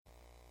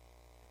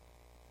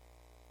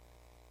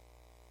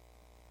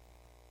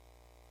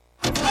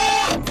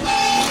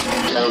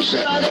Oh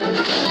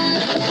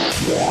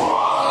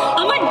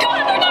my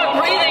god, they're not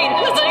breathing!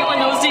 Does anyone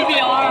know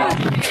CPR?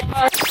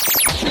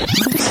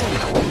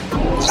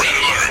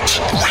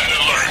 Red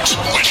alert!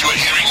 What you are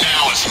hearing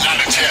now is not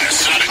a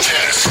test.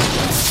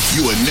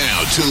 You are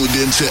now tuned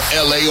into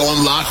LA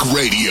on Lock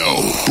Radio,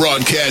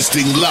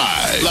 broadcasting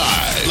live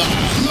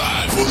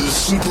on the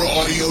Super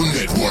Audio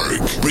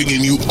Network,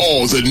 bringing you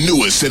all the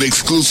newest and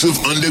exclusive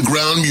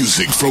underground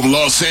music from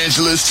Los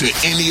Angeles to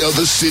any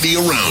other city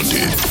around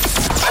it.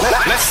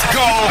 Let's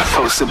go!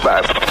 Hosted by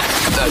the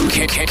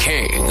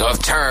king of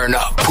turn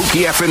up,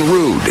 Pookie F and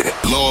Rude.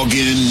 Log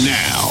in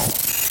now.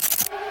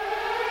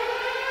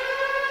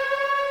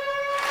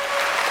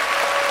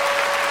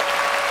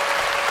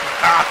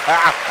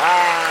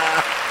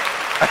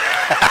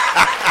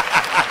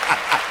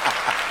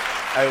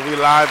 Hey, we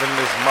live in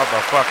this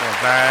motherfucking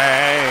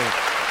thing.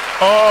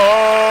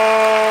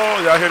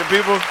 Oh, y'all hear the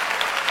people?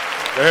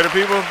 Y'all hear the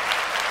people?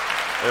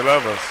 They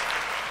love us.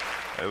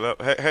 They love.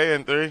 Hey,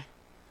 in 3.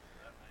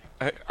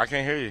 Hey, I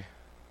can't hear you.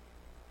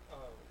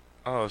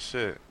 Oh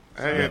shit.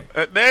 Hey,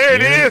 there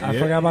it is. I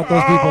forgot about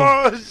those people.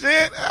 Oh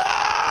shit.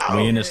 Oh.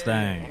 We in this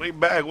thing. We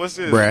back. What's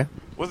this? Bruh.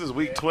 What's this?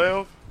 Week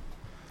 12?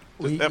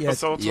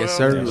 Episode 12. Yes,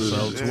 sir.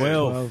 Episode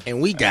 12.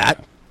 And we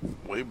got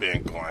We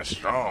been going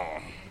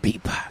strong.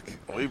 Beatbox.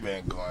 We've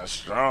been going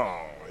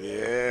strong.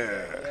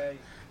 Yeah,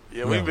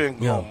 we've been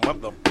going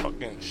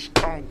motherfucking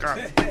strong.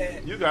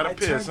 You got to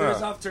piss,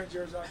 huh?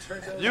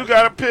 You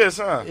got to piss,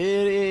 huh?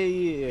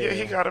 Yeah,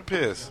 he got to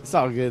piss. It's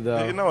all good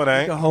though. You know it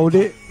ain't. You can hold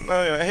it.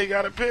 No, he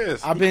got to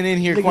piss. I've been in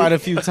here quite a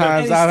few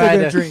times.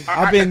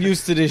 I've been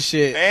used to this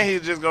shit. And he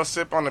just gonna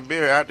sip on the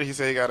beer after he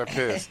said he got to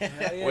piss.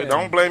 Wait,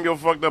 don't blame your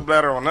fucked up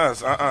bladder on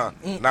us. Not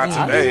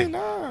today.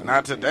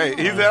 Not today.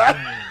 He said,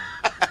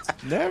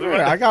 Never.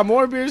 I got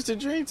more beers to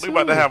drink too. we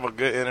about to have a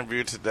good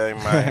interview today,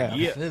 man.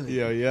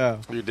 Yeah.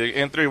 You dig?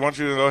 In 3, why don't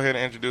you go ahead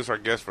and introduce our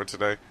guest for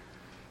today?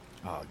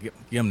 Give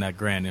him that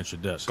grand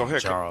introduction. Go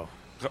ahead, Charles.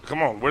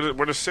 Come on. Where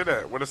the shit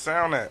at? Where the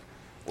sound at?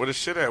 Where the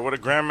shit at? Where the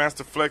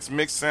Grandmaster Flex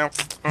mix sound?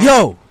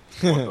 Yo.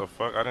 What the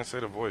fuck? I didn't say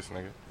the voice,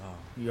 nigga.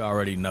 You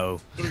already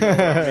know.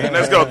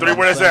 Let's go. 3.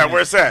 Where it's at?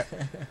 Where it's at?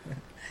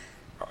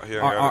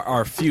 Here,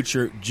 Our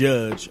future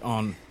judge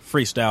on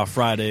Freestyle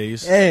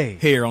Fridays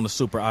here on the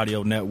Super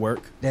Audio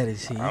Network. That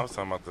is he. I was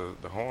talking about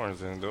the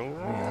horns and the.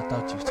 I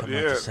thought you was talking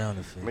about the sound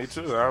effects. Me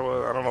too. I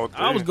don't know. What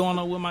I was going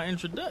on with my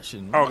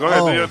introduction. Oh, go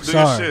ahead. Do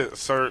your shit,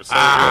 sir.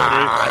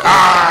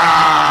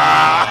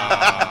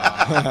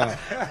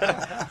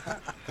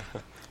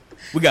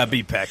 We got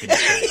beat packing. Right.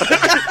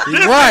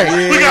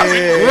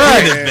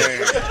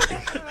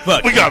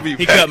 Fuck. We got beat.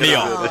 He cut me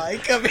off. He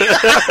cut me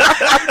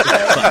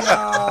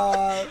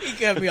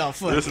off.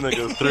 This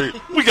nigga's 3.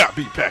 We got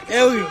beat packed.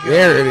 There we go.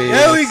 There it is.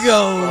 There we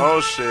go.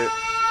 Oh shit.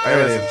 Hey,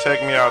 listen.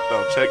 Check me out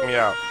though. Check me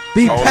out.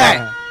 Beat Hold pack.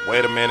 on.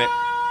 Wait a minute.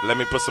 Let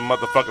me put some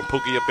motherfucking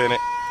Pookie up in it.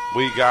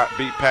 We got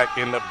beat pack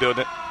in the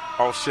building.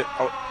 Oh shit.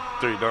 Oh,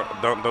 3.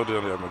 Don't do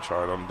that,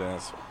 Charles. Don't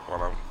dance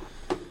while I'm.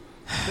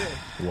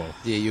 Whoa.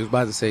 Yeah, you was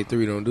about to say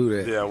 3. Don't do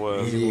that. Yeah, I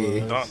was.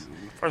 Yeah.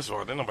 First of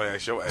all, didn't nobody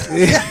ask your ass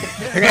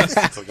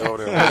to go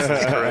there and listen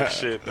to correct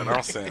shit that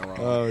I'm saying wrong.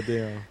 Oh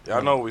damn.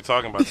 Y'all know what we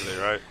talking about today,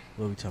 right?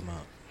 What we talking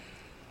about?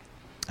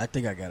 I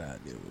think I got an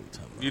idea what we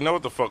talking about. You know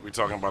what the fuck we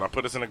talking about. I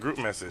put this in a group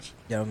message.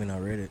 Yeah, I mean, I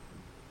read it.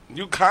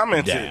 You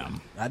commented. Damn.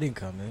 I didn't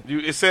comment.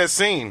 It said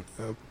scene.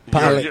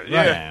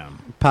 Damn.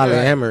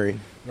 Polyamory.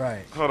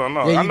 Right. Hold on,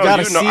 no. Yeah, I you know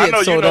gotta you know. see I it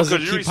know so you it know doesn't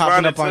because you keep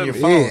popping responded up on to your me.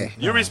 phone. Yeah.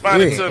 You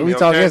responded Yeah. to me. We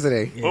talked okay?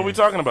 yesterday. Yeah. What we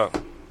talking about? I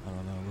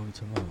don't know. What we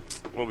talking about?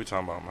 What we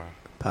talking about, man?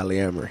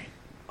 Polyamory.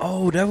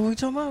 Oh, that's what we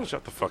talking about?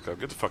 Shut the fuck up.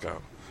 Get the fuck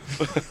out.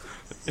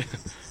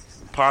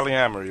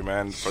 Polyamory,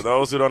 man. For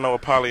those who don't know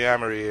what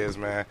polyamory is,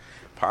 man,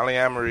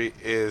 polyamory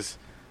is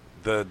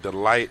the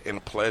delight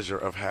and pleasure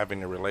of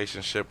having a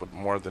relationship with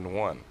more than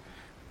one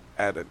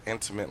at an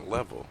intimate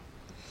level.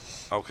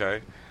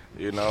 Okay?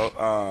 You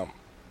know,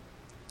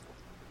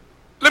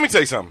 let me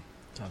tell you something.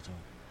 Talk to him.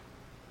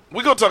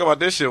 We gonna talk about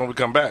this shit when we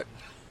come back.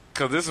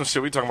 Cause this is some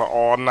shit we talking about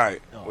all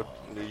night.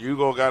 You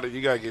gotta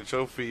get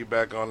your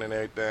feedback on it and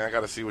everything. I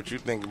gotta see what you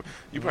think.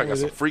 You probably got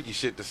some freaky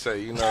shit to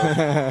say, you know.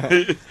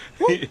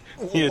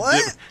 he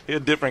a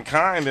different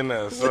kind than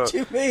us. What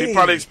you mean? He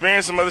probably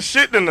experienced some other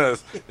shit than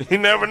us. You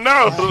never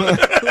know.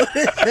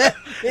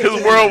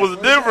 His world was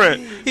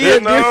different. He a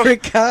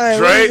different kind.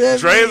 Dre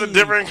is a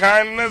different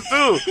kind than us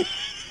too.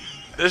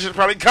 This is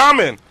probably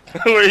common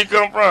where he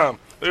come from.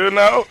 You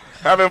know,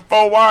 having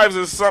 4 wives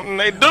is something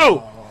they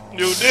do.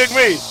 You dig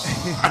me?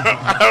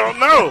 I don't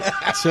know.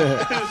 Shit.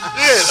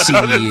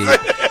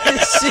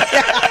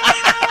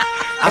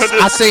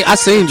 I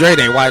seen Dre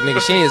that white nigga.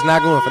 She is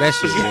not going for that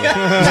shit.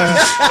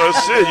 Well,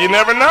 shit, you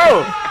never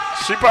know.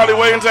 She probably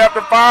wait until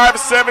after 5,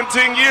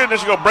 17 years, then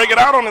she gonna break it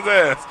out on his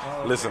ass.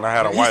 Listen, I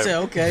had a He wife. said,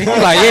 okay.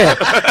 I'm like, yeah,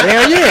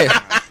 hell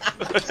yeah.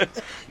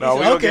 No,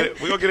 we okay.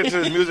 gonna get into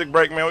this music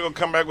break, man. We gonna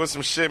come back with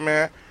some shit,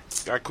 man.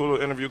 Got a cool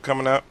little interview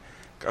coming up.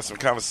 Got some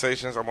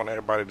conversations. I want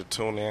everybody to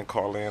tune in,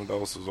 call in,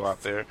 those who's out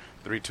there.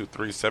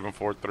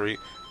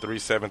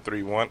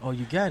 323-743-3731. Oh,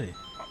 you got it.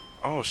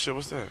 Oh, shit,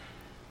 what's that?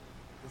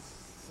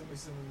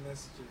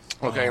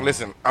 Okay,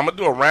 listen. I'm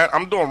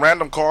doing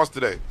random calls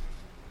today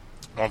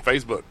on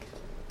Facebook.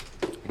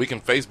 We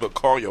can Facebook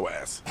call your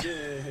ass.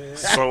 Yeah.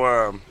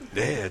 So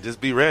just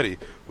be ready.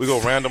 We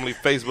go randomly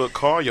Facebook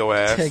call your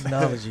ass.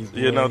 Technology,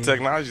 boy.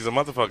 Technology's a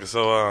motherfucker.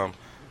 So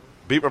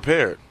be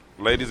prepared.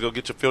 Ladies, go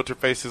get your filter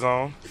faces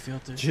on.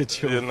 Filter.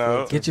 Get your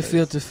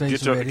filter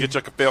face ready. Get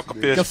your filter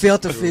fish. Your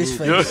filter fish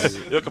face.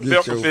 Your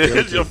filter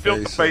fish. Your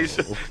filter face.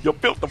 Your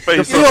filter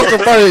face. filter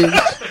face.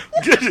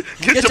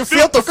 Get your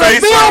filter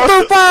face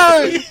on.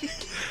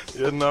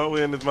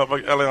 We in this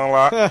motherfucker LA on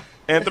lock.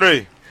 And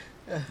 3.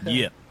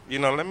 Yeah.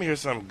 Let me hear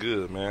something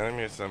good, man. Let me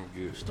hear something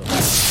good.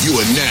 You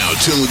are now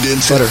tuned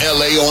into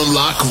LA on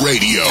Lock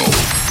Radio.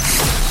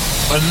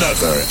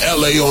 Another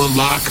LA on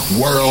Lock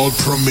world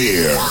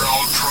premiere.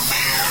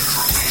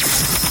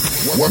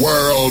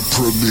 World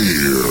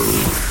premiere.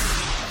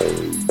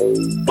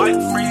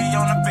 Bike free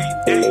on the beat,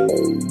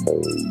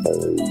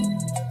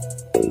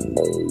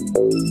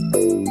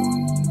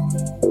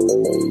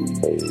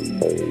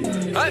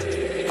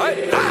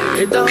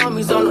 Hit the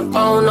homies on the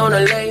phone on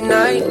a late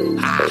night.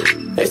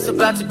 It's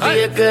about to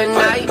be a good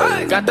night.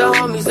 Got the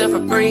homies in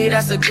for free,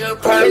 that's a good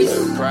price.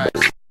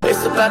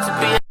 It's about to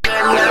be a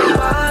good night.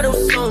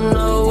 Bottles on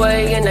the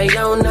way and they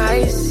on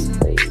ice.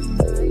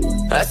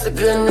 That's a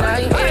good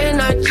night.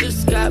 And I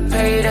just got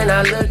paid and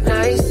I look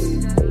nice.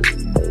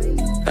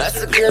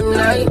 That's a good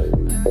night.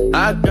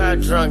 I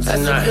got drunk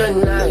tonight. That's a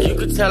good night. You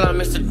could tell I'm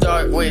Mr.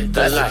 Dark with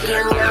the light. That's a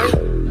good night.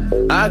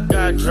 I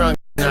got drunk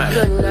tonight. That's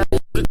a good night. You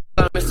could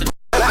tell I'm Mr.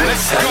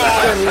 Let's go.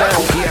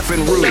 PF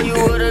and Rude. Say you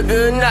what a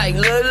good night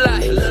look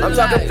like. I'm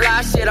talking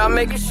fly shit, I'm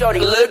making shorty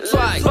look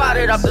twice. Bought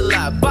it off the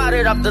lot, bought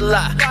it off the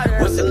lot.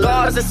 With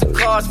cigars and some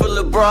cars full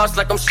of bras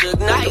like I'm Suge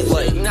Knight.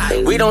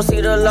 We don't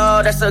see the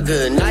law, that's a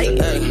good night.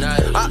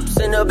 Ops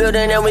in the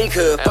building and we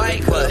could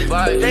fight, but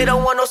they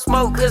don't want no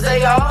smoke cause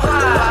they all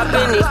high.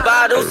 Popping these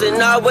bottles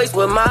and always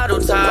with model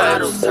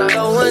titles.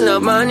 Throwing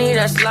up money,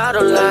 that's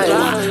lotto life.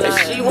 And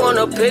she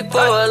wanna pick for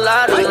a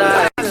lot of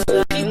lives.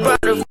 She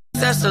brought her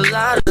that's a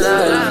lot of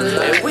love.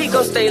 And we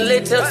gon' stay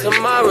lit till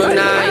tomorrow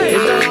night. Hit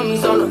the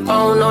homies on the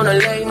phone on a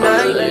late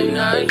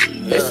night.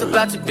 It's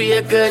about to be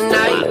a good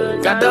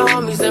night. Got the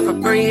homies in for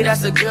free,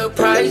 that's a good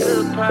price.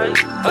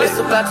 It's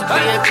about to be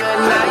a good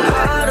night.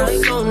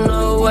 Bottles on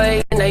the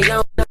way and they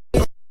on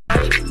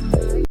ice.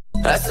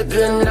 That's a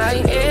good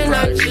night. And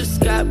I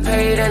just got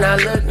paid and I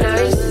look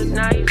nice.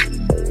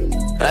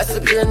 That's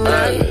a good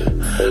night.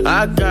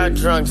 I got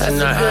drunk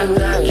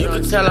tonight. You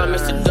can tell I'm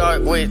Mr.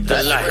 Dark with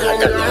the light. I got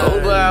the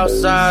Uber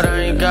outside, I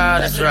ain't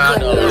got a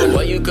drive.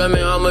 Where you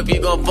coming home if you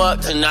gon'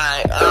 fuck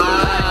tonight?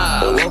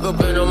 Woke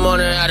up in the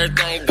morning, had to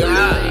thank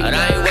God.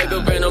 I ain't wake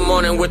up in the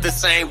morning with the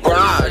same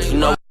bras.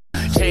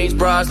 Change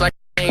bras like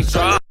change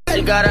draws.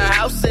 She got a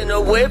house and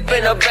a whip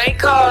and a bank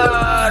card.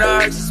 I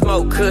heard she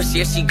smoke kush,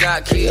 yeah, she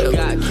got killed.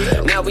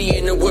 Now we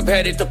in the whip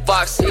headed to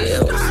Fox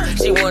Hills.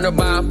 She wanna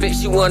buy a fit,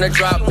 she wanna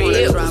drop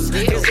bills.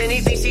 Cause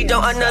anything she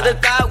don't, another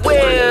thought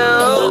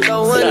will.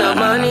 Throwing up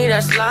money,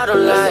 that's lotto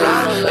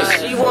life. And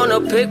she wanna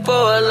pick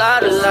for a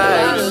lot of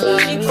lives.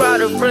 She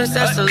brought her friends,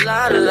 that's a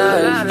lot of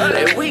life.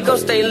 And we gon'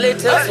 stay lit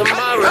till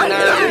tomorrow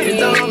night. Get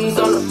the homies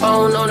on the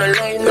phone on a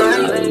late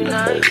night.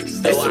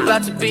 It's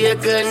about to be a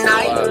good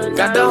night.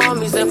 Got the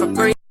homies in for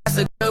free. That's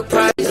a good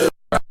price. It's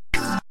about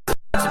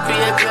to be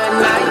a good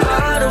night.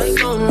 Bottles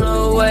on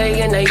the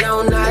way and they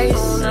on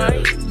ice.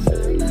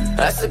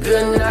 That's a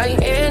good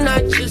night. And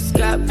I just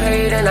got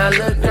paid and I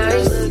look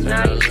nice.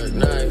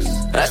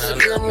 That's a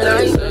good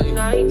night.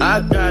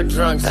 I got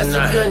drunk tonight.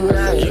 That's a good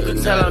night. You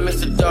can tell I'm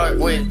Mr. Dark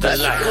with the light.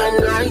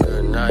 That's a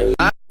good night.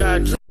 I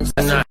got drunk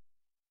tonight.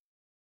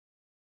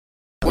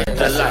 With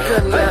the light.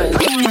 Good night.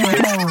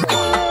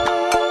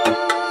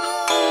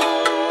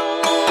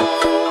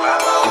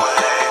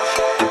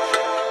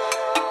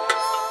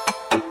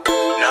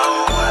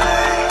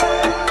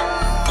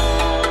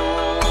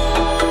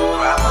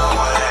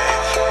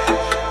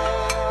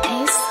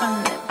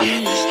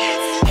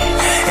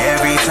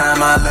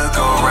 I look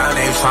around,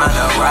 they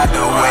tryna ride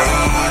the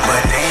wave,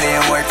 but they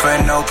didn't work for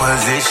no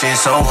position,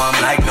 so I'm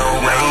like, no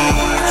way.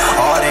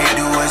 All they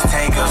do is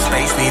take up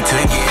space, need to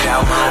get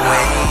out my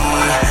way.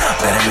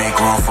 Better make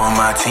room for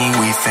my team,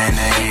 we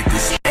finna hit the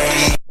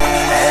stage.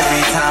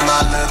 Every time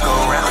I look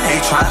around, they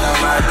tryna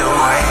ride the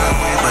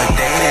wave, but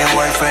they didn't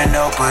work for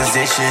no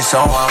position, so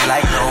I'm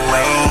like, no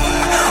way.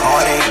 All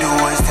they do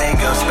is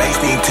take up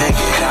space, need to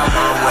get out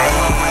my way.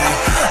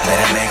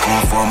 Better make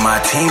room for my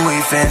team, we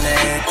finna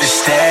hit the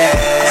stage.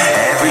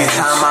 Every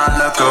time I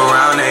look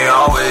around, they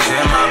always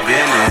in my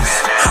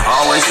business.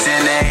 Always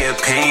in their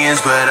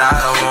opinions, but I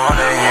don't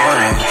wanna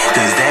hear it.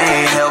 Cause they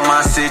ain't help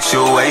my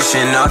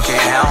situation, or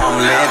care how I'm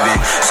living.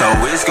 So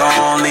it's gon'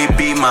 only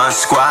be my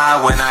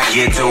squad when I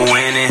get to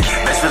winning.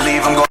 Best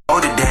believe I'm gon'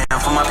 hold it down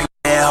for my people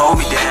that hold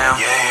me down.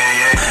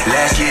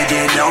 Last year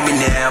didn't know me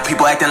now,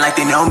 people acting like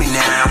they know me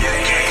now.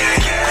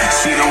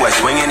 See the West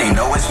swinging, they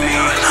know it's me.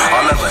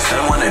 All of a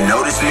sudden wanna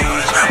notice me,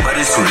 but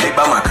it's too late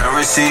by my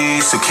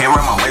currency, so can't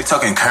run my way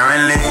talking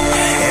currently.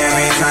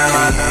 Every time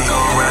I look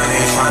around,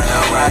 they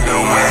tryna ride the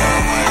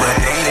wave, but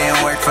they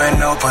didn't work for for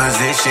no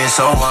position,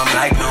 so I'm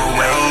like, no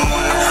way.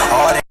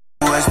 All they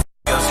do is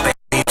take up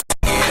space to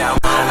get out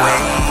my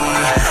way.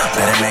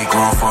 Better make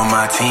room for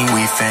my team,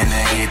 we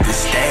finna hit the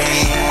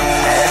stage.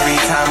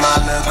 Every time I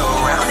look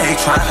around, they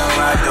tryna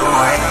ride the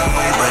wave,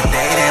 but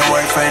they didn't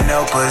work for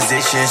no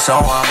position, so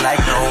I'm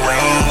like, no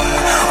way.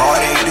 All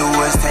they do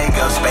is take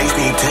up space,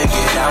 need to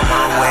get out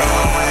my way.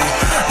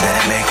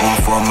 Better make room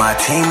for my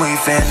team, we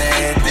finna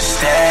hit the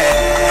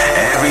stage.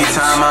 Every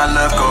time I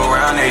look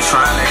around, they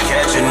tryna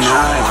catch a new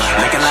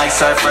one. Looking like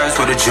surfers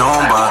with a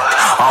Jumba,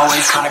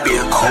 always tryna be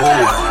a cool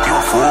one. You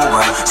a fool,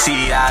 bro.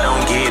 See, I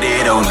don't get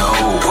it, oh no.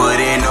 Put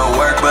in no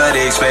work, but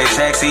expect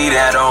sexy,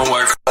 that don't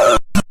work.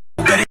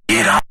 Better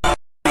get on.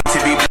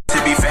 To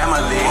be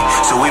family.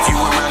 So if you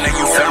around, then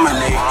you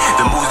family.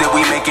 The moves that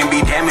we make can be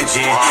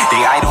damaging.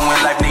 They idle when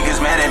life niggas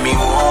mad at me.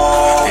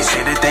 Whoa. They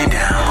say that they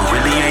down, but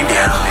really ain't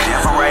down. They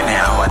down for right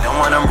now. I don't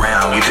want them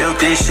round. We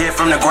built this shit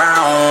from the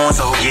ground,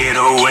 so get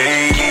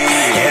away.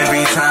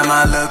 Every time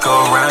I look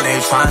around, they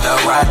tryna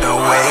ride the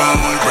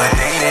wave, but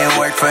they didn't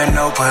work for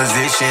no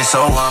position,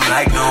 so I'm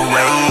like, no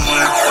way.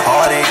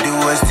 All they do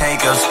is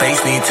take up space,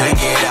 need to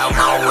get out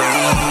my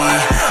way.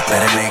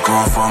 Better make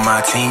room for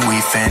my team, we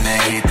finna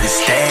hit the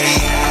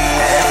stage.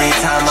 Every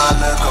time I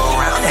look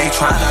around, they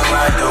tryna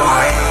ride the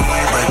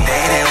wave, but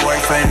they didn't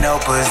work for no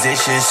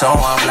position, so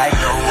I'm like,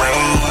 no way.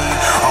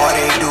 All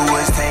they do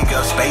is take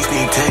up space,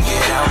 need to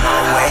get out my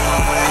way.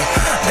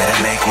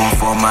 Better make room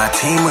for my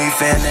team, we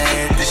finna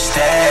hit the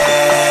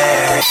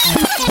stage.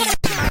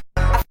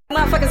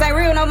 Motherfuckers ain't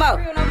real no more.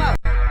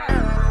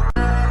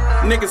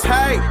 Niggas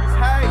hate.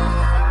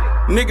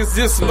 Niggas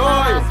just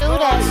loyal.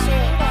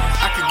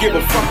 I could give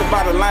a fuck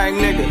about a lame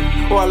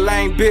nigga or a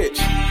lame bitch.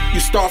 You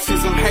start see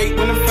some hate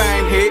when the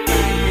fame hit.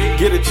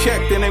 Get a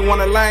check, then they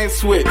want a lane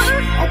switch.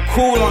 I'm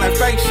cool on that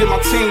fake shit, my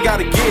team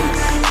gotta get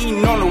it.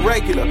 Eating on the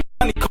regular.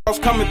 Money calls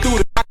coming through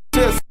the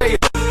just say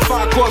it.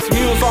 5-course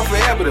meals off of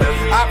evidence.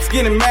 Ops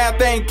getting mad,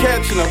 they ain't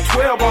catching them.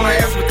 12 on the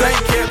ass, but they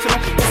ain't catching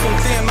them. It's some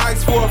thin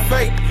ice for a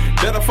fake.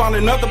 Better find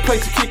another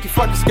place to kick your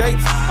fucking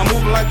skates. I'm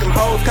moving like them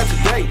hoes, catch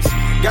your dates.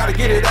 Gotta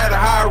get it at a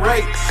high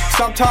rate.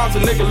 Sometimes a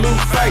nigga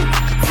lose faith.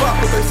 Fuck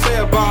what they say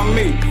about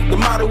me. The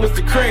motto was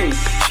the cream.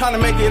 Trying to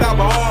make it out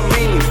by all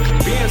means.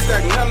 Being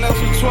stacked, nothing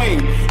else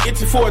between.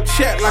 Itching for a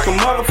check like a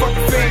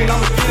motherfucking fiend.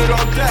 I'ma get it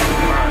all day.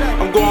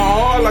 I'm going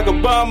hard like a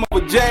bum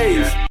over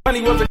J's.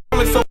 Money wasn't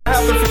coming, so I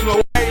have to fix my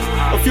ways.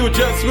 A few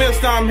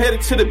adjustments, now I'm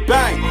headed to the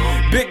bank.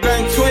 Big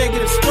bang twin,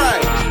 get it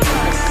straight.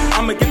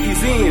 I'ma get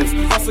these ends.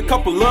 Lost a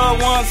couple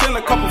loved ones and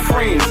a couple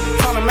friends.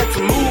 Tryna make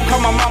some move, call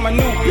my mama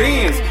new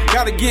Benz.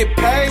 Gotta get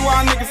paid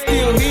while niggas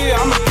still here.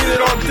 I'ma get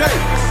it all day.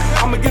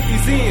 I'ma get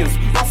these ends.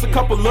 Lost a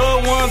couple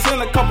loved ones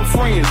and a couple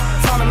friends.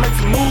 Tryna make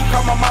some move,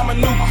 call my mama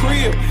new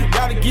crib.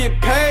 Gotta get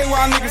paid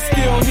while niggas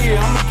still here.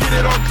 I'ma get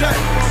it all day.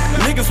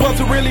 Niggas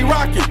wasn't really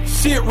rocking.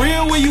 Shit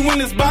real when you win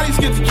this bodies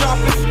get to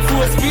dropping.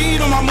 Full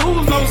speed on my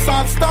moves, no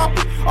sign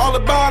stopping. All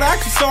about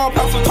action, so I'm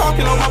also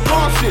talking on my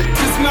bullshit.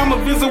 Just now I'ma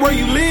visit where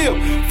you live.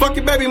 Fuck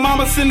your baby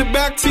mama, send it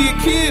back to your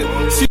kid.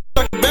 She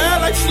fucking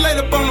bad like she laid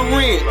up on the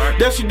rent.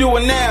 That she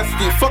doing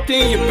nasty. Fucked her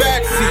in your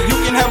backseat. You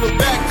can have a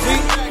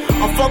backseat.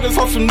 I'm focused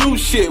on some new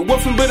shit.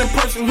 Woofing, but in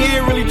person, he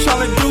ain't really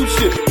tryna do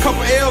shit.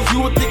 Couple L's,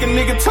 you would think a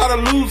nigga tired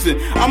of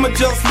losing. I'ma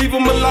just leave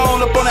him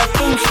alone up on that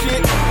fool shit.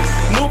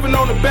 Moving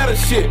on to better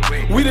shit.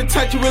 We the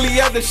type to really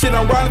have the shit.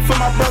 I'm riding for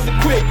my brother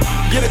quick.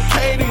 Get a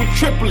K, then we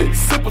triple it.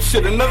 Simple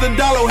shit. Another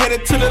dollar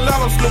headed to the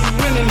lotto, so we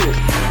winning it.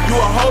 You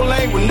a whole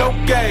lane with no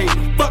game.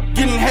 Fuck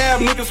getting half,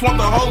 niggas want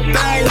the whole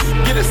thing.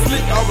 Get it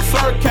slick over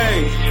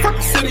hurricane. Fuck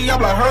the city,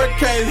 I'm like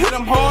hurricane. Hit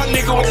them hard,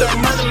 nigga, with that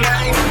murder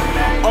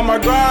name. On my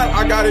grind,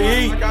 I gotta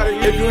eat.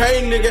 If you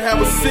hate, nigga,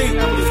 have a seat.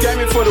 This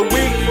game for the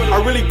week.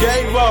 I really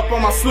gave up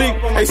on my sleep.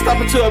 Ain't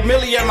stopping to a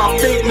million at my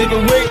feet, nigga,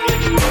 wait.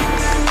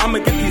 I'ma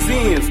get these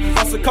ends.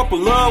 Lost a couple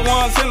loved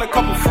ones and a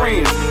couple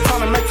friends.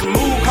 Tryna make some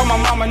move, call my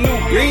mama new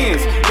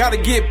Benz. Gotta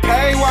get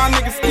paid while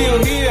niggas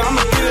still here.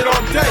 I'ma get it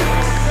all day.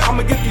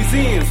 I'ma get these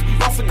ends.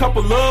 Lost a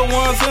couple loved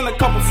ones and a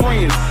couple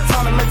friends.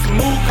 Tryna make some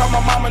move, call my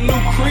mama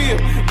new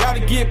crib. Gotta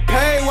get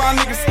paid while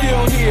niggas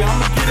still here.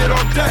 I'ma get it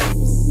all day.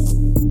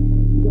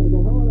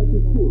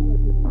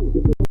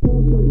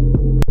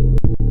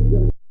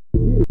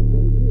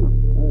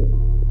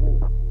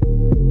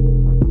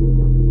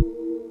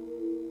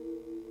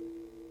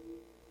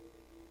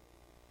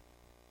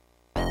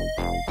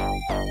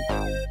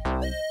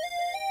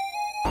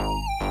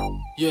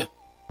 Yeah.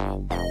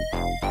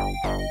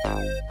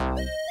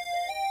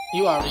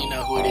 You already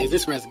know who it is.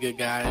 This Red's a good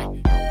guy.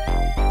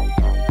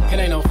 It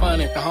ain't no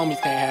fun if the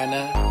homies can't have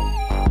none.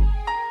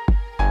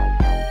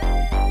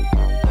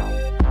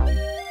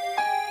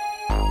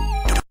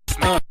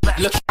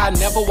 Look, I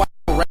never watch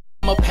a rap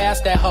I'ma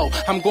pass that hoe.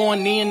 I'm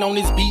going in on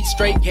this beat,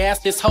 straight gas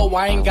this hoe.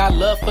 I ain't got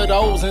love for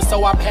those, and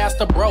so I passed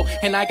the bro.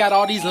 And I got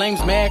all these lames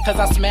mad cause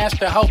I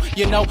smashed the hoe.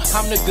 You know,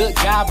 I'm the good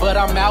guy, but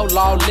I'm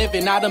outlaw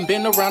living. I done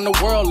been around the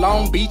world,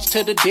 Long Beach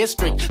to the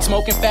district.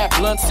 Smoking fat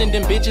blunts,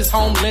 sending bitches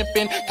home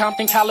limping.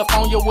 Compton,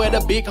 California, where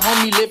the big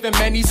homie living.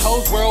 Man, these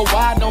hoes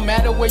worldwide, no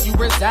matter where you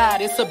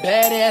reside. It's a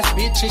badass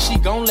bitch and she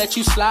gon' let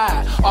you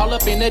slide. All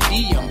up in the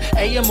DM,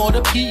 AM or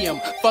the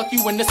PM. Fuck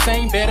you in the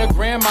same bed her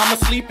grandmama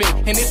sleeping.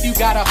 And if you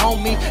got a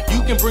homie,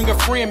 you can bring a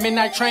friend.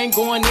 Midnight train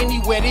going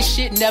anywhere, this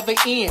shit never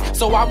end.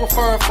 So I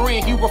refer a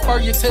friend, he refer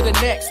you to the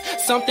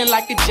next. Something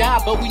like a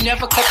job, but we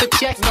never cut the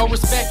checks. No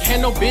respect,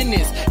 and no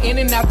business. In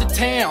and out the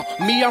town.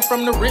 Me, I'm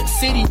from the Rip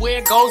City where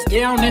it goes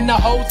down and the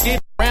hoes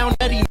get around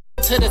nutty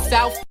to the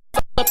south.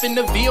 Up in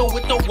the Ville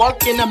with the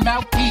work and the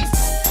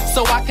mouthpiece.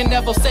 So I can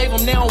never save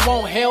them, they don't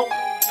want help.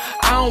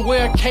 I don't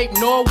wear a cape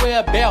nor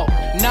wear a belt.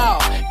 Nah,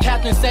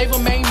 Captain Save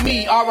 'em ain't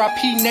me.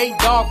 R.I.P. Nate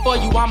Dogg for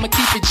you, I'ma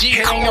keep it G.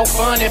 It ain't no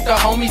fun if the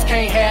homies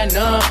can't have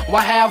none.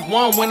 Why have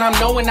one when I'm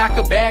knowing I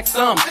could bag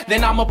some?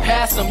 Then I'ma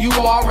pass them, you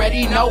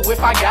already know.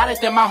 If I got it,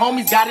 then my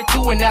homies got it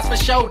too, and that's for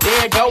sure.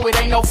 There it go, it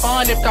ain't no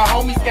fun if the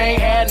homies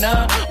can't have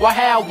none. Why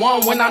have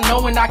one when I'm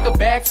knowing I could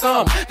bag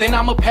some? Then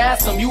I'ma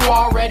pass them, you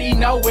already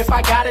know. If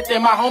I got it,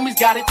 then my homies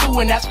got it too,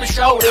 and that's for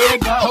sure. There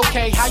it go.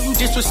 Okay, how you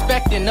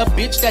disrespecting a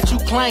bitch that you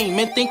claim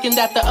and thinking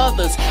that the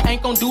others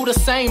ain't gon' do the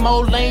same,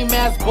 old lame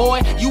ass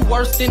boy. You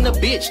worse than a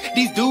bitch.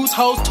 These dudes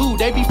hoes too,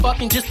 they be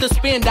fucking just to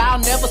spend. I'll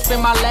never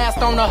spend my last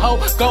on a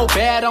hoe, go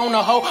bad on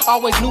a hoe.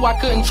 Always knew I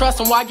couldn't trust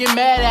them, why get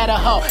mad at a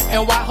hoe?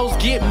 And why hoes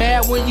get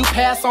mad when you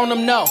pass on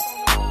them, no.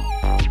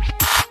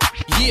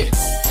 Yeah,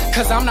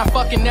 cause I'm not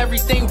fucking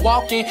everything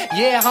walking.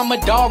 Yeah, I'm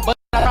a dog, but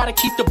I try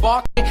to keep the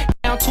barking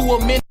down to a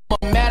minimum.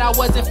 Mad I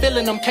wasn't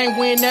feeling them, can't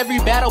win every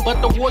battle, but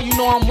the war, you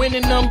know I'm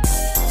winning them.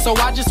 So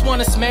I just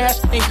wanna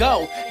smash and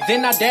go.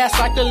 Then I dash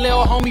like the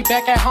little homie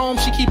back at home.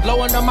 She keep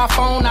blowing up my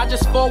phone, I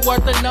just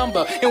forward the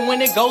number. And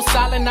when it goes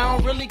silent, I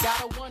don't really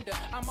gotta wonder.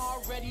 I'm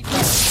already.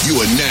 You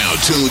are now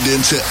tuned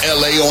into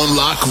LA on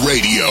Lock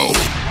Radio.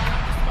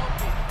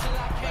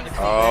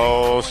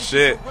 Oh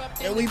shit!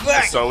 And we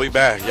back. So we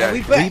back, yeah. And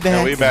we back.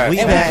 And we back. And we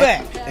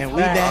back. And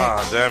we back.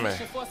 Ah, damn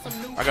it!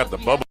 I got the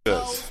bubble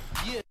guts.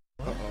 Yeah,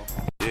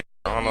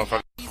 I don't know if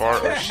I can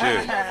fart or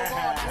shit.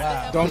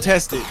 Don't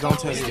test it. Don't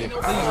test it.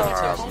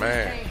 Ah,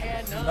 man.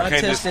 I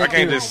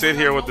can't just sit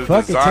here with the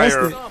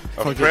desire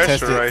of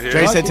pressure right here.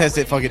 Dre said test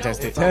it. Fucking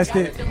test it. Test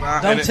it.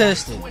 Don't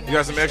test it. You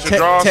got some extra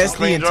draws? Test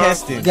clean and draws?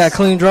 test it. You got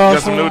clean draws? You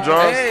got some new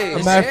draws? Hey,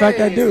 as a matter of fact,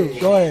 I do.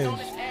 Go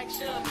ahead.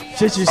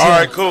 Shit yourself. All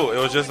right, cool. It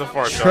was just a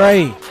fart.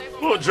 Trey.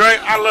 Cool, Dre,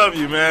 I love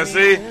you, man.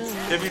 See,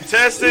 if you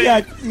test it,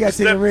 you got to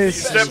take a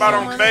risk. You step out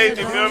on faith,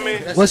 you feel me?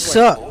 What's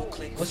up?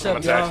 What's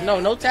up,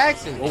 y'all? No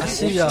taxing. I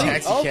see y'all.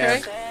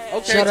 Okay.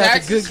 Shout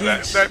out to Good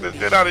Geeks. Back the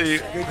shit out of you.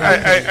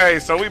 Hey,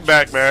 so we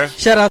back, man.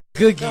 Shout out to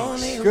Good Geeks.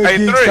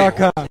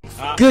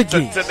 GoodGeeks.com. Good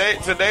Geeks.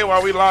 Today,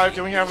 while we live,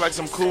 can we have like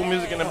some cool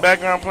music in the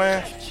background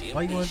playing?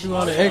 Why you want to do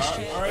all the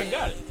extras?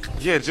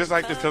 Yeah, just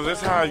like this, cause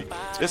this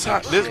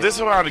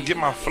is where I get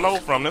my flow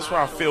from. This is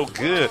where I feel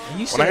good.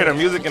 When I hear the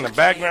music in the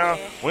background,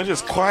 when it's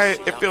just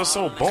quiet, it feels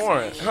so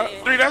boring. Huh?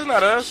 3, that's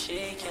not us.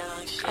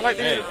 I like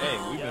that. Hey,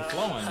 we've been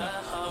flowing now.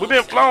 We've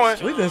been flowing.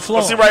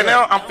 But see, right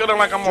now, I'm feeling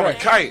like I'm on a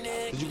kite.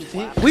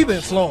 We've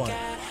been flowing.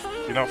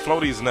 You know, flow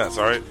these nuts,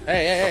 all right?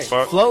 Hey.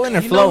 Flowing or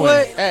You know flowing?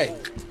 what? Hey,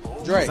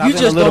 Dre. You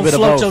just don't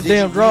float your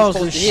damn draws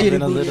with with shit.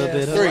 A little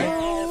bit of 3.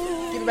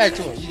 Get it back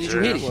to him. Did you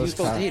hit it? You was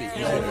supposed to hit it.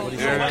 Yeah.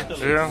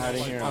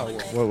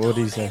 What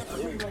did he say?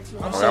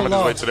 I'm I'm so gonna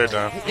just wait till they're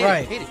done.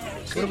 Right.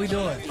 What are we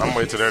doing? I'm gonna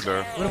wait till they're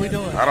done. What are we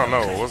doing? I don't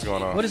know what's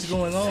going on. What is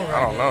going on?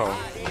 I don't know.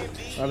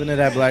 I've been to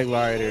that black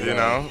lighter. You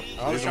know,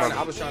 I was trying to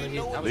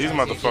these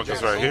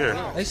motherfuckers right here.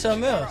 They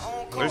something else.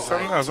 They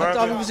something else, I right?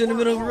 thought we was in the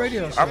middle of a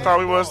radio show. I thought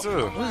we was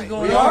too. What is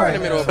going We on? are in the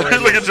middle of a radio.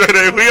 Look at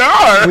Dre. We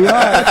are. We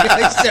are.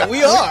 They said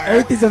we are.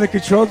 Everything's under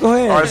control. Go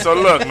ahead. All right, so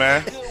look,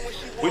 man.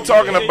 We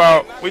talking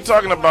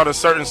about a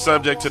certain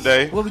subject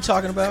today. What we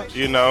talking about?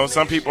 You know,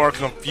 some people are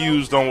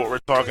confused on what we're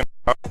talking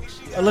about.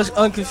 Let's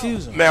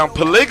unconfuse them. Now,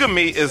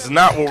 polygamy is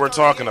not what we're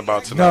talking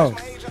about tonight. No.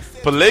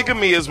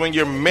 Polygamy is when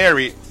you're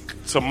married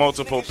to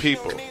multiple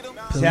people.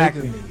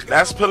 Exactly.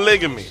 That's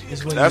polygamy.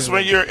 when That's you're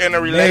when you're in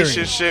a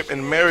relationship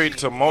and married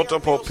to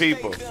multiple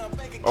people.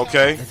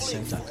 Okay?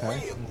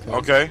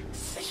 Okay?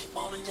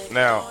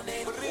 Now,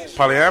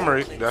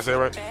 polyamory, did I say it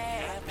right?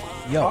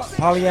 Yo,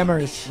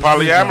 polyamorous.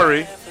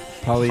 Polyamory,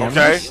 Polyamorous.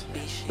 okay?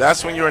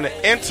 That's when you're in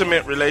an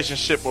intimate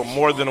relationship with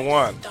more than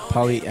one.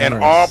 Polyamorous. And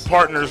all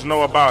partners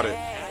know about it.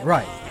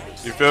 Right.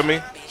 You feel me?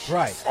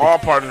 Right. All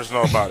partners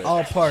know about it.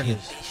 All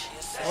parties.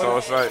 So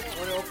it's like,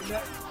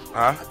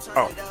 huh?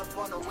 Oh,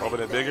 open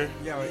it bigger?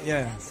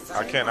 Yeah.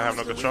 I can't. I have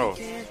no control.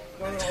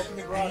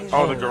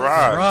 Oh, the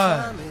garage.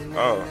 Right.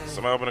 Oh,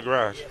 somebody open the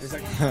garage.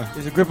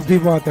 There's a group of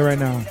people out there right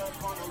now.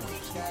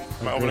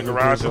 Somebody open the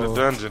garage to the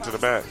dungeon to the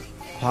back.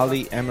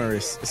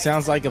 Polyamorous. It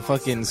sounds like a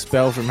fucking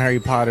spell from Harry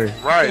Potter.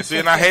 Right. See,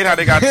 and I hate how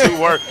they got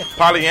 2 words.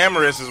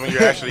 Polyamorous is when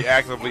you're actually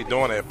actively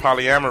doing it.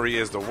 Polyamory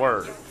is the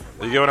word.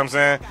 You get what I'm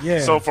saying? Yeah.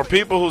 So for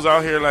people who's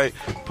out here like,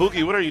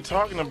 Pookie, what are you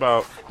talking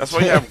about? That's why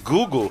you have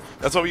Google.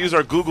 That's why we use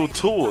our Google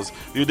tools.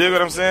 You dig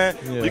what I'm saying?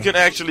 Yeah. You can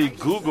actually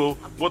Google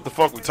what the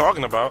fuck we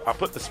talking about. I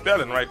put the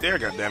spelling right there,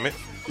 goddammit.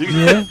 You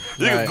can,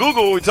 you can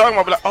Google what we talking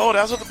about, be like, oh,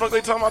 that's what the fuck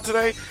they talking about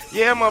today?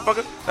 Yeah,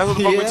 motherfucker. That's what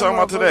the fuck we talking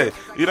about today.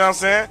 You know what I'm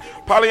saying?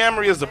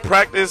 Polyamory is the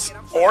practice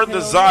or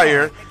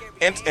desire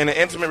in an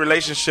intimate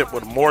relationship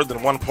with more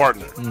than one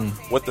partner,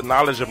 with the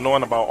knowledge of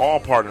knowing about all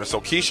partners.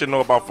 So Keisha know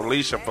about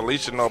Felicia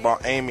know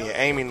about Amy, and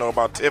Amy know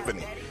about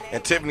Tiffany,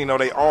 and Tiffany know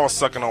they all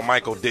sucking on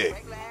Michael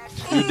dick.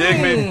 You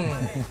dig me?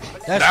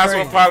 That's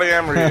what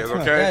polyamory is,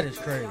 okay? That is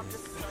crazy.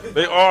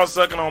 They all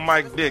sucking on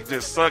Mike dick,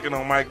 just sucking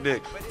on Mike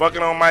dick,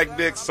 fucking on Mike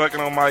dick, sucking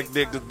on Mike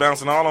dick, just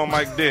bouncing all on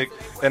Mike dick,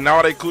 and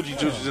all they coochie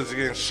choochies just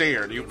getting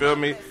shared. You feel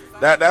me?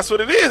 That's what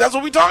it is. That's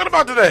what we talking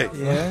about today.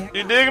 Yeah.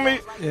 You dig me?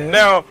 Yeah.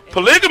 Now,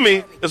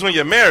 polygamy is when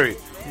you're married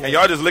and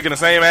y'all just licking the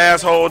same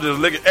asshole,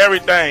 just licking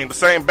everything, the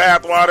same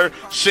bathwater,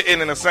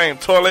 shitting in the same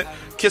toilet,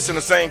 kissing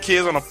the same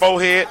kids on the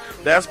forehead.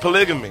 That's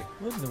polygamy.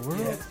 What in the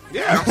world?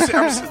 Yeah,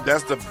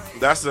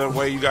 that's the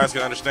way you guys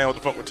can understand what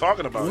the fuck we're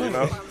talking about. You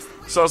know.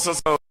 So.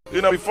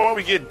 You know, before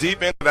we get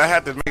deep into that, I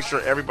had to make sure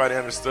everybody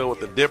understood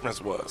what the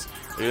difference was.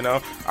 You know,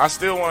 I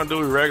still want to do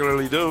what we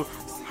regularly do.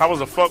 How was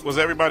the fuck was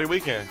everybody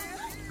weekend?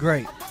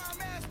 Great.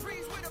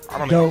 I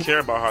don't even care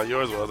about how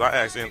yours was. I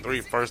asked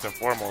N3 first and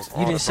foremost.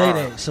 You didn't say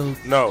that, so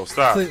no,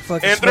 stop.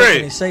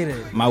 N3, say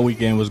that. My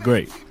weekend was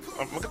great.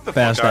 Get the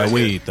Fast fuck that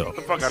weed though. Get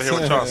the fuck out of here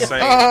with y'all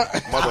saying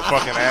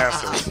motherfucking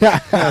answers.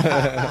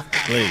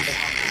 Please.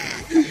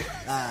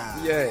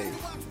 Yay.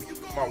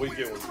 My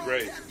weekend was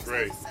great.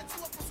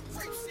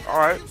 All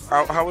right.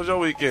 How was your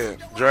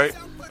weekend, Drake?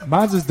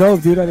 Mine's was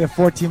dope, dude. I did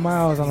 14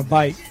 miles on a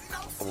bike.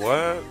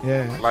 What?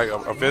 Yeah. Like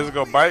a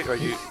physical bike? Like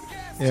you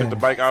took the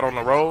bike out on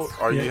the road,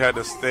 or you had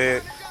to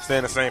stay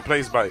in the same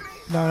place bike?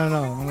 No,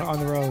 on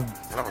the road.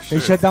 Oh, they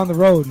shit. shut down the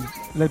road,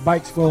 let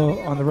bikes go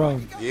on the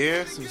road.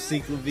 Yeah? Some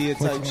cyclovia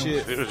type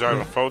shit. He was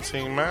driving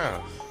 14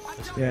 miles.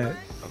 Yeah.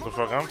 What the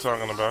fuck I'm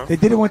talking about? They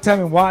did it one time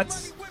in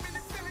Watts.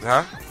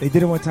 Huh? They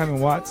did it one time in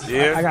Watts.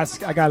 Yeah. I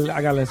got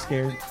a little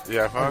scared.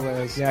 Yeah,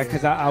 fine. Yeah,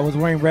 because I was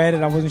wearing red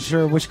and I wasn't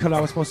sure which color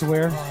I was supposed to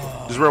wear.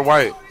 Just wear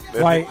white.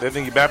 White. They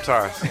think you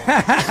baptized.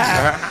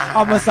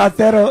 I'm a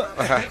Santero.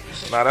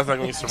 Nah, that's like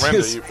when you surrender.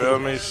 You feel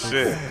me?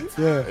 Shit.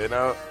 Yeah. You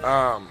know.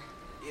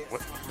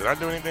 Did I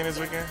do anything this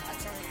weekend?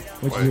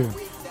 What you do?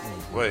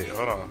 Wait,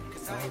 hold on.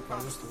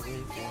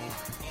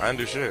 I didn't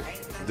do shit.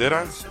 Did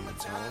I?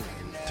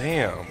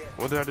 Damn.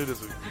 What did I do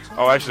this week?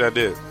 Oh, actually, I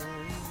did.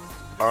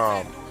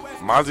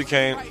 Mozzie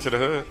came to the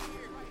hood.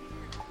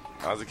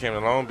 Mozzie came to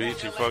Long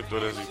Beach. He fucked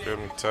with us. He feel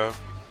me?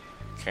 Tough.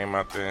 Came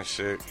out there and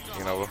shit.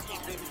 You know,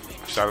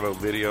 I shot a little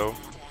video.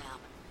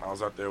 I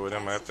was out there with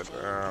him.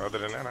 Other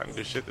than that, I didn't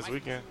do shit this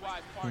weekend.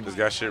 Just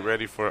got shit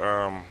ready for.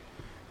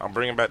 I'm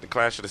bringing back the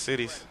Clash of the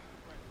Cities.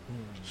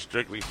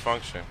 Strictly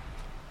Function.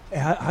 Hey,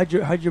 how'd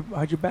your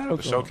battle go?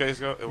 The showcase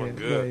go? It went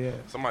good. Yeah.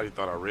 Somebody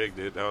thought I rigged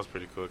it. That was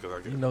pretty cool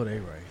because you know they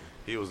right.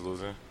 He was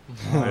losing.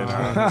 And,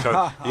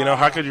 you know,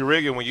 how could you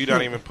rig it when you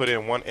don't even put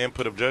in one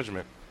input of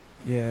judgment?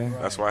 Yeah.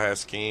 That's why I had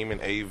Scheme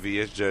and AV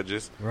as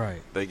judges.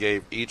 Right. They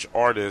gave each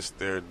artist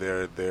their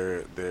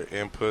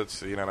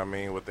inputs, you know what I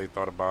mean, what they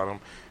thought about them.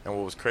 And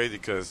what was crazy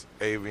because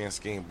AV and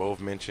Scheme both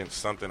mentioned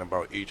something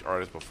about each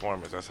artist's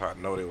performance. That's how I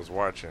know they was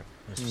watching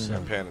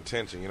and paying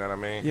attention, you know what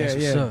I mean?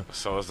 Yeah.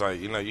 So it's like,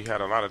 you know, you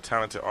had a lot of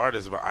talented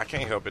artists, but I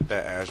can't help it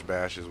that Ash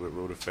Bash is with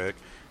Root Effect.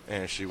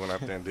 And she went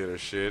out there and did her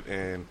shit.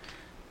 And,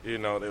 you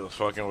know, they was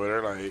fucking with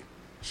her. Like,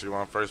 she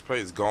won first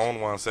place.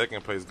 Gone won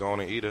second place. Gone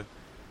and Ida.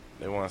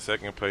 They won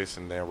second place,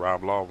 and then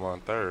Rob Law won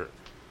third.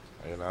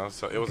 You know,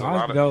 so it was Gone's a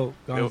lot of dope.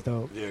 Gone's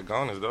dope. Yeah,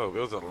 Gone is dope. It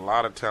was a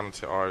lot of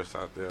talented artists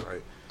out there.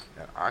 Like,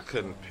 and I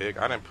couldn't pick.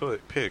 I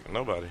didn't pick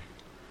nobody.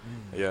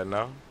 Yeah,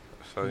 no.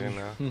 So you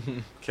know,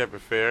 kept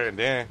it fair. And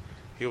then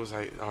he was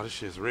like, "Oh, this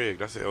shit's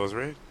rigged." I said, "It was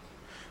rigged."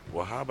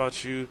 Well, how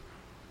about you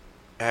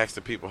ask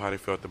the people how they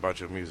felt about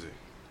your music?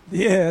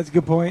 Yeah, that's a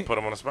good point. Put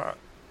them on the spot.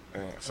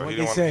 And so What'd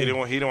he they say? didn't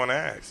want to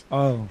ask.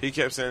 Oh. He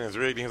kept saying it's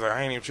rigged. He's like,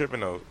 I ain't even tripping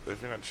though. If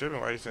you're not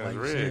tripping, why are you saying it's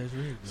Like you said, rigged? it's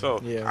rigged, So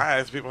yeah. I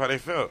asked people how they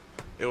felt.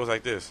 It was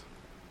like this.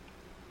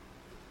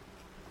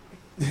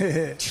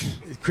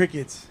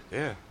 Crickets.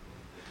 Yeah.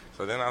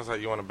 So then I was like,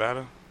 you want to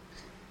battle?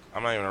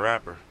 I'm not even a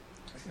rapper.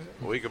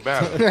 We could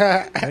battle.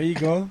 There you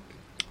go.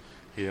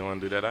 He didn't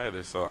want to do that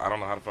either. So I don't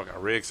know how the fuck I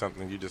rigged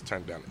something. You just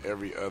turned down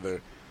every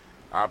other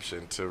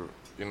option to,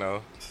 you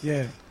know,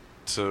 Yeah.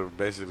 to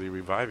basically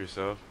revive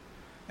yourself.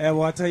 And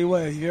well, I'll tell you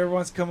what, if you ever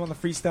want to come on the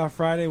Freestyle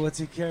Friday, we'll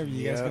take care of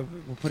you. You guys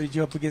we'll put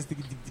you up against the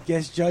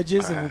guest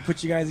judges, and we'll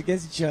put you guys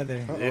against each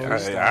other.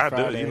 Yeah,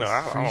 I do. You know,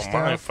 I don't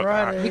mind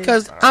fucking.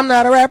 Because I'm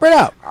not a rapper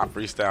out. I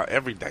freestyle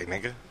every day,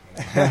 nigga.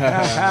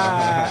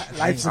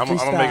 Life's a I'm gonna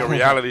freestyle. make a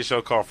reality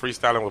show called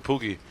Freestyling with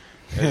Pookie.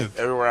 And just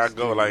everywhere I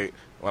go, like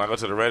when I go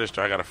to the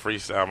register, I gotta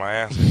freestyle my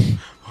answers.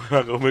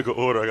 When I go make an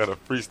order, I gotta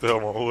freestyle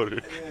my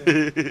order.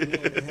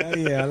 Hell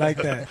yeah, I like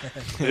that.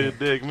 You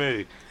dig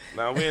me?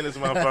 Now we in this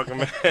motherfucking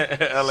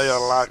man, LA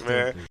on lock,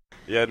 man.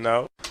 Yeah,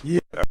 no. Yeah.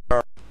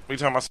 We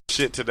talking about some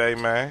shit today,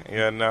 man.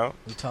 You know.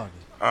 We talking.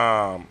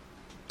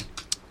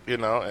 You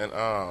know,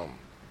 and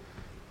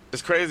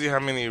it's crazy how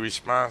many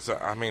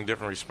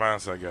different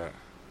responses I got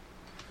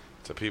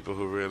to people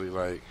who really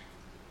like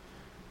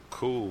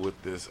cool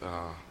with this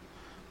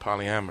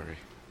polyamory.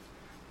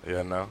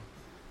 You know,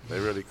 they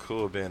really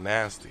cool being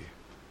nasty.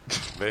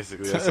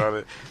 Basically, that's all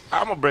it.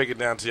 I'm gonna break it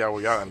down to y'all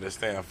where y'all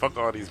understand. Fuck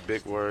all these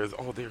big words.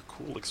 Oh, they're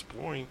cool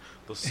exploring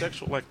the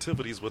sexual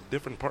activities with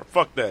different parts.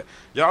 Fuck that.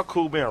 Y'all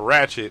cool being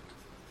ratchet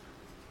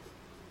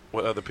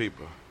with other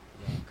people.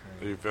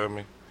 Okay. You feel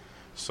me?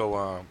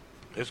 So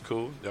it's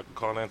cool. Y'all can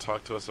call in and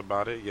talk to us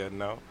about it. Yeah,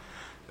 no.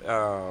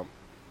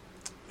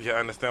 Yeah,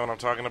 understand what I'm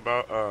talking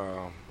about.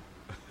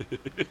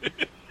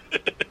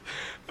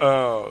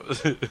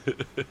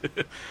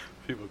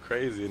 People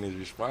crazy in these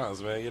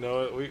responses, man. You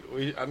know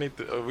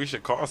what? We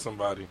should call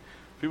somebody.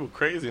 People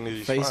crazy in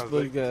these responses.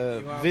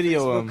 Facebook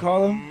video them.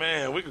 Call them?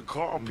 Man, we could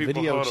call people.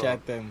 Video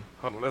chat them.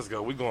 Hold on, let's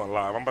go. We going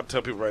live. I'm about to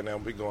tell people right now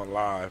we going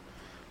live.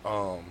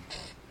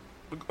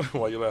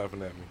 Why you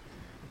laughing at me?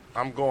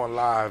 I'm going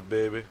live,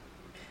 baby.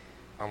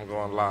 I'm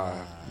going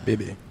live.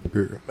 Baby.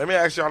 Girl. Let me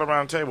ask y'all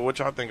around the table what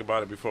y'all think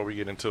about it before we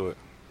get into it.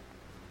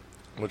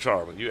 Well,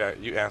 Charlie, you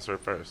answer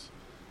it first.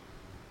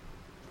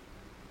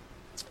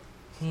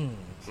 Man,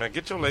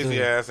 get your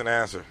lazy ass and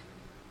answer.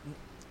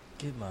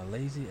 Get my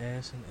lazy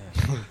ass and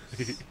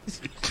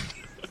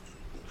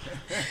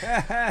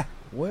answer.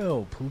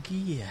 Well,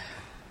 Pookie.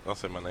 Don't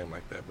say my name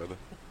like that, brother.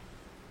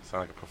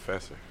 Sound like a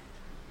professor.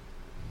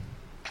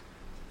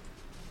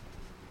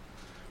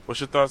 What's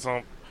your thoughts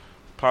on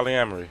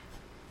polyamory?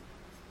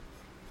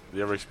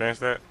 You ever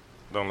experienced that?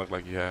 Don't look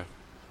like you have.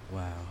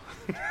 Wow.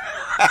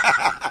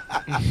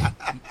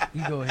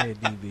 You go ahead,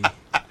 DB.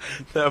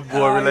 That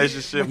boy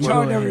relationship.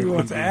 Y'all never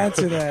want to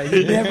answer that.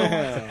 You never want to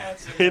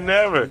answer that. He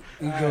never.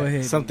 You go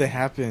ahead. Something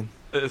happened.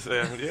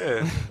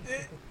 Yeah.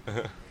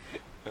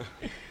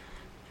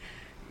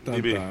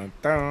 DB.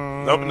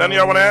 Nope, none of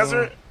y'all want to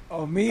answer it?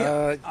 Oh, me?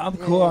 I'm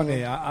cool on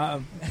it.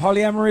 I'm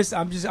polyamorous.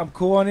 I'm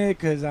cool on it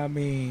because, I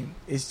mean,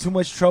 it's too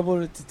much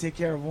trouble to take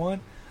care of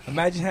one.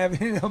 Imagine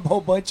having a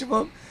whole bunch of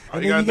them.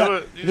 And you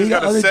just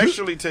gotta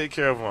sexually take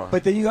care of one.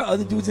 But then you got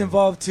other dudes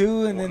involved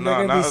too, and then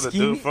they're gonna be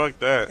scheming. Fuck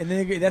that. And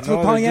then that's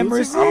what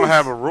polyamorous is. I'm gonna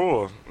have a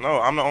rule. No,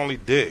 I'm the only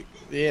dick.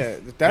 Yeah,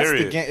 if that's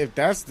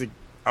the.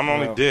 I'm the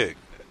only dick.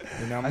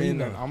 And I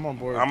mean, I'm on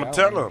board. I'm gonna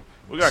tell them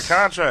we got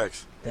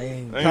contracts.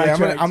 Dang.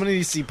 I'm gonna need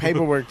to see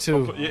paperwork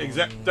too. Yeah,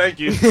 exactly. Thank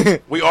you.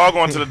 We all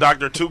going to the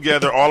doctor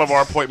together. All of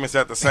our appointments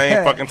at the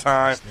same fucking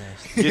time.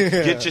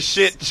 Get your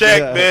shit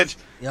checked, bitch.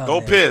 Yo,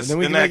 go piss. Then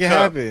we can make it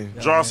happen.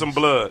 Draw some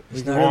blood.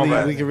 We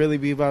can really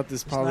be about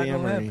this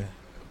polyamory.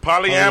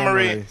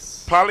 Polyamory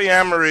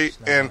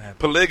and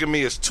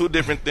polygamy is two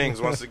different things.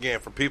 Once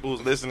again, for people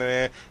who's listening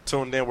in,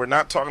 tuned in, we're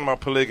not talking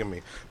about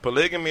polygamy.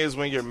 Polygamy is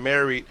when you're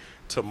married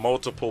to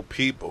multiple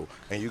people,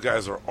 and you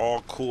guys are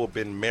all cool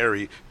been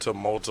married to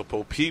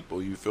multiple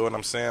people. You feel what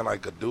I'm saying?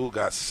 Like a dude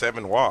got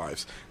 7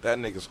 wives. That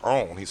nigga's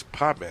on. He's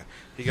popping.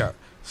 He got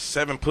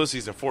 7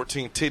 pussies and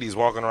 14 titties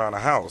walking around the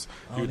house.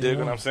 You dig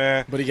what I'm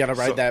saying? But he got to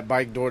ride that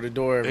bike door to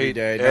door every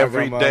day.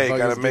 Every day.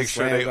 Got to make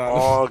sure they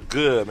all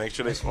good. Make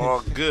sure they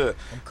all good.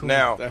 Cool.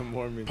 Now,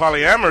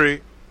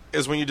 polyamory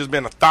is when you just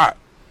been a thought.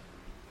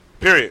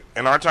 Period.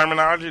 In our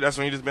terminology, that's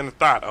when you just been a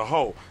thought, a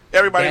hoe.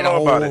 Everybody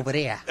know about it.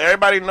 There.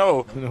 Everybody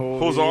know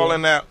who's all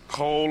in that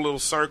whole little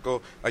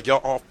circle. Like,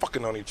 y'all all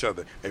fucking on each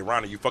other. Hey,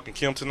 Ronnie, you fucking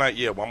Kim tonight?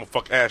 Yeah, well, I'm gonna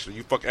fuck Ashley.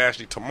 You fuck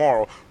Ashley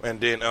tomorrow, and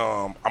then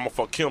I'm gonna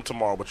fuck Kim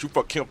tomorrow. But you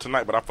fuck Kim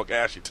tonight, but I fuck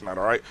Ashley tonight.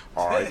 All right.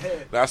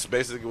 That's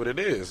basically what it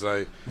is.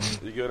 Like,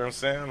 you get what I'm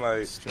saying?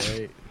 Like,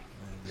 straight.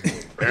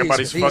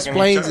 Everybody's fucking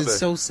explains each other. It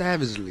so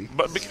savagely.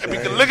 But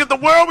look at the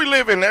world we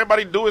live in.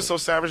 Everybody do it so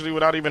savagely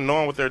without even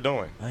knowing what they're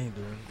doing. I ain't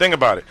doing it. Think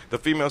about it. The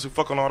females who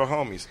fuck on all the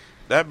homies.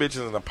 That bitch is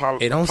in a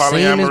polyamory. It don't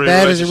seem as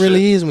bad as it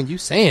really is when you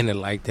saying it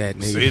like that,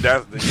 nigga. See,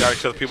 that's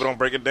because people don't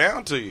break it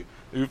down to you.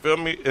 You feel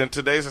me? In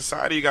today's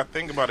society, you got to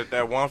think about it.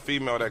 That one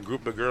female, that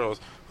group of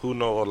girls who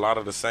know a lot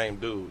of the same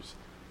dudes.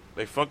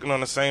 They fucking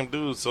on the same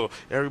dudes, so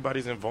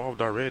everybody's involved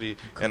already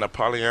in a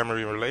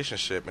polyamory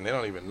relationship, and they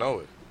don't even know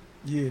it.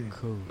 Yeah,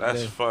 cool.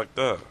 That's fucked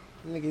up.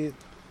 Nigga,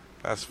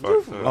 that's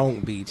fucked up. Long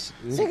Beach.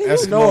 Nigga,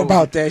 you know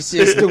about that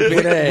shit,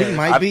 stupid ass. We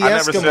might be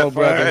Eskimo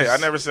brothers. Hey, I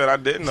never said I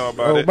didn't know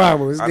about it. I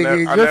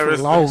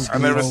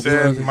never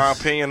said my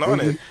opinion on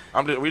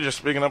it. We just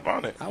speaking up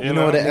on it. You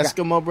know what an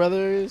Eskimo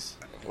brother is?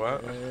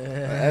 What?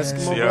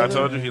 Eskimo See, I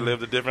told you he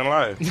lived a different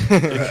life.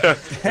 Remember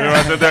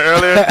I said that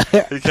earlier?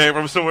 He came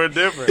from somewhere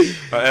different.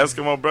 An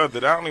Eskimo brother.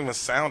 That don't even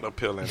sound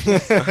appealing.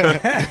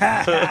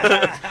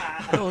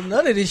 No,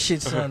 none of this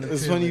shit sounds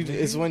appealing.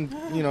 It's when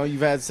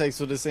you've had sex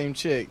with the same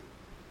chick.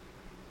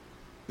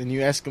 Then you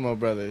Eskimo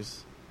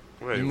brothers.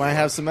 Wait, you might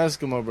have some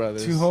Eskimo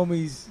brothers. 2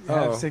 homies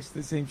have sex with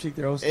the same chick.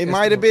 They're also it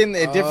might have been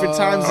at different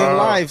times in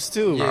lives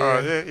too.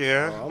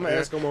 Yeah. I'm an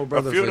Eskimo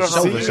brother. You got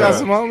some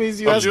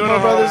homies you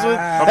Eskimo brothers with.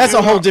 That's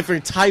a whole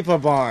different type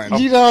of bond.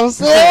 You know what I'm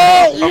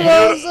saying?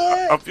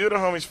 A few of the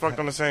homies fucked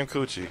on the same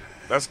coochie.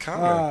 That's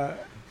common.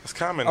 It's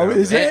common. Oh, now.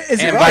 is it?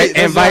 Is it Right,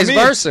 and vice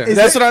versa.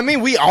 That's what I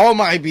mean. We all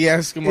might be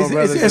Eskimo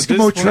brothers. Is it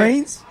Eskimo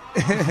trains?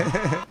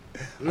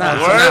 Nah,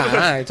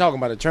 I ain't talking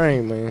about a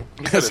train, man.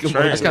 That's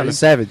kind of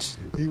savage.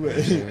 He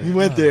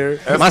went there.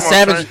 My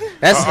savage.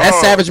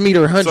 That's savage meter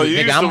 100. So you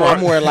nigga. used to I'm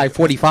run- more like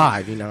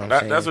 45. You know what I'm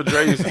saying? That's what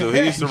Dre used to do.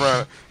 He used to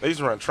run. They used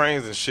to run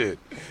trains and shit.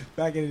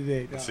 Back in the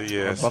day. No. So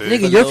yeah, see,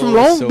 Nigga, you're from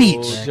Long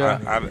Beach.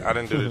 I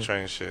didn't do the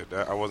train shit.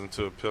 I wasn't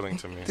too appealing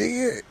to me.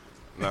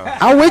 No.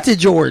 I went to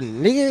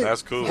Jordan, nigga.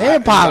 That's cool.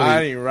 And Poly.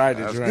 I didn't ride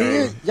the train.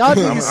 Nigga, y'all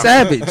niggas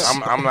savage.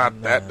 I'm not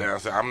that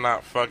down. So I'm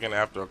not fucking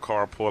after a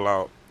car pull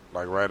out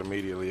like right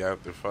immediately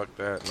after. Fuck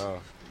that. No.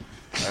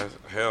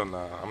 Hell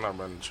no. I'm not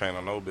running the train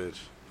on no bitch.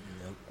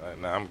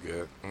 Nah, I'm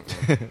good.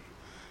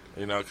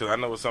 You know, because I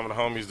know what some of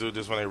the homies do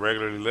just when they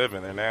regularly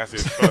living. They're nasty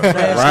as fuck.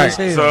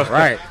 Right.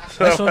 Right.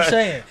 That's what I'm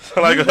saying.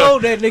 Like, you know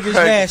that nigga's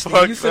nasty. You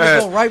finna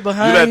go right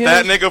behind him. You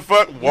let that nigga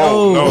fuck?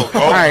 Whoa, no.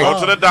 Go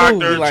to the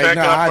doctor, Like, check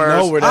up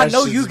first. I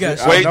know you got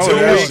Wait something.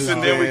 2 weeks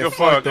and then we can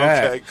fuck.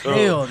 Okay, cool.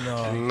 Hell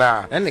no.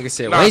 Nah. That nigga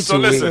said, Nah, wait so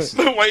 2 listen.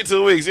 weeks. Wait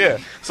 2 weeks, yeah.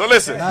 So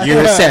listen.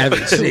 You're a savage,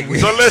 nigga.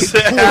 So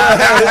listen.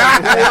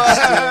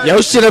 Yo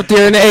shit up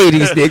there in the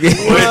 80s,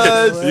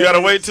 nigga. You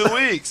gotta wait 2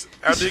 weeks.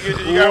 After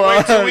you gotta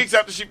wait 2 weeks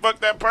after she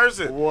fucked that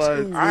person.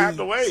 What? I have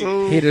to wait.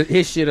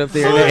 His shit up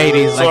there in the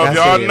 80s. So like if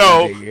I y'all said,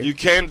 know, nigga. you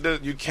can't. I'm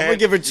gonna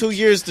give her 2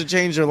 years to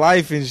change her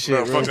life and shit.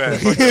 No, fuck bro. that.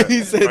 Fuck that.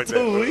 He said Fuck 2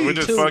 that. We weeks.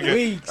 just 2 fucking.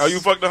 weeks. Oh, you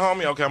fucked the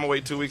homie? Okay, I'm gonna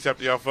wait 2 weeks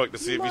after y'all fuck to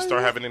see if we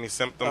start having any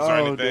symptoms or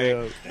Oh,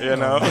 anything. damn. You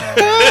know.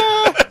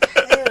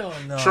 Hell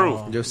no.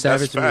 True. Your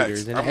savage That's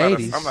meters facts. in the I'm not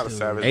 80s. I'm not a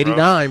savage.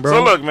 89, bro.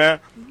 So look, man.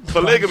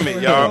 Polygamy,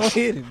 y'all. Don't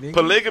hit it, nigga.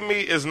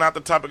 Polygamy is not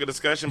the topic of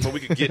discussion, but we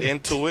could get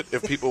into it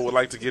if people would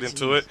like to get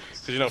into it.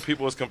 Because, you know,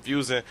 people is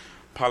confusing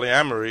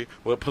polyamory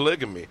with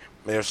polygamy.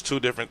 There's two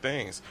different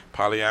things.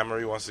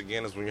 Polyamory, once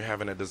again, is when you're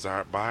having a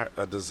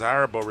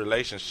desirable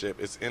relationship.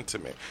 It's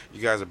intimate.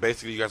 You guys are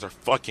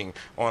fucking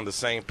on the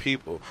same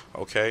people,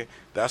 okay?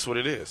 That's what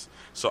it is.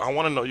 So I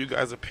want to know you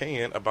guys'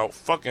 opinion about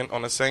fucking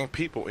on the same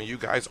people, and you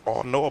guys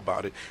all know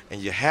about it,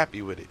 and you're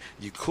happy with it.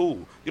 You cool.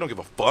 You don't give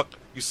a fuck.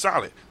 You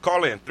solid.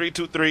 Call in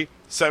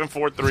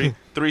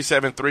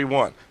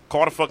 323-743-3731.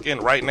 Call the fuck in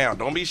right now.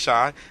 Don't be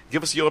shy.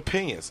 Give us your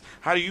opinions.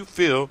 How do you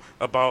feel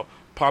about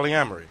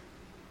polyamory?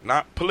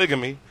 Not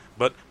polygamy,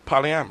 but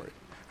polyamory.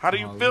 How do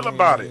you feel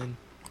about it?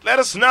 Let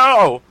us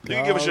know. You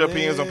can give us your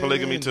opinions on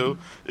polygamy too.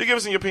 You give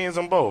us your opinions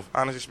on both.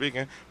 Honestly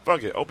speaking,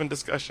 fuck it. Open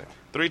discussion.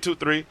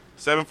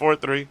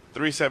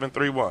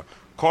 323-743-3731.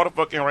 Call the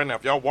fuck in right now.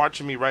 If y'all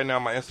watching me right now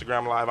on my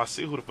Instagram live, I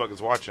see who the fuck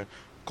is watching.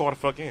 Call the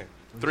fuck in.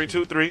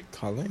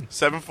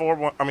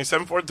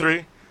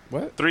 323-743.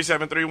 What?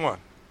 3731.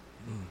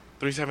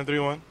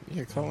 3731.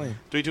 Yeah, call in.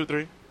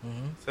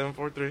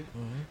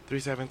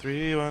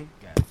 323-743-3731.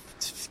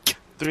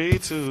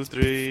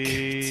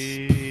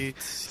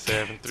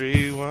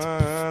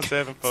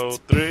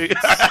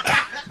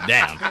 323-731-743.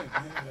 Damn. I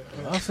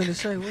was finna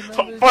say, what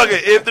Oh, fuck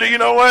it, Anthony. You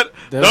know what?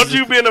 Don't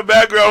you be in the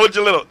background with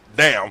your little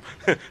damn,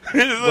 this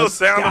little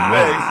sound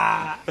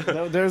effects.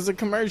 No, there's a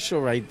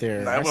commercial right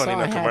there. Nah, I saw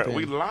it happen.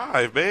 we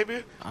live,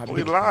 baby. I We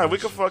did live. We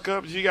commercial. can fuck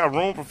up. You got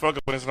room for fuck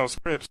up when there's no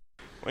scripts.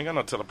 We ain't got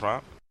no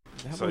teleprompt.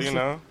 So you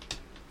know.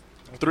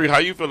 3. How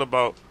you feel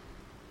about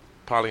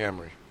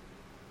polyamory?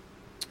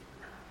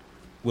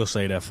 We'll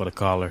say that for the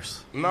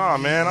callers. Nah,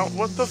 man.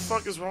 What the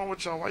fuck is wrong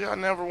with y'all? Why y'all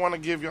never want to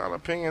give y'all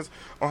opinions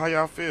on how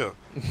y'all feel?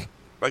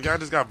 Like y'all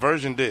just got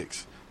virgin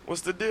dicks.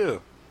 What's the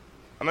deal?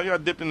 I know y'all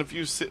dipped in a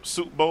few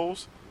soup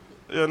bowls.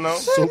 You know?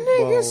 Soup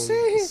bowls.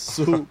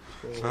 Soup.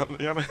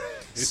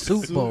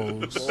 Soup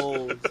bowls.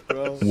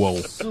 Bro. Whoa.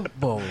 Soup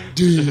bowls.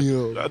 Damn.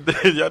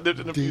 Y'all dipped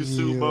in a few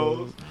soup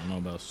bowls. I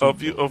don't know about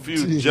soup A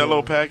few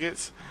Jello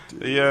packets.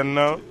 Yeah,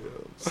 no.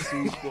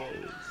 Soup bowls.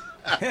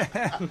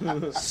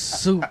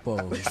 Soup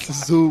bowls.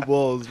 Soup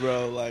bowls,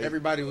 bro. Like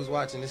Everybody was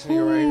watching this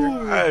nigga right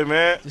here. Hey,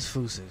 man. This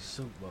food says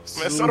soup bowls.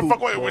 Man, so the fuck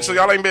wait. So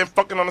y'all ain't been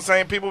fucking on the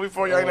same people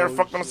before? Y'all ain't never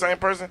fucked on the same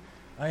person?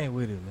 I ain't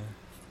with it, man.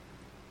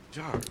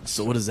 Y'all,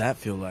 So what does that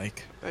feel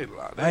like? they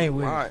lie. I ain't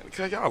with lying.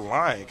 Cause y'all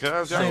lying.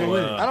 Cause y'all I ain't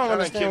with it. I don't y'all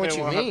understand ain't what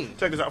keeping you it 100. mean.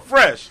 Check this out.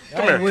 Fresh.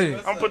 Come I ain't here. with it.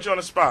 I'm gonna put you on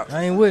the spot.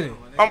 I ain't with it. I'm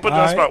gonna put you on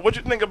the Alright. spot. What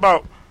you think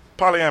about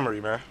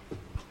polyamory, man?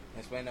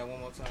 Explain that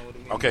one more time. What do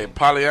you mean? Okay,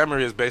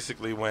 polyamory is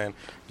basically when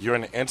you're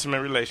in an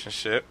intimate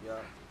relationship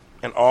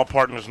and all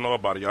partners know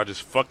about it. Y'all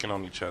just fucking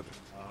on each other.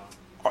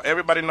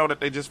 Everybody know that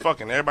they just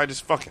fucking. Everybody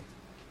just fucking.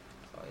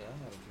 Oh, yeah, I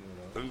had a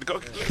few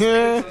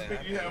of those. Go,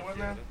 you had one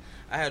now?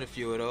 I had a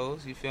few of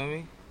those, you feel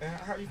me?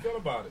 How you feel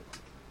about it?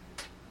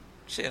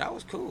 Shit, I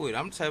was cool with it.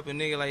 I'm the type of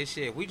nigga like,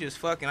 shit, if we just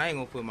fucking, I ain't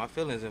gonna put my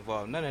feelings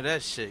involved. None of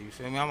that shit, you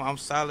feel me? I'm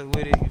solid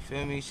with it, you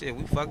feel me? Shit,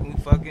 we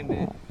fucking,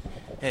 then,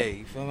 hey,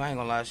 you feel me? I ain't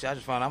gonna lie, shit, I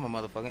just found out I'm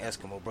a motherfucking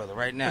Eskimo brother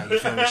right now, you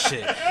feel me?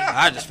 Shit,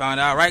 I just found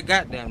out right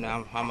goddamn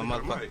now I'm a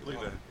motherfucker. Look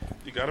at that.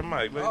 You got a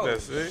mic, look at Oh,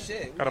 that, see?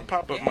 shit. Got a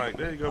pop-up mic.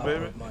 There you go,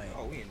 baby.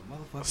 Oh, we in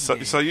the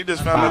motherfucking So you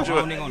just found out you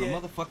I'm on the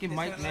motherfucking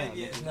mic now.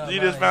 you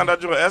just found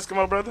out you an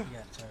Eskimo brother?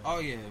 Oh,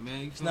 yeah,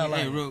 man. You feel not me?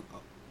 Hey, like- real...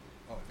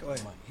 Go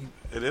ahead.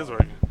 It is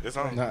working. It's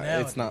on. No,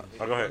 it's not.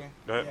 Oh, go ahead.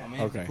 Go ahead. Yeah,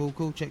 man. Okay.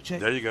 Cool. Check.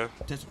 There you go.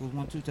 Testicles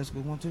 1 2.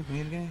 Testicles 1 2. Can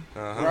you hear the game?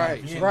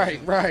 Right.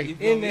 You In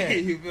feel there. me?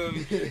 You feel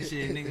me?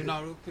 Shit, nigga.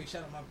 No, real quick.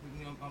 Shout out my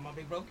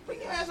big bro.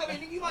 Bring your ass up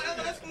here, nigga. You my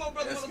Eskimo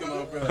brother.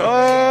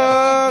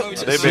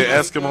 They been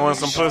Eskimoing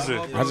some pussy.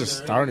 I just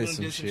started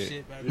some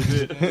shit. You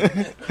did.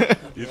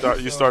 You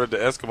thought you started the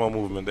Eskimo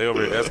movement. They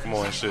over here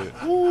Eskimoing shit.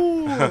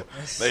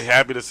 They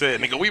happy to say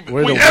it, nigga. We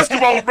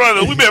Eskimo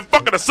brothers. We been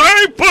fucking the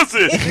same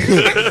pussy.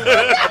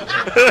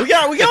 we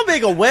gotta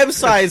make a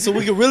website so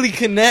we can really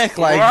connect,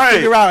 like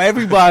figure out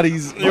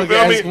everybody's you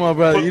feel me? Eskimo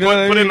brother. Put, you know what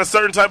I mean? Put in a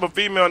certain type of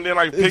female and then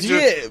like pictures.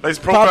 Yeah,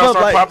 Like profile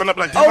start like, popping up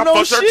like, oh I no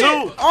fucked her shit.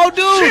 too. Oh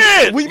dude,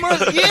 Shit. we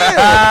must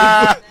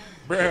yeah.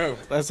 Bro,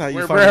 that's how you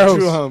we're find bros.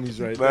 true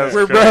homies, right there. That's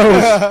We're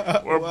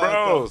crazy. bros. We're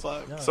bros.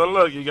 So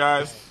look, you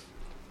guys,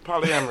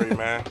 polyamory,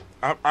 man.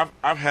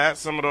 I've had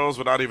some of those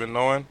without even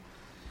knowing.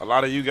 A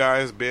lot of you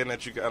guys, being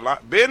that a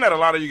lot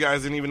of you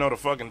guys didn't even know the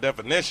fucking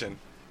definition.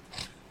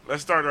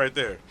 Let's start right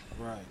there.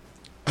 Right.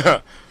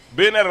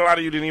 Being that a lot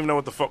of you didn't even know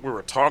what the fuck we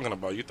were talking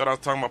about. You thought I was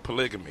talking about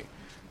polygamy.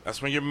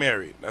 That's when you're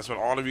married. That's when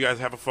all of you guys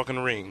have a fucking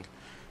ring.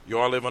 You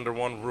all live under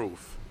one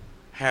roof,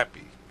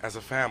 happy as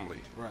a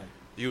family. Right.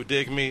 You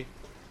dig me?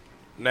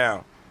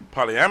 Now,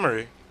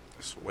 polyamory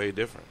is way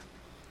different.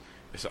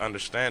 It's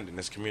understanding.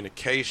 It's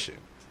communication.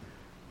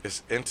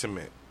 It's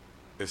intimate.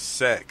 It's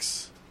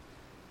sex.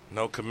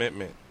 No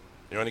commitment.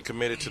 You're only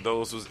committed to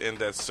those who's in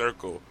that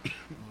circle.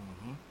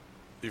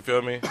 You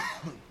feel me?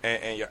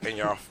 And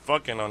y'all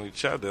fucking on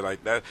each other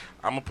like that.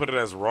 I'm gonna put it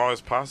as raw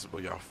as possible.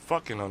 Y'all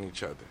fucking on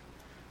each other.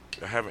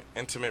 Y'all having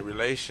intimate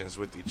relations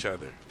with each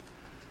other.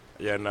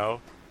 You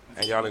know?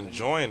 And y'all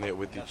enjoying it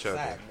with each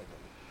other.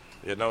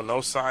 You know, no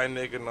side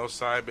nigga, no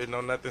side bitch,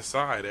 no nothing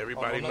side.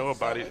 Everybody know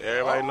about it.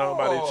 Everybody know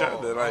about each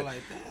other. Like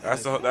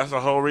that's the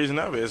whole reason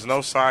of it. It's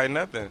no side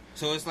nothing.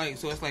 So it's like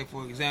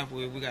for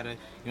example, if we got a, you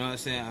know what I'm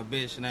saying, a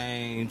bitch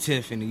named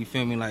Tiffany, you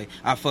feel me? Like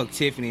I fuck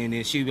Tiffany and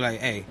then she be like,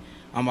 hey,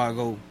 I'm about to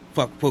go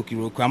fuck Pookie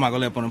real quick. I'm not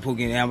gonna let up on the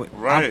Pookie and I'm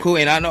cool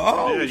and I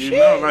know, yeah, shit. You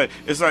know, like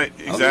it's like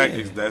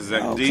exactly that's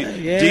exactly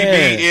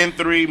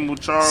DBN3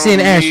 Mucharo.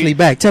 Send Ashley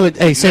back. Tell it.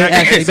 Hey, send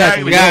Ashley back.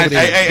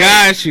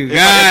 Got you.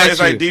 It's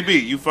like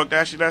DB. You fucked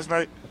Ashley last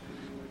night.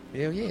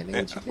 Hell yeah,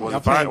 nigga. Was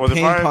it fine? Was it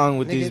ping fine? pong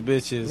with these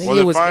bitches.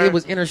 Nigga, it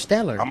was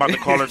interstellar. I'm about to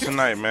call her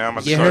tonight, man. I'm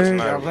about to call her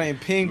tonight. Y'all playing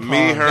ping pong.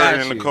 Me, her,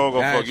 and Nicole go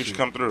fuck. You should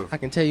come through. I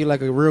can tell you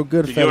like a real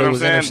good You fella get what I'm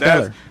was saying?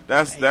 interstellar.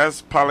 That's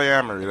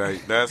polyamory.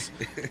 Like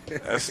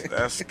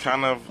that's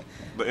kind of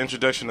the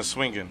introduction to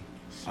swinging.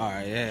 All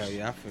right,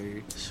 yeah, I feel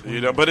you.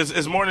 You know, but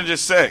it's more than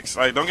just sex.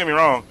 Like, don't get me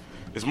wrong.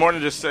 It's more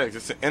than just sex.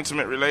 It's an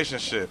intimate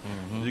relationship.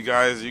 Mm-hmm. You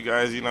guys, you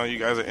guys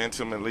are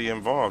intimately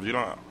involved. You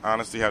don't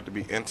honestly have to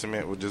be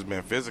intimate with just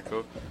being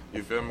physical.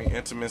 You feel me?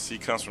 Intimacy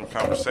comes from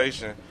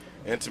conversation.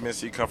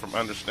 Intimacy comes from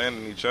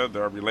understanding each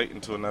other or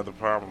relating to another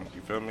problem.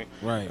 You feel me?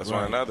 Right. That's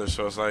one another.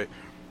 So it's an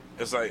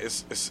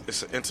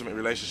intimate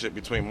relationship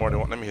between more than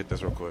one. Let me hit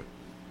this real quick.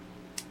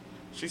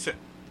 She said,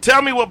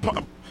 "Tell me what."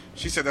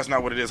 She said that's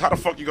not what it is. How the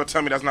fuck you gonna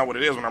tell me that's not what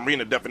it is when I'm reading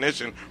the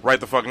definition right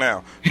the fuck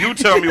now? You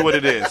tell me what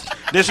it is.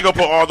 Then she go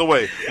put all the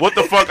way. What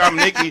the fuck? I'm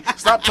Nikki.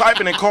 Stop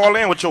typing and call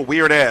in with your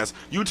weird ass.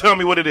 You tell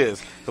me what it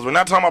is. Because we're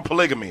not talking about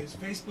polygamy. It's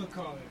Facebook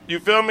calling. You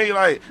feel me?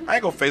 Like, I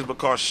ain't gonna Facebook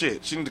call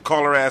shit. She need to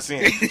call her ass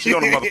in. She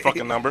on the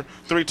motherfucking number.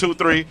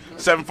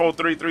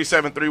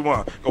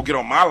 323-743-3731. Go get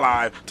on my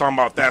live talking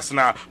about that's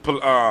not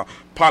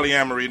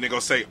polyamory and they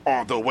gonna say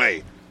all the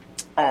way.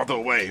 All the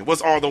way.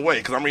 What's all the way?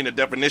 Because I'm reading the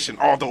definition.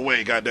 All the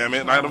way. Goddamn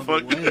it! How the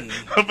fuck? How the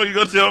fuck you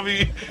gonna tell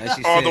me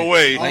all the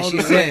way? Like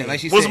she said.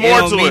 What's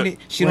more to it?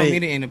 She don't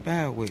mean it in a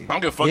bad way. I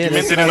don't give a fuck. You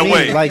meant it in a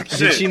way. Like, shit.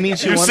 did she mean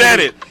she you wanted said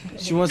to, it?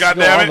 She wants God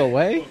to go all the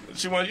way.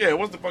 She wants. Yeah.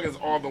 What the fuck is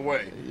all the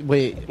way?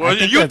 Wait. Well,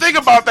 you think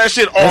about that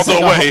shit all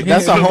the way.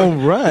 That's a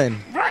home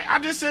run. Right. I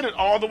just said it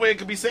all the way. It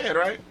could be said,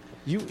 right?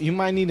 You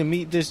might need to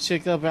meet this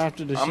chick up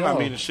after the show. I'm not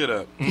meeting shit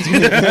up.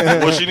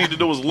 What she need to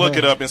do is look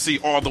it up and see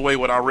all the way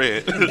what I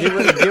read. Give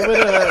it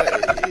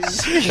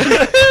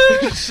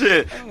a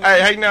shit.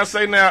 Hey, now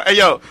say now. Hey,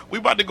 yo, we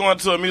about to go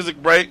into a music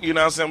break. You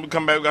know what I'm saying? We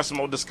come back. We got some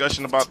more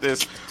discussion about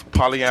this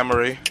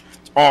polyamory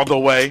all the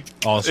way.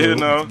 Also, you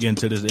know, get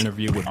into this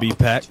interview with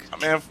B-Pack.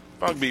 Man,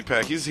 fuck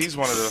B-Pack. He's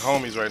one of the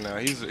homies right now.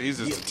 He's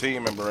just a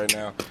team member right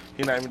now.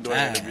 He's not even doing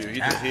an interview. He's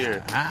just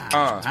here.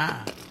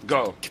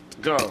 Go.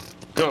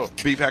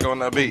 B-Pack on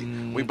the beat.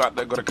 We about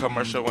to go to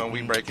commercial when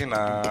we breaking.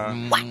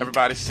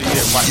 Everybody see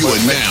it. You are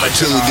now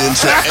tuned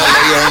into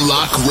LA on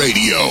Lock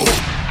Radio.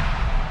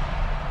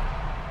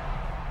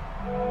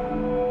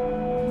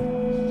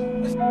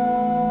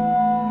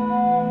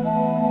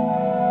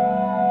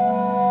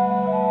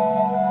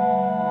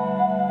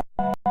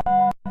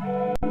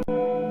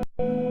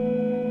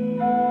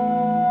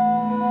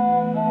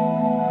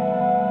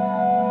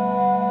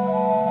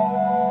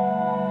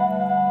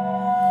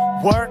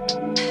 Work,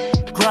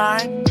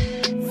 grind,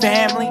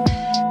 family,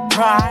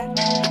 pride,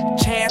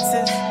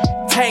 chances,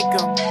 take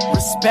 'em,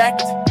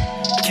 respect,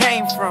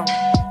 came from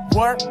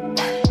work,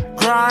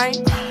 grind,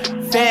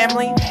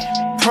 family,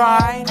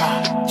 pride,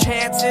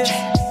 chances,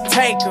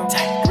 take them.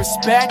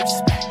 Respect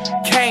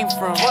came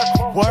from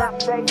work,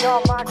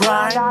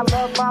 grind,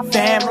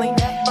 family,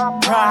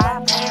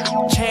 pride,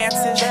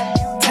 chances,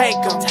 take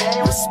them.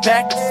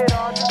 Respect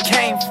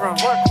came from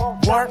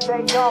work,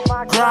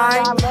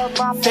 grind,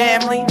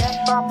 family,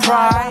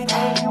 pride,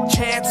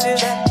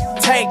 chances,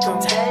 take them.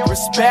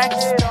 Respect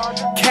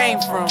came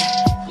from.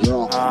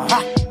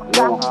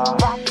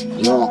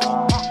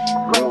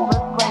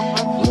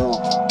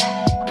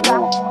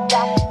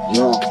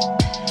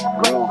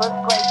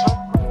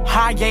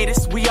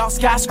 Hiatus, we all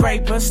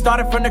skyscrapers.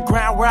 Started from the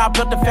ground where I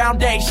built the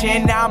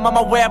foundation. Now I'm on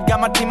my web, got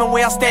my team and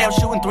we all stay up.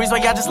 Shooting threes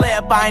while y'all just lay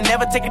up. I ain't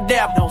never take a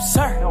dab, no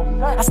sir.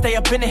 I stay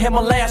up in the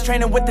Himalayas,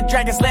 training with the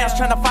dragon's lairs,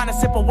 trying to find a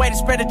simple way to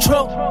spread the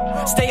truth.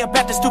 Stay up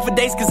after stupid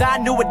days, cause I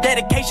knew with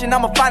dedication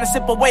I'ma find a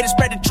simple way to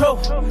spread the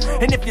truth.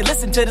 And if you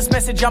listen to this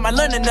message, I might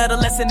learn another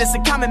lesson. It's a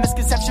common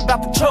misconception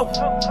about the truth.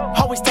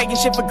 Always taking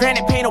shit for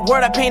granted, paint a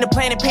word, I paint a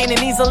planet, paint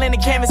an easel in the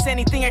canvas.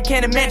 Anything I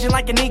can't imagine,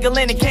 like an eagle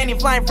in a canyon,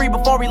 flying free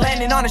before we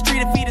landing on the street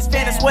and feed his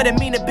fan. That's what it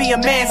mean to be a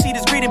man. See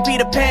this greed and be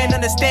the pen.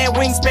 Understand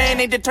wingspan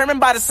ain't determined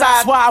by the size.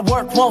 That's why I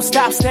work, won't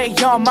stop, stay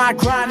on my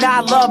grind.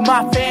 I love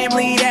my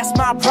family, that's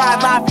my pride.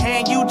 Life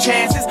hand you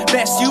chances,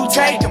 best you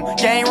take them.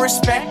 Gain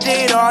respect,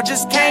 it all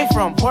just came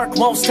from work,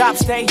 won't stop,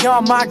 stay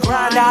on my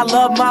grind. I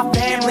love my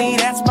family,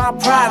 that's my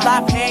pride.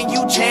 Life hand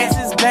you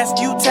chances, best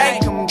you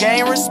take them.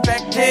 Gain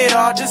respect, it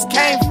all just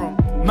came from.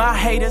 My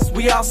haters,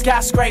 we all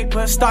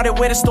skyscrapers. Started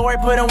with a story,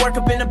 putting work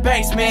up in the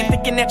basement.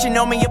 Thinking that you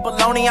know me, you're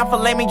baloney, I'm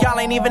filet me. Y'all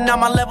ain't even on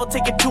my level,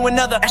 take it to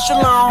another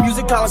echelon.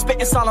 Music calling,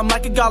 spitting solemn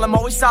like a golem.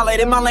 Always solid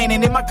in my lane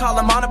and in my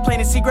column. On a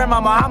plane and see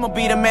grandmama, I'ma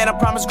be the man. I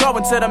promise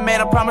growing to the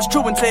man, I promise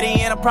true until the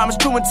end. I promise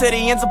true until the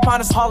end's upon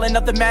us. Hauling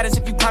nothing matters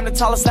if you climb the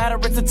tallest ladder.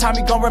 It's the time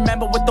you gon'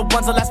 remember with the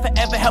ones that last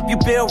forever. Help you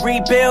build,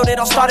 rebuild. It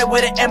all started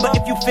with an ember.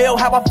 If you feel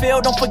how I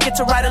feel, don't forget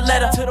to write a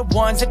letter to the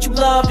ones that you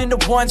loved and the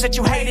ones that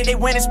you hated. They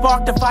went and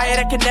sparked a fire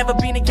that can never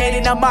be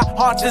negated. Now my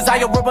heart's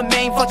desire will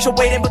remain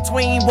fluctuating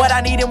between what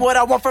I need and what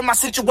I want from my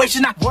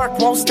situation. I work,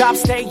 won't stop,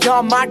 stay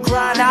on my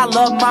grind. I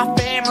love my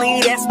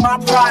family, that's my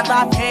pride.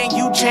 Life hand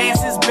you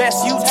chances,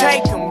 best you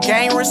take them.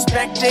 Gain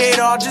respect, it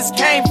all just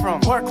came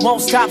from work,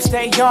 won't stop,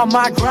 stay on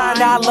my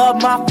grind. I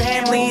love my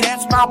family,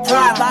 that's my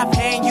pride. Life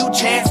hand you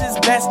chances,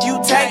 best you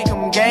take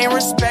them. Gain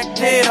respect,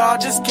 it all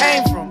just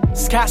came from.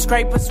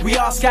 Skyscrapers, we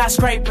all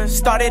skyscrapers.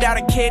 Started out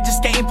a kid, just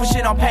skating,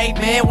 pushing on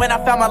pavement. When I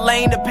found my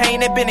lane, the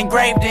pain had been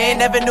engraved in.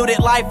 Never knew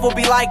that life would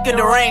be like a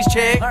deranged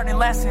chick. Learning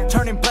lessons,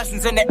 turning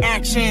blessings into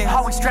action.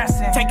 Always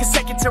stressing, take a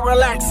second to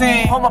relax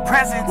in. Hold my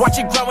presence, watch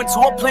it grow into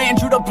a plan.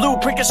 Drew the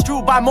blueprint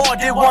construed by more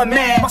than one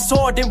man. My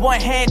sword in one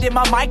hand and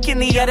my mic in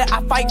the other.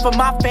 I fight for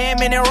my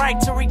fam and the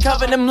right to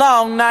recover them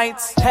long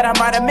nights that I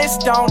might have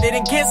missed on.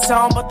 Didn't get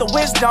some, but the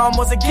wisdom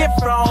was a gift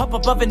from up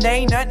above and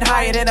ain't nothing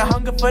higher than a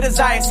hunger for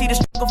desire. See the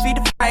struggle, feed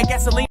the fire.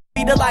 Gasoline,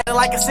 be the lighter,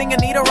 like a singer,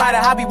 need a writer.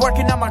 I be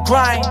working on my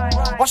grind.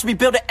 Watch me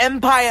build an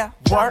empire.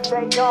 Work,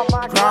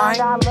 grind,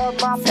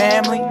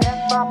 family,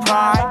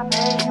 pride,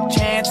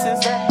 chances,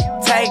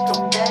 take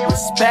them.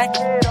 Respect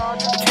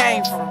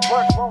came from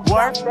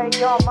work,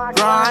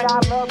 grind,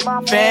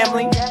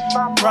 family,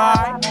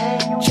 pride,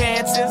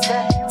 chances,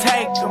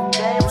 take them.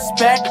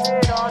 Respect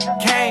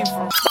came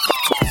from.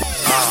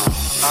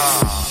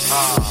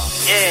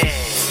 Yeah.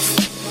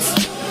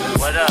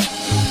 What up?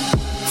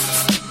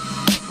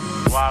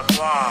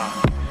 Wagwan,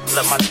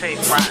 let my tape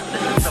rock,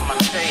 listen to my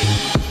tape.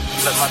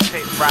 Let my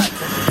tape rock,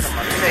 listen to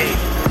my tape.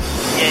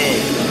 Yeah.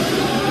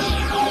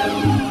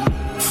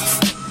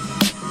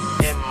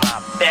 In my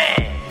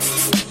bag.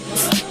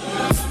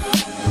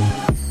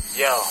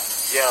 Yo,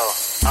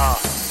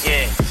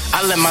 yeah.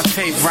 I let my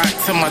tape rock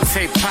till my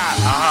tape pop.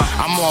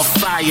 I'm on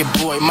fire,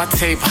 boy. My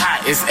tape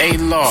hot. It's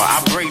A-Law.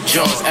 I break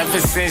jaws. Ever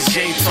since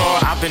J-Tor,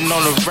 I've been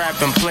on the rap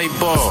and play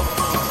ball.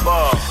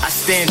 I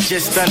stand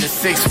just under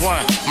 6'1".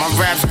 My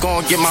raps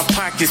gon' get my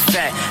pockets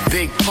fat.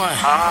 Big pun.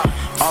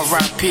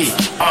 R.I.P.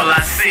 All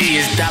I see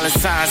is dollar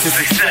signs and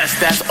success.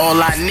 That's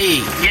all I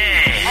need.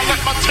 Yeah. I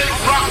let my tape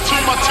rock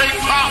till my tape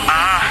pop.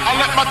 I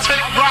let my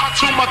tape rock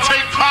till my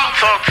tape pop.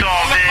 Talk to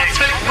I let my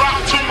tape rock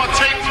till my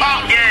tape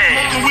pop. Yeah.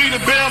 Smoking weed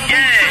and bamboo,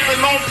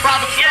 sipping on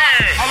private stock.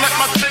 I let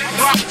my tape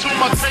rock till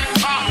my tape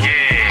pop.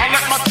 I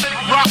let my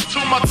tape rock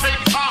till my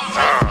tape pop.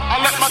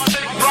 I let my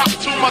tape rock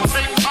till my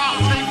tape pop.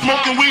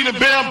 Smoking weed and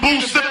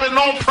bamboo, sipping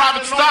on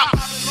private stock.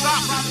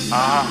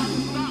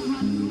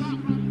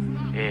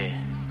 Yeah.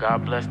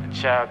 God bless the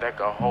child that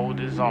can hold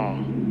his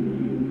own.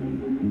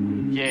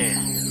 Yeah.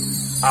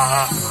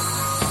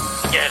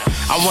 Yeah.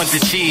 I want the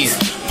cheese,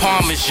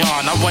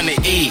 Parmesan, I wanna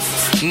eat.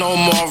 No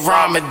more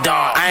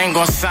Ramadan. I ain't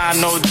gon' sign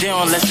no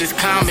deal unless this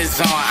comments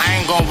on. I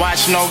ain't gon'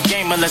 watch no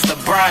game unless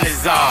LeBron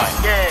is on.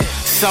 Yeah.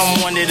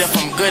 Some wondered if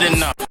I'm good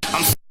enough.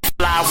 I'm so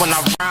fly when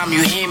I rhyme,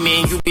 you hear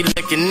me and you be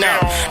looking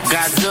up.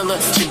 Godzilla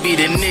should be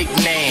the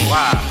nickname.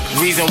 Wow.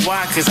 Reason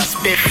why, cause I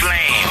spit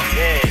flame.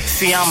 Yeah.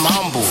 See, I'm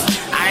humble.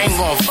 I ain't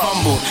gon'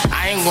 fumble,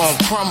 I ain't gon'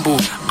 crumble.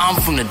 I'm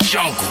from the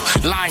jungle.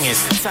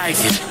 Lions,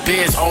 tigers,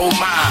 bears, oh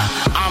my.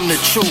 I'm the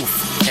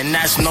truth. and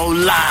that's no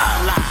lie.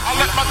 I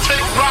let my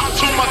tape rock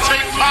to my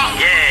tape pop.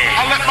 Yeah.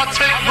 I let my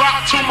tape rock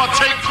to my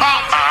tape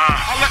pop.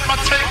 I let my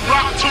tape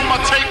rock to my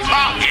tape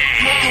pop.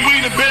 Smoking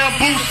weed and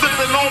bamboo,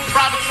 sipping on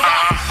private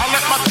stock. I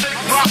let my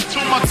tape rock to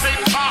my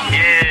tape pop.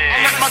 I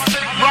let my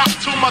tape rock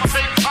to my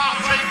tape pop.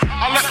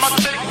 I let my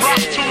tape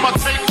rock to my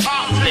tape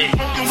pop.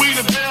 Smoking weed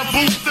and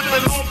bamboo,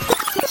 sipping on.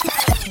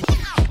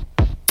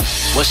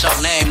 What's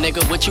your name,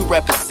 nigga? What you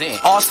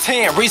represent?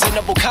 Austin,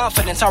 reasonable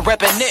confidence, I'm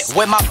reppin' it.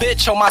 With my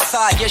bitch on my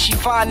side, yeah, she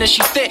fine and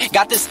she thick.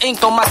 Got this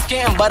ink on my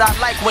skin, but I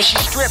like when she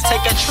strip.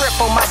 Take a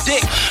trip on my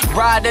dick.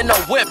 Ride in a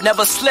whip,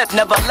 never slip,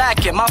 never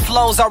lacking. My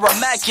flows are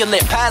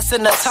immaculate.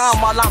 Passing the time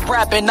while I'm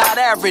rapping, not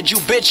average. You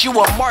bitch, you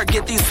a mark.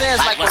 Get these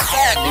ends like a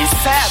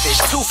savage.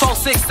 2, 4,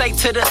 6, 8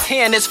 to the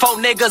 10. It's 4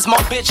 niggas,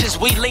 more bitches.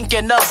 We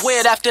linking up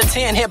with after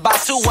 10. Hit by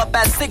 2, up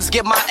at 6.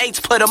 Get my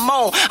 8s, put them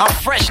on. I'm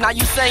fresh, now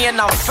you saying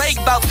I'm fake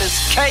about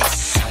this cake.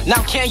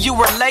 Now can you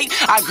relate?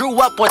 I grew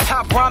up with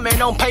top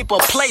ramen on paper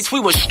plates. We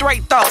was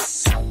straight though.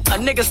 A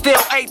nigga still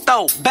ate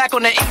though. Back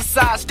on the east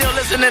side, still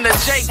listening to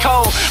J.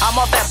 Cole. I'm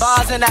off that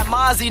Boz and that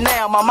Mozzie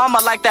now. My mama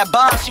like that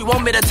Boz, she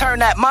want me to turn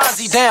that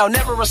Mozzie down.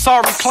 Never a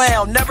sorry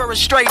clown, never a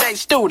straight A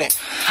student.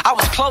 I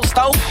was close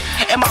though,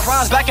 and my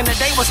rhymes back in the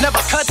day was never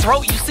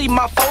cutthroat. You see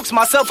my folks,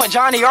 myself and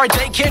Johnny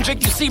R.J.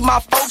 Kendrick. You see my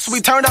folks,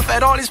 we turn up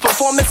at all these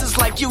performances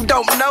like you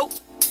don't know.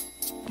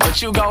 But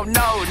you gon'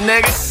 know,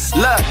 nigga.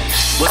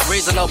 Look, with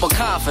reasonable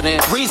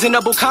confidence.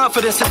 Reasonable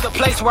confidence is the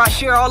place where I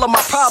share all of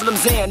my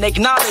problems in.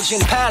 Acknowledging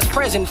past,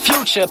 present,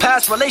 future.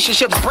 Past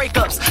relationships,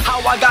 breakups. How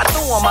I got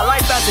through them. My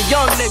life as a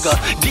young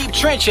nigga. Deep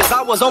trenches.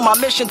 I was on my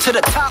mission to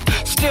the top.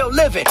 Still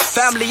living.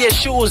 Family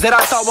issues that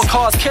I thought would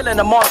cause killing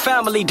them. All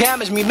family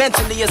damage me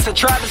mentally. It's a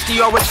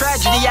travesty or a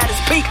tragedy at its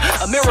peak.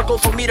 A miracle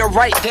for me to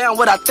write down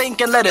what I think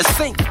and let it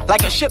sink.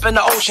 Like a ship in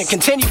the ocean.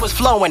 Continuous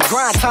flowing.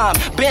 Grind time.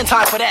 Been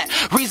time for that.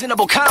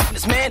 Reasonable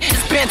confidence, man.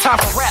 It's been time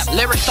for rap.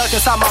 Lyrics stuck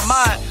inside my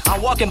mind.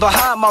 I'm walking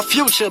behind my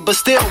future, but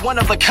still one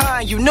of a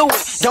kind. You knew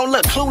it. Don't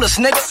look clueless,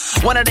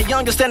 nigga. One of the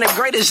youngest and the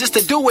greatest just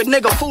to do it,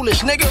 nigga.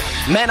 Foolish, nigga.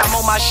 Man, I'm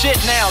on my shit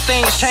now.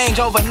 Things change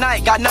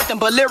overnight. Got nothing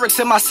but lyrics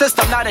in my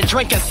system. Not a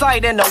drink in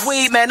sight. And the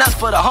weed, man, that's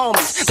for the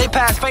homies. They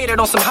pass faded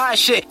on some high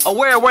shit.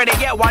 Aware where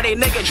they at while they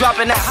nigga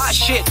dropping that hot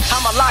shit.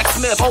 I'm a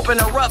locksmith. Open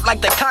her up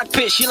like the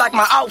cockpit. She like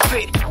my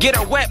outfit. Get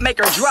her wet, make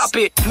her drop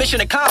it.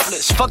 Mission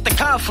accomplished. Fuck the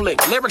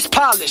conflict. Lyrics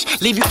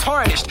polished. Leave you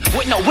tarnished.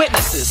 With no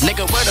witnesses.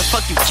 Nigga, where the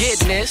fuck you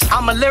getting this?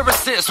 I'm a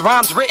lyricist,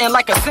 rhymes written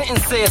like a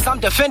sentence is. I'm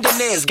defending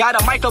this, got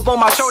a mic up on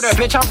my shoulder,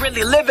 bitch, I'm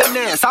really living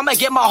this. I'ma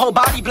get my whole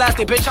body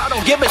blasted, bitch, I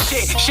don't give a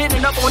shit.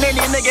 Shitting up on any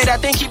nigga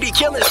that think he be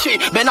killing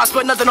shit. Man, I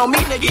spend nothing on me,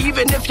 nigga,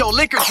 even if your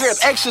liquor drip.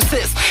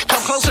 Exorcist,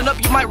 come close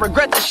enough, you might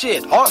regret the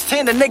shit. All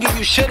 10 the nigga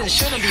you shouldn't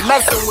be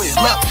messing with.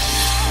 Look.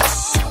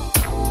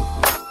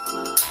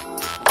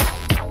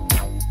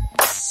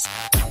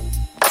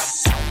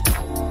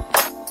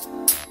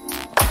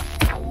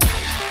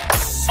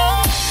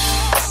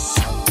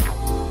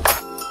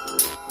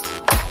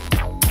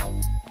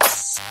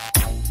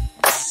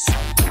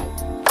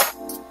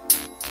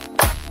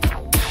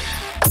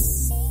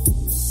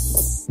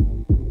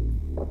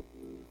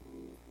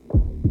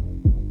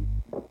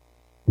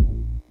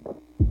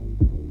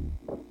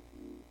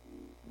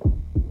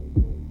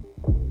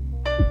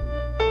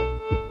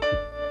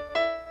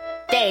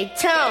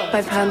 Tone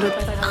 500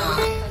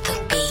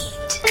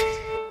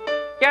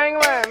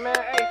 Gangland, man.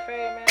 Hey,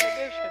 Fade, man.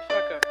 This is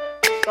like a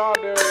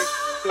strawberry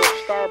filled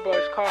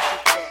Starbucks coffee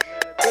shop,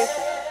 man. This is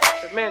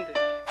tremendous.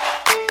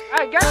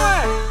 Hey,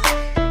 Gangland.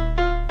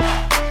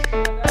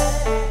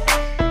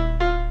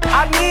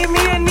 I need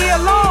me a knee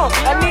alone.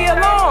 I need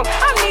alone.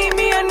 I need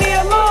me a knee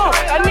alone.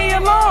 I need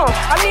alone.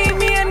 I need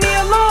me a knee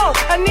alone.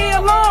 I need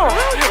alone.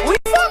 We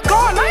fuck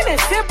all night and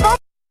sip on.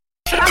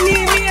 I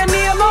need me a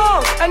knee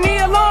alone. I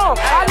need alone.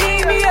 I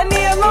need me a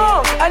knee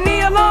alone. I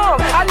need alone.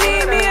 I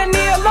need me a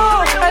knee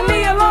alone. I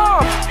need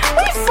alone.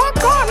 We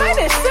fuck all night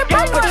and sip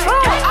on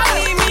Patron. I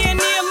need me a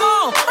knee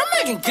alone. I'm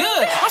making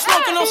good. I'm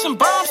smoking on some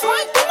bombs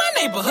right through my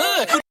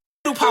neighborhood.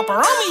 Do Papa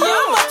on me, yeah,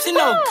 I'm up to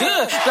no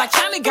good. Black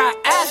China got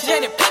ass,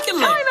 jaded pink and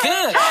look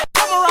good.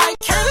 I'm a right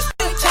careless,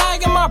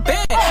 tag in my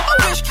bed. I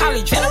wish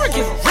Kylie Jenner would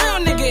give a real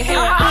nigga head.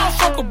 I don't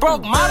fuck with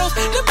broke models.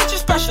 Them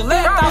bitches special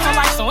ed. 1,000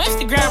 likes on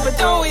Instagram, but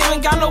don't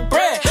even got no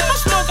bread. I'm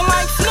smoking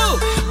like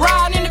Snoop,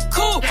 riding in the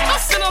coupe. I'm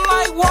feeling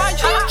like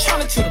YG, I'm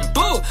trying to the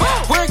boo.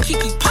 Where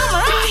Kiki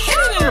Palmer, I hit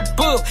it in the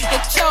booth.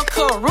 And tell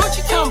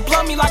Karuchi come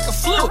blow me like a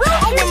flu.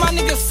 I'm with my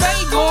nigga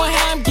Faye going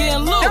ham,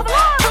 getting loot.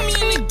 Put me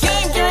in the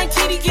game,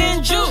 guaranteed he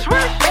getting juice.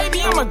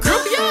 Baby, I'm a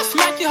groupie, I'll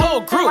smack your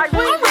whole group.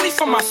 I'm really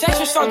for my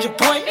section, soldier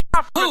boy.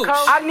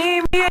 I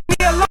need me a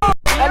knee alone.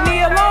 I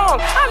need alone.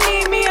 I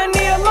need me a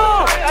knee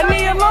alone. I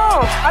need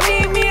alone. I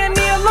need me a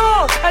knee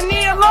alone. I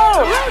need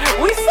alone.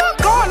 We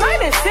fuck all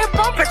night and sip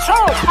on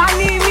Patron. I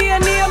need me a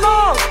knee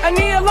alone. I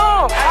need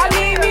alone. I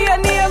need me a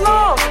knee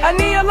alone. I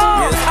need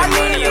alone. I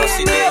need me a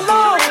knee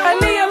alone. I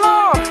need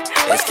alone.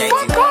 We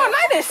fuck all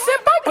night and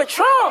sip on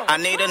Patron. I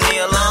need a knee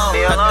alone.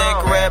 A thick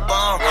red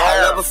bone.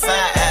 I love a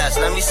fat ass.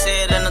 Let me see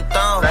it in the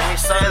thong.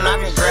 Something I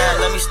can grab.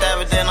 Let me stab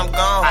it, then I'm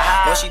gone.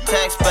 When she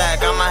texts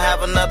back, I'ma have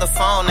have another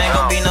phone. Ain't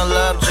gon' be no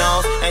Love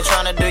Jones. Ain't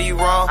tryna do you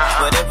wrong.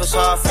 But if it's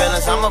hard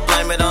feelings, I'ma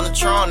blame it on the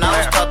throne. I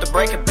was taught to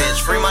break a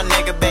bitch. Free my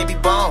nigga, baby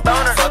bone.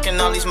 Fucking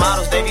all these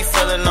models, they be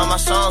feeling on my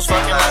songs.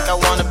 Fucking like I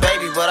want a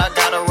baby, but I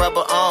got a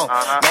rubber on.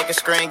 Make a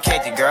screen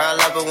Katie, girl, I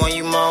love it when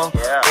you moan.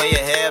 Put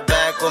your hair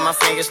back with my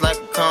fingers like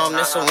a comb.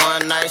 This a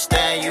one night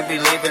stand, you be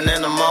leaving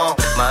in the morning.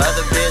 My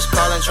other bitch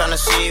calling, tryna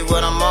see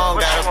what I'm on.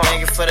 Gotta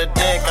beg it for the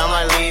dick, I'm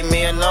like, leave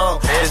me alone.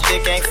 This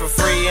dick ain't for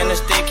free and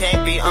this dick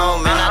can't be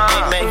on. Man, I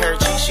did make her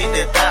cheat, she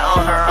did that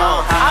on her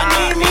own. I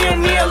need me a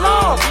knee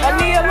alone. I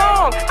need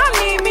alone. I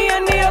need me a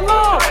knee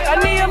alone. I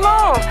need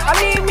alone. I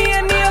need me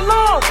a knee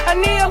alone. I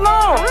need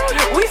alone.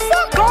 We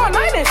fuck all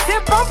night and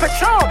sip on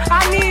Patron.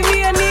 I need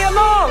me a knee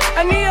alone.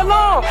 I need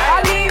alone. I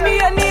need me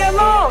a knee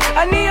alone.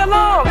 I need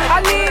alone. I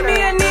need me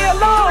a knee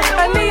alone.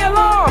 I need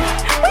alone.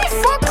 We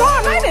fuck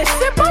all night and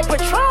sip on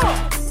Patron.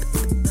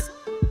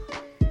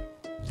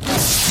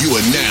 You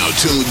are now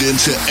tuned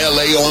into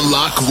LA on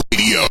Lock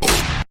Radio.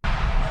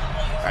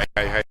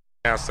 Hey.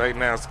 Now, say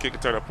now, it's Kick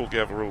and Turn up Pookie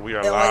F. Rule. We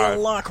are LA live.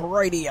 Lock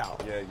Radio.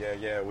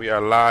 Yeah. We are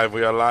live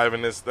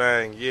in this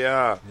thing.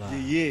 Yeah.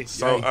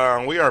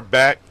 So, we are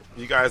back.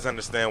 You guys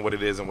understand what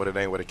it is and what it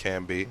ain't, what it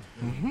can be.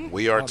 Mm-hmm.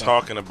 We are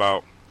talking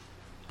about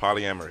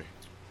polyamory.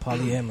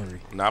 Polyamory.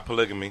 Not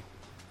polygamy,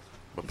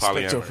 but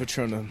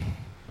polyamory.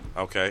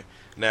 Okay.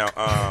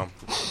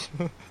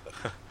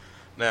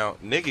 Now,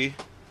 Nikki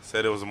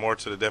said there was more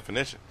to the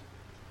definition.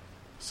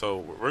 So,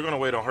 we're going to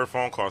wait on her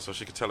phone call so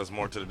she can tell us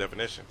more to the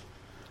definition.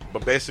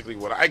 But basically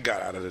what I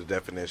got out of the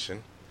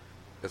definition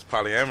is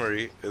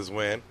polyamory is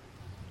when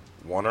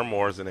one or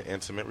more is in an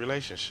intimate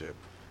relationship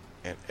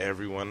and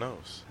everyone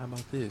knows. How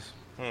about this?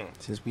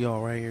 Since we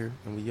all right here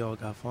and we all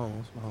got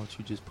phones, why don't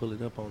you just pull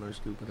it up on her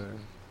stupid ass?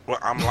 Well,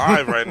 I'm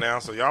live right now,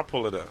 so y'all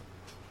pull it up.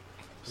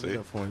 See?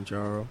 Up for him,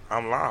 Jaro.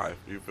 I'm live.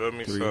 You feel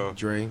me? So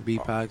Dre,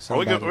 B-Pac,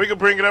 we can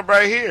bring it up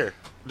right here.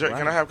 Dre,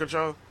 can I have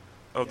control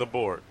of the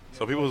board?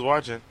 So people who's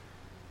watching,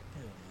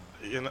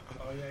 you know.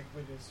 Oh, yeah, I can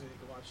put this so you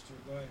can watch too.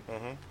 Go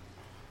ahead.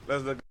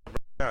 Let's look right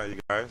now, you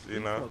guys. You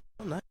know.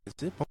 Nice.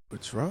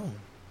 What's wrong?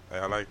 Hey,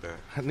 I like that.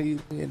 I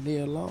need me a knee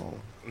alone.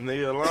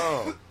 Knee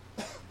alone.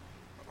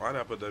 Why'd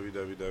I put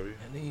www?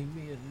 I need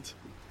me a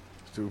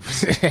stupid.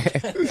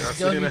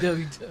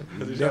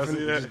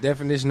 www.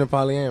 Definition of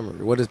polyamory.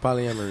 What does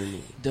polyamory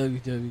mean?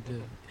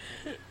 www.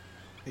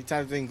 He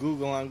typed in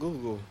Google on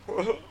Google.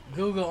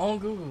 Google on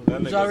Google.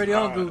 He's already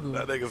on Google.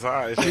 That nigga's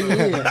high.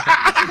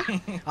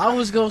 I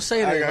was going to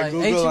say that. Like,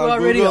 Google ain't you on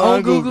already Google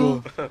on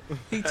Google?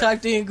 He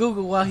typed in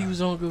Google while he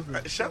was on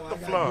Google. Shut the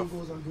fuck.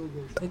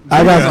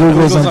 I got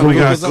Googles on Google. We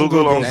got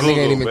Google on that Google. That nigga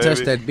ain't even baby.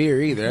 touched that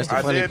beer either. That's the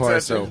funny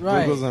part. So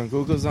right. Google's on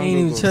Google's on He ain't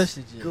Google's. even touched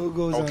it yet.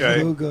 Google's Okay.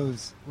 on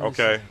Google's.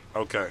 Okay.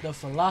 The must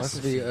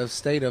philosophy. be a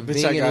state of Bitch,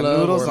 being I in got love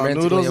noodles or on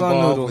mentally noodles on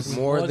involved noodles. with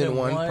more than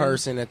one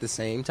person at the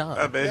same time.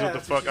 That's basically what the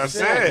fuck I Yeah,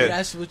 said.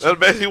 that's what That's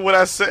basically what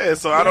I said.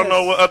 So I don't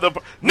know what other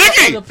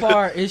Nikki! The other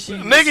part is she.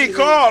 Nikki,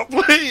 call,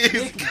 please.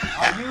 Nikki,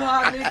 are you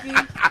hot, Nikki?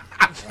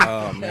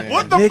 Oh, man.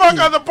 What the Nikki. fuck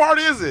other part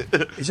is it?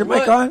 Is your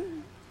mic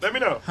on? Let me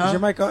know. Is your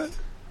mic on?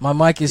 My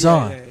mic is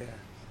on. Yeah.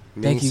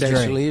 Thank you,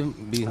 Dre.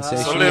 Being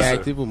sexually So listen.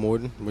 active with more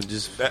than with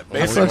just That fucks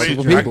basically,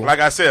 with people. like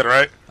I said,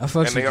 right? I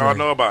fucks And they with all Dre.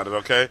 know about it,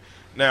 okay?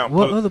 Now,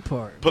 What other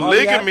part?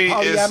 polygamy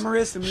is.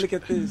 Polyamorous. Let me look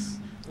at this.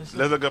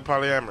 Let's look at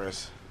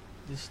polyamorous.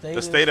 The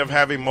The state of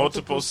having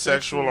multiple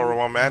sexual or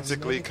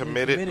romantically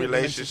committed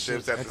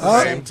relationships at the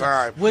Oh. same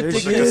time With the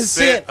the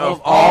consent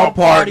of all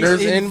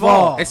parties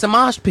involved. It's a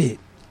mosh pit.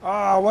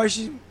 Oh, why is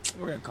she?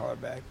 We're gonna call her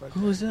back. But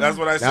Who is that? That's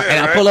what I Now, said. and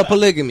I right? pull up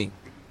polygamy.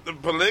 The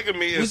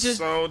polygamy is just-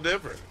 so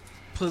different.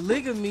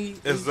 Polygamy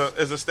Is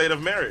a state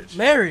of marriage.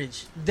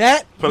 marriage.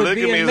 That would be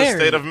Polygamy in is marriage a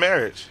state of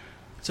marriage.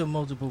 to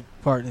multiple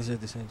partners at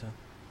the same time.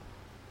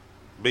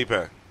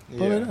 B-Pac.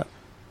 Pull it up.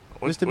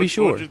 What- Just to what- be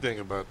sure. What you think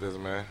about this,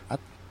 man?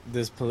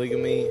 This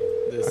polygamy,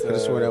 this I could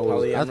have swore that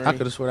was. polyamory. I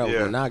could have swore that was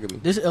Yeah. monogamy.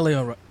 This is LA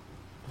on right.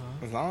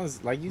 As long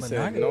as, like you said,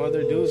 Monogamy. no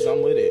other dudes,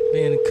 I'm with it.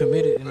 Being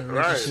committed in a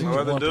Right, relationship no with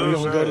other one dudes, We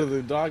person. don't go to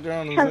the doctor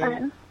on the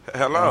Zoom.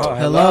 Hello. Oh,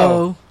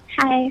 Hello.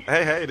 Hi.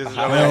 Hey, this is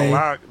Hi. LA on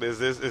Lock. Is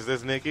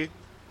this Nikki?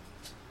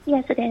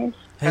 Yes, it is.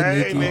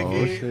 Hey, Nikki.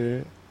 Oh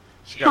shit.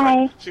 She got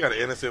Hi. she got an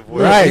innocent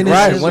voice. Right.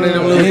 Innocent One of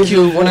them voice. little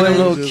cute. One of them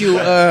little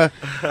cute.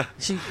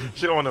 She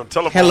She don't want them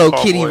telephone Hello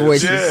call Kitty voice.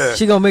 voices. Yeah.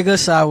 she gonna make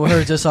us side with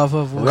her just off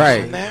her voice.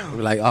 Right.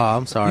 We're like, oh,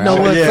 I'm sorry. You know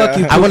what? Yeah. Fuck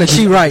you. I wanted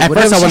she right. At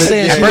Whatever first, I she wanted.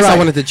 saying, At she first, I right.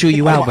 wanted to chew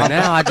you out, but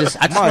now I just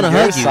want to on your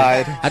hug you.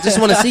 side. I just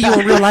want to see you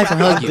in real life and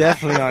hug you.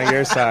 Definitely on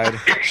your side.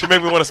 She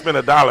made me want to spend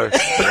 $1.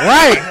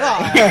 Right.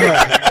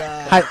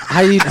 How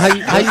you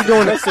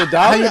doing? That's a How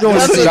dollar. you doing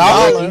That's this a evening?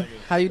 dollar. Nikki?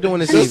 How you doing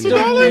this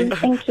evening?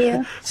 Thank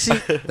you.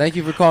 Thank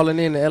you for calling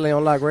in to LA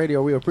on Lock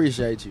Radio. We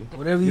appreciate you.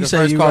 Whatever You're you the say,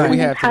 first you caller right. we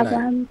No have tonight.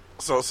 problem.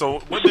 So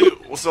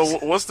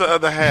what's the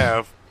other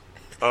half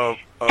of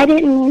I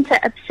didn't mean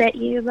to upset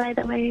you, by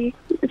the way.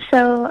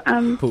 So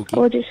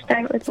we'll just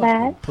start with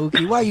that.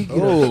 Pookie, why you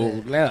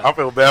I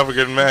feel bad for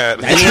getting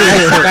mad. Now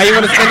you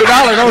want to spend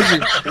 $1, don't you?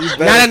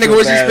 Now that nigga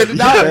wish you spent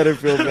 $1. You better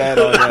feel bad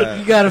on that.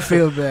 You gotta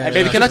feel bad.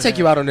 Hey, baby, can I take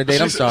you out on a date?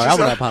 I'm sorry. I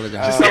want to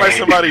apologize. She sound like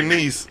somebody's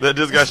niece that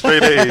just got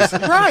straight A's.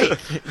 Right.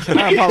 Can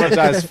I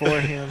apologize for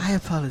him? I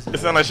apologize. It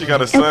sounds like she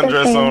got a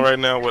sundress on right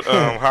now with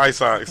high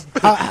socks.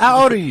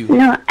 How old are you?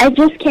 No, I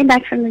just came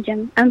back from the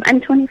gym. I'm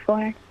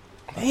 24.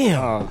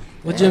 Damn.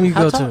 What gym you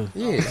go to?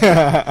 Yeah.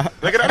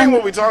 Nigga, that ain't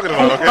what we talking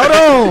about, okay?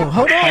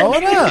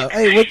 Hold up.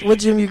 Hey, what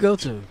gym you go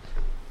to?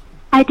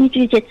 I do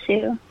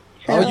jiu-jitsu.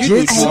 So you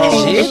do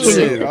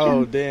jiu-jitsu?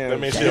 Oh, damn. That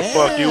means she'll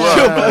fuck you up.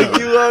 She'll fuck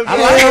you up. I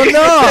don't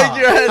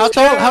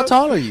know. How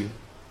tall are you?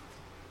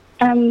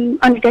 On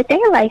a good day,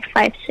 like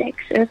 5'6"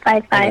 or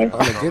 5'5".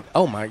 On a good,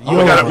 oh my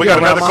God. We got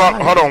another call.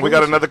 Hold on. We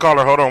got another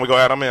caller. Hold on. We go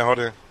add him in. Hold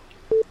on.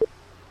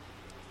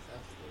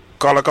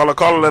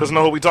 Caller. Let us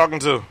know who we talking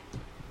to.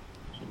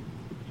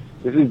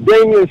 This is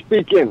Damien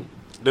speaking.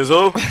 This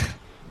who?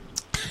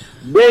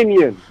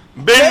 Damien.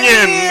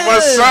 Binion.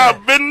 What's up,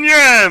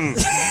 Binion?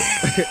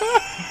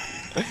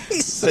 He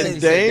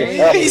said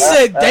Damien. He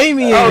said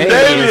Damien. Oh,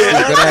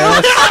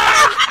 Damien.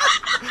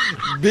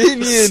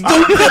 Binion.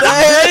 Stupid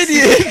ass.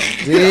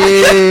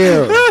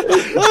 Damn.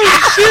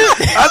 Oh,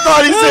 shit. I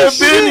thought he said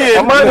Binion.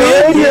 I'm on the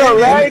radio,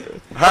 right?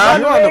 Huh?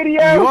 You on the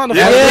radio? You on the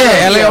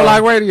Yeah, LA on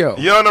Lock Radio.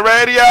 You on the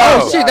radio?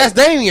 Oh, shit, that's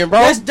Damien, bro.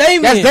 That's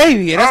Damien. That's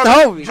Damien. That's the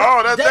homie.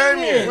 Oh, that's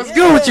Damien. What's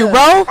good with you,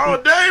 bro?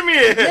 Oh,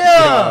 Damien.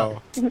 Yeah.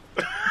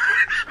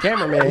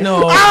 Cameraman.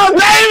 No. Oh,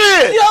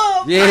 Damien.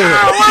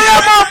 Yeah. What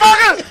up,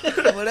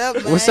 motherfucker? What up,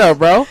 man? What's up,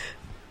 bro?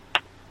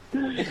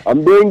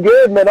 I'm doing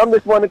good, man. I'm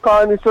just want to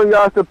call and show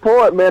y'all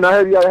support, man. I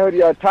heard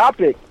y'all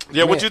topic.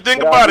 Yeah, what you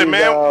think about it,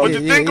 man? What you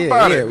think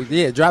about it?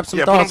 Yeah, drop some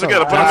Yeah, thoughts. put them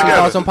together.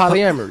 Thoughts on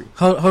polyamory.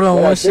 Hold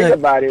on one Think sec.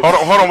 about it. Hold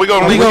on. We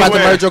gonna We link about you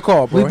to merge in. your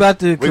call, bro. We about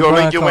to. We gonna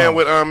link you call. in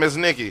with Miss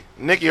Nikki.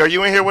 Nikki, are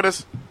you in here with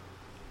us?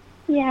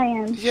 Yeah, I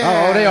am.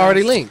 Oh, they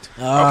already linked.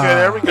 Okay,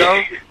 there we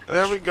go.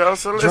 There we go.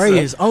 So listen, Dre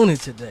is on it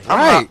today.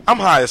 I'm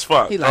high as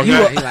fuck. He like,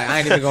 okay? I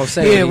ain't even gonna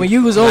say. Yeah, when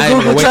you was on I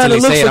ain't Google gonna wait trying till to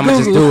he look say for it. I'ma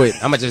just Google. do it.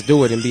 I'ma just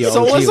do it and be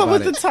So OG what's up about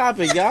with it. the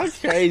topic? Y'all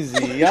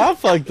crazy. Y'all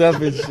fucked up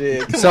and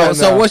shit. Come So on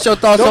so now. what's your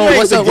thoughts Don't on make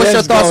what's the your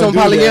guests thoughts go on do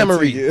that to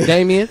polyamory, you.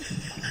 Damien?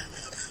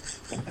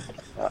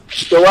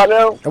 So what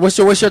now? And what's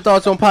your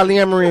thoughts on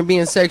polyamory and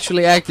being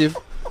sexually active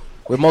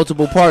with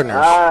multiple partners?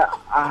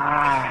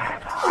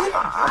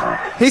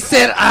 He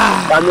said,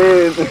 I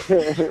mean,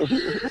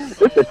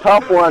 it's a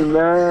tough one,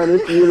 man.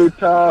 It's really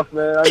tough,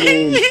 man. I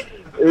mean,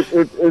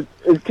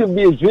 it could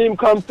be a dream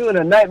come true and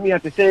a nightmare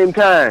at the same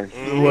time.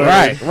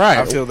 Right.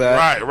 I feel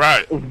that.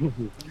 Right.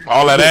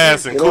 All that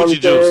ass and You know what coochie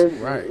I'm juice.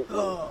 saying? Right.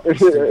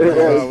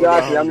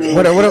 Exactly. I mean,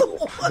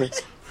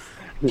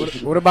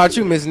 What about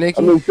you, Miss Nikki?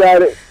 I'm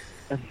excited.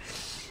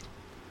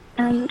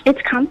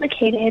 It's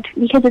complicated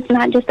because it's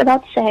not just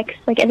about sex.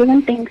 Like,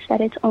 everyone thinks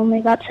that it's only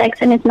about sex,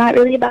 and it's not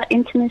really about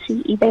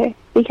intimacy either.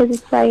 Because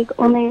it's like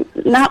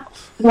not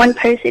one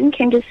person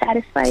can just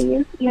satisfy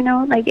you. You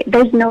know, like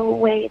there's no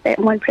way that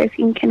one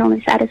person can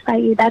only satisfy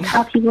you. That's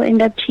how people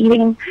end up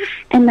cheating,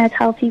 and that's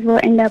how people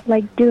end up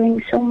like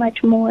doing so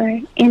much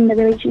more in the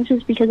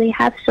relationships because they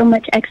have so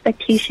much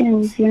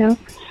expectations. You know.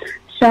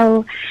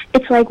 So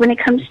it's like when it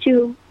comes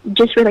to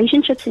just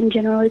relationships in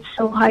general, it's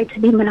so hard to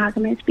be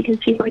monogamous because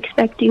people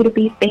expect you to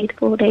be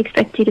faithful. They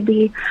expect you to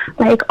be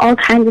like all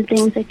kinds of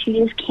things that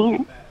you just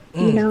can't,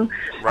 you know?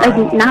 Right.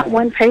 Like not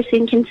one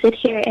person can sit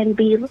here and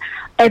be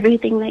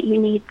everything that you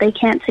need. They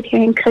can't sit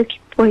here and cook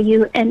for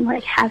you and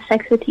like have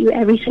sex with you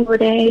every single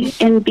day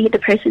and be the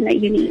person that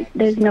you need.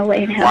 There's no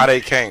way in hell. Why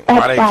they can't?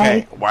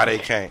 Why they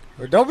can't?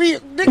 Don't be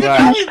nigga. Right.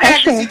 Don't be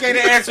mad 'cause he can't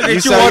answer that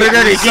you selling ordered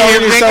it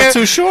again, yourself nigga.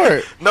 too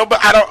short. No,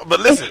 but I don't. But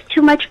listen, It's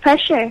too much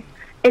pressure.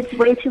 It's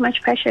way too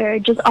much pressure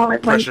just all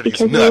at once Pressure these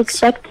because they nuts.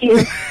 expect you.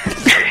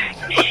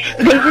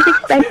 They just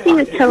expect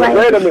you to like.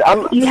 Wait a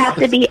minute, you have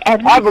to be I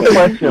have a everything.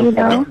 question. You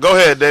know. go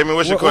ahead, Damien.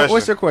 What's your question?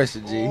 What's your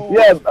question, G?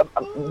 Yeah,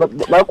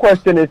 but my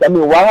question is, I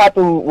mean, what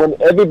happened when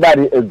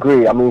everybody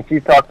agree? I mean, she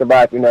talked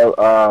about,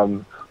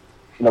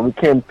 we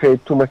can't pay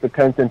too much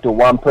attention to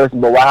one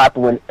person, but what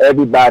happened when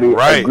everybody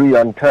Right. agree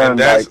on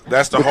terms? And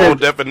that's the whole There's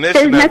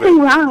definition of nothing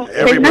it. wrong. There's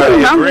Everybody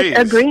nothing wrong agrees.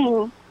 with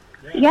agreeing.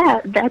 Yeah,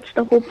 that's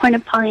the whole point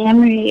of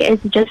polyamory is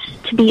just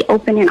to be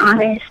open and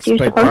honest. You're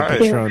supposed right.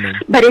 to.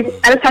 But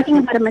I was talking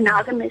about a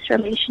monogamous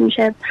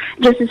relationship.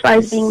 Just as far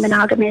as being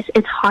monogamous,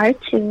 it's hard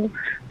to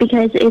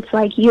because it's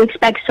like you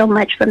expect so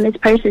much from this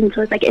person.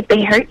 So it's like if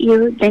they hurt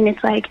you, then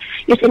it's like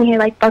you're sitting here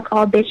like fuck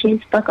all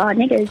bitches, fuck all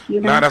niggas.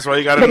 You know. Nah, that's why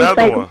you got But it's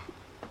another like- one.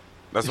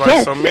 That's why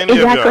Yes, so many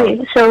exactly. of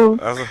y'all. So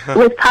That's-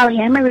 with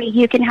polyamory,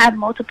 you can have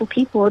multiple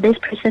people. This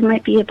person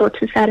might be able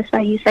to satisfy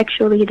you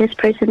sexually. This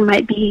person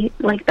might be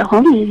like the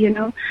homie, you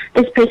know.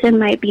 This person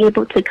might be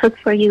able to cook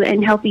for you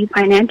and help you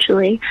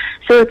financially.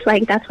 So it's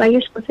like that's why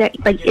you're supposed to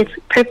like. It's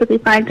perfectly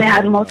fine to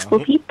have multiple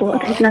people.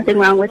 There's nothing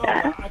wrong with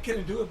that. I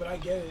couldn't do it, but I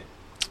get it.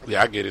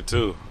 Yeah, I get it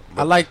too.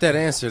 I like that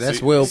answer. That's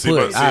See- well see,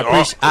 put. but I see,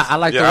 appreciate. I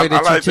like yeah, the way that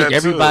I like you took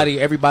that too.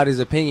 everybody's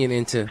opinion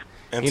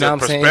You know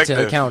what I'm saying?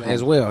 To account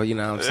as well. You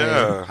know what I'm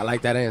saying? I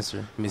like that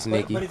answer, Miss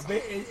Nikki. But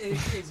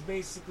it's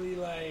basically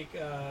like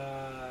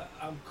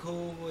I'm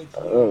cool with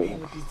you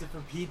being with these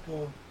different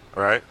people.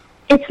 Right.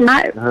 It's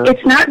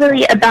not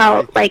really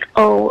about like,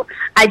 oh,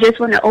 I just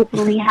want to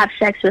openly have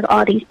sex with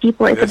all these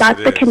people. It's about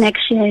the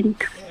connection.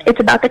 It's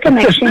about the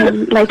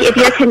connection. Like if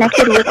you're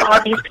connected with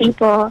all these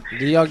people,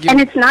 and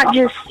it's not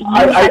just you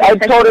having sex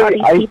with all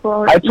these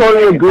people. I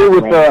totally agree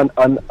with her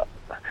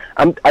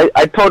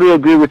I totally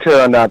agree with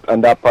her on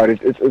that part.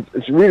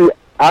 It's really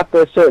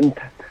after certain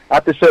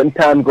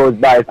time goes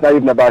by, it's not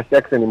even about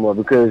sex anymore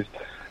because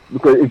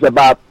it's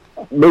about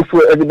make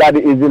sure everybody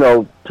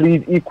is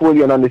pleased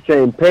equally and on the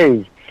same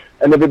page.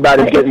 And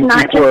everybody's getting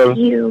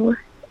equal.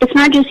 It's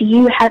not just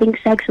you having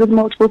sex with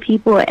multiple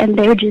people and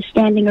they're just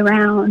standing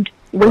around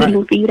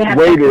waiting for you to have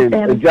sex with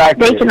them.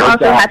 Exactly, they can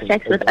also have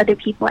sex with other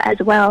people as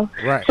well.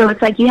 Right. So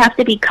it's like you have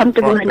to be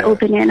comfortable and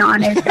open and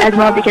honest as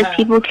well because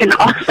people can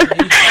also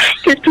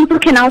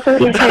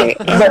get hurt.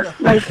 And,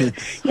 like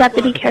you have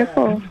to be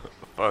careful.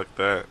 Fuck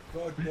that.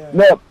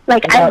 No,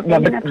 like I've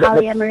been in a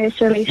polyamorous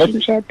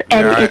relationship,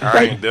 and it's I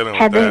like ain't dealing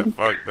heaven. with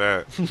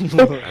that.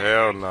 Fuck that.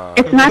 Hell no.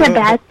 It's not a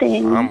bad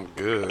thing. I'm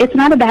good. It's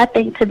not a bad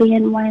thing to be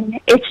in one.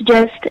 It's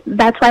just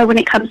that's why when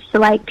it comes to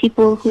like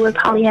people who are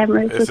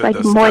polyamorous with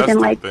like more than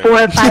like 4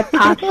 or 5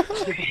 pops.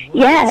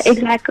 Yeah,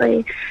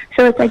 exactly.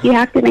 So it's like you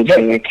have to make sure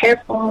you're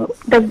careful.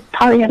 The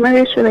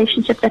polyamorous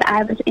relationship that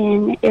I was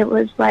in, it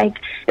was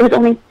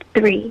only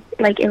 3.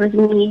 Like it was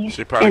me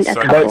She probably and a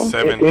sucked couple. like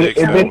 7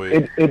 dicks that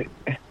week.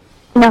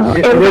 No,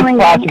 it was only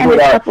me and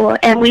a couple,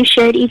 and we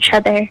shared each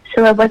other.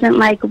 So it wasn't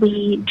like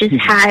we just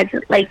had,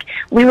 like,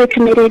 we were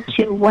committed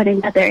to one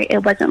another.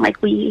 It wasn't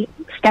like we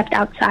stepped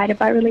outside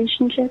of our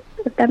relationship,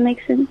 if that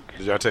makes sense.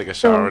 Did y'all take a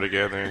shower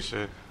together and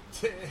shit?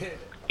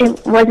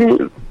 It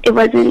wasn't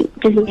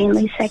just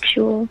mainly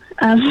sexual.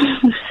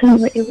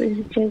 So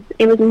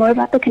it was more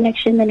about the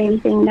connection than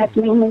anything. That's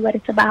mainly what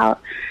it's about.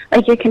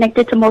 Like, you're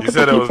connected to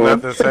multiple people. You said it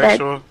was nothing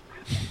sexual?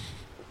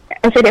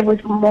 I said it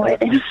was more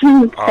than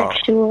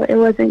sexual. It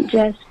wasn't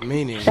just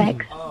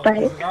sex, but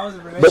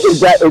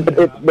is that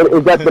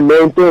the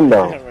main thing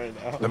though?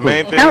 The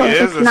main thing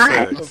is the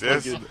not.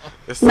 sex.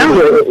 It's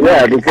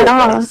At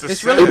all.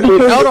 It's really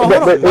hold on.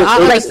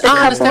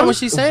 I understand what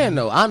she's saying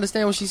though. I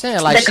understand what she's saying.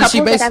 Like the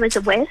couple that I was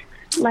with,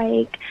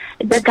 like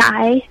the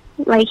guy,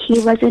 like he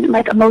wasn't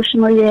like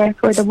emotionally there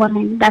for the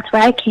woman. That's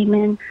where I came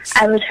in.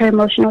 I was her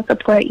emotional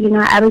support.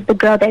 I was the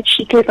girl that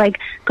she could like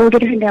go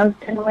get her nails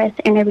done with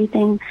and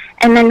everything.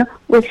 And then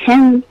with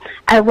him,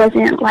 I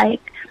wasn't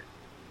like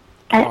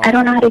I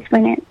don't know how to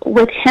explain it.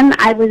 With him,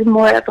 I was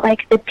more of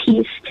like the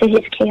piece to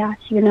his chaos.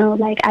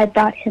 Like I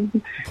brought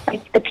him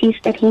like the piece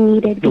that he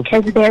needed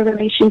because their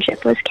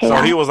relationship was chaos.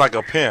 So he was like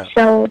a pimp.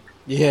 So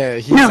yeah,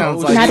 he no,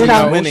 sounds like not at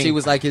all. She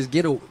was like his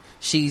getaway.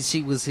 She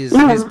was his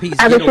piece.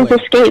 I was his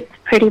escape,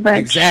 pretty much.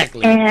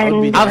 Exactly.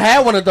 And I've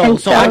had one of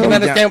those, so I can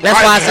understand.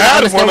 That's why I said I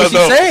understand what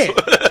she's saying.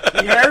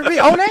 You heard me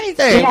on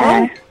anything,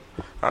 yeah. bro.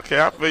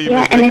 Okay, I feel you.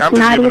 Yeah, and I'm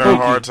just giving her a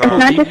hard time. It's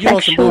not just you on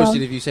some sexual.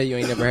 bullshit if you say you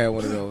ain't never had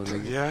one of those.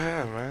 Nigga.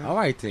 Yeah, man. All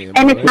right then.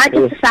 And it's not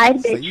just a side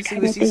bitch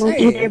kind of thing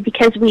either,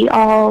 because we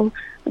all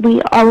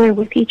are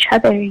with each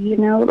other.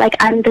 Like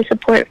I'm the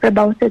support for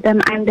both of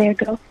them. I'm their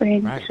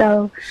girlfriend. Right.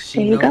 So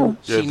there you go.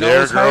 She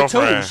knows her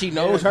too. She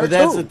knows her too. But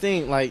that's the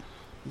thing, like.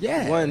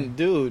 Yeah, one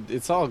dude,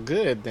 it's all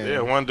good then.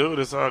 Yeah, one dude,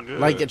 it's all good.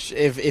 Like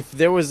if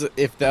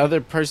the other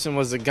person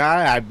was a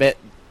guy, I bet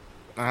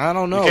I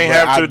don't know. You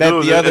can't have two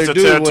dudes. It's a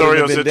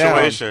territorial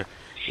situation.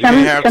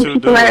 Some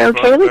people are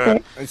okay with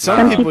it.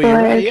 Some people are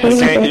okay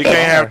with it. You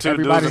can't have two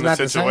dudes in a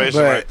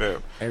situation like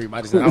that.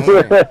 Everybody's not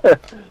the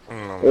same.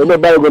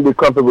 Everybody gonna be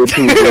comfortable with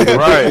two.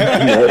 Right.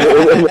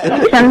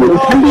 Some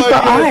people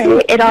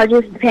are. It all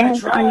just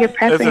depends on your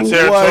preference. It's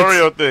a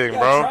territorial thing,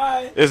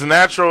 bro. It's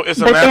natural. It's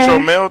a natural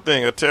male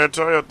thing. A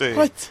territorial thing.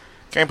 What?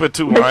 Can't put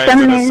two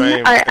lions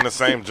in the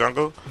same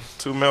jungle.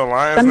 2 male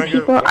lions. Some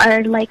people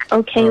are like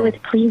okay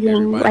with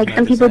pleasing. Like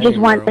some people just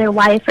want their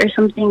wife or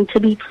something to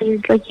be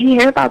pleased. Like you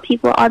hear about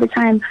people all the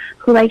time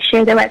who like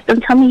share their wives.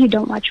 Don't tell me you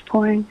don't watch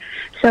porn.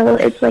 So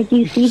it's like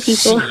you see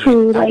people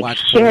who like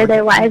share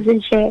their wives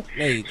and shit.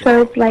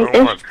 So it's like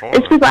there's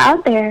people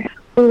out there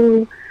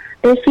who.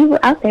 There's people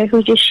out there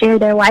who just share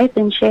their wife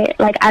and shit.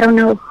 Like I don't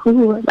know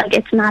who. Like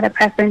it's not a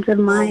preference of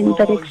mine,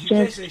 but it's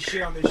just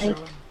like.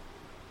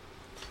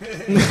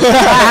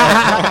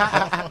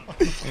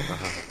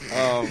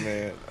 Oh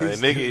man, hey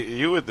Nikki,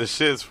 you with the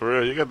shits for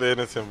real. You got the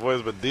innocent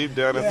voice, but deep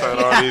down inside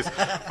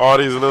all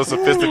these little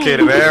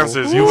sophisticated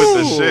answers, you with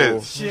the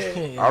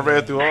shits. I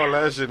read through all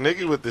that shit.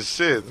 Nikki with the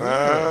shits,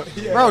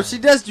 bro. She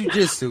does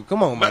jujitsu.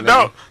 Come on, man.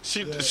 No,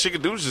 she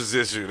can do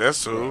jujitsu.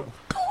 That's true.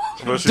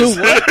 But do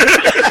what?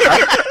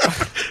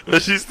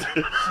 But she's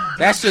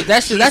that should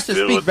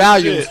speak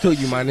volumes to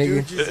you, my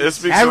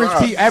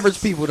nigga.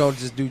 Average people don't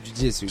just do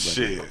jujitsu.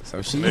 Shit.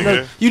 So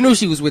you knew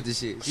she was with the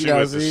shit. She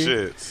with the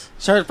shits.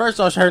 First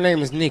off, her name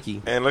is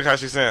Nikki. And look how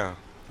she sound.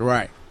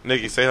 Right.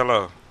 Nikki, say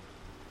hello.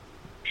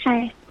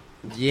 Hi.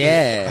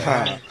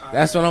 Yeah.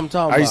 That's what I'm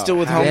talking about. Are you still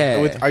with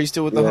Are you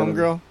still with the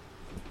homegirl?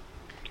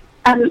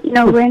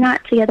 No, we're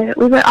not together.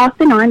 We were off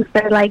and on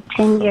for like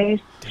 10 years.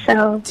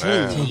 So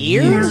 10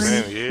 years?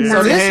 No.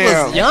 So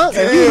this was young.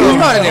 You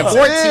started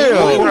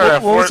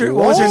at 14.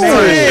 What was your name?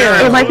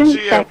 It wasn't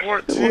sex.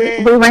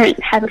 We weren't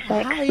having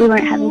sex. We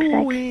weren't having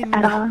sex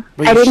at all.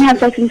 I didn't have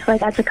sex until I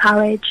got to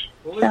college.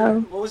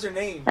 So what was her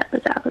name? That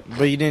was out.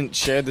 But you didn't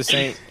share the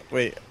same.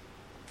 Wait.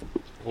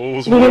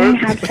 We didn't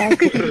have sex.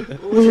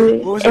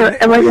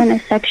 It wasn't a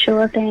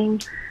sexual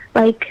thing.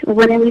 Like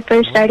when we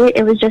first started,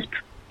 it was just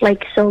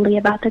like solely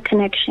about the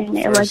connection.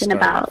 It wasn't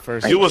about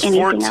like, you was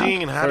 14.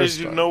 anything else. How did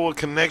you know what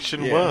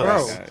connection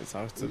was?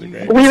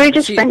 We were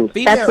just friends.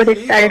 That's what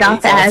it started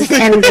off as,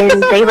 and then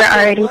they were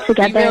already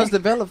together. Females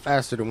develop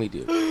faster than we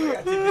do.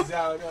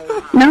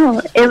 No,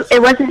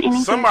 it wasn't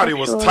anything. Somebody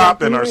was sexual.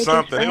 topping We or were just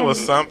something. It was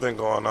friends. something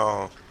going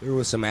on. There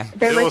was some action.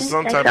 There was wasn't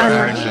some sex type of on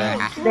action.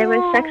 mine. There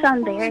was sex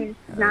on theirs,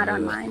 not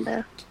on mine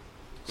though.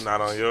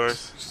 Not on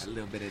yours. A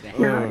little bit of that.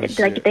 No, it's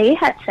like they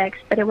had sex,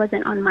 but it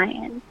wasn't on my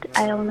end.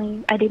 I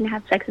didn't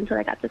have sex until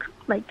I got to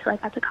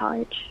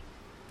college.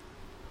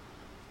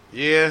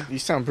 Yeah. You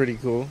sound pretty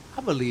cool.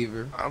 I believe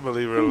her. I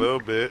believe her a little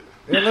bit.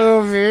 A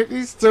little bit.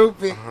 He's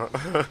stupid.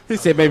 He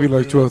said maybe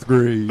like 12th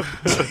grade.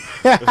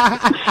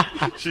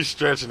 She's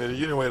stretching it.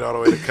 You didn't wait all the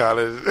way to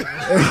college.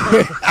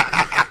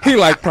 He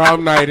like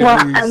prom night. Well,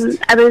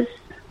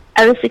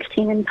 I was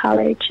 16 in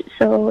college,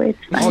 so it's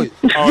fine.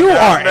 You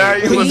are. Now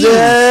you was,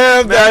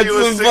 Yeah, now that's you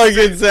was some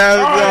fucking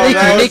sound.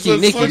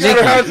 Nikki.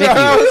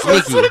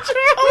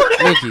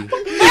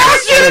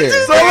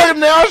 So look,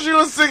 now she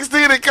was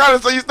 16 in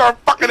college, so you start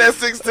fucking at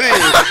 16.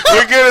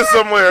 We're getting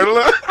somewhere.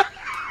 Look.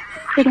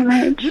 Pretty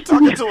much. You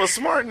talking to a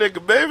smart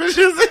nigga, baby.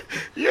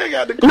 You ain't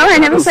got to. No, I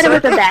never said it was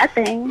a bad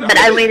thing, but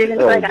I waited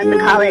until I got to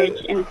college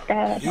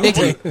instead.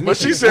 Nikki, But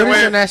she said, what is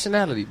wait. your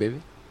nationality,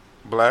 baby?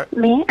 Black.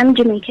 Me, I'm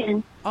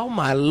Jamaican. Oh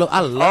my lord, I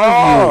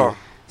love you.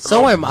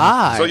 So am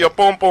I. So your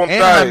pom pom and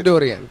tight.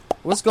 Honduran.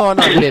 What's going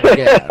on, baby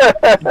girl?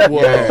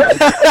 Whoa.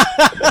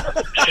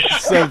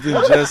 Something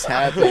just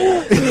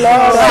happened.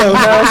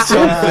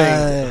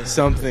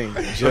 Something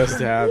just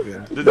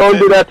happened. Don't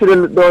do that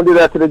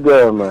to the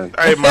girl, man.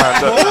 Hey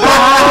man,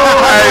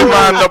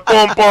 the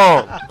pom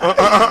pom.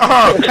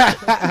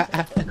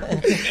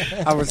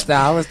 I was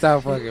stop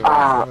fucking.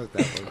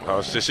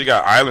 Oh shit, she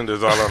got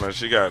islanders all on her.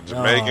 She got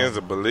Jamaicans,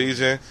 a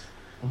Belizean.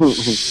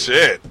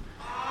 Shit.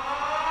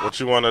 What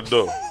you want to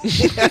do?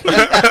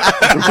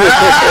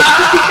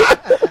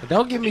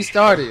 Don't get me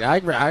started.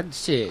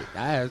 Shit.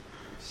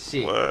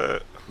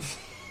 What?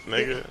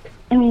 Nigga.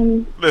 I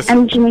mean, Listen.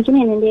 I'm Jamaican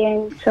and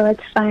Indian, so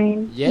it's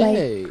fine.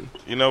 Yay.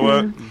 You know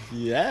what?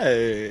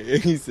 Yay.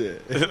 He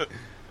said.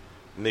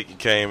 Nikki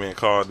came and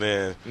called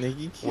in.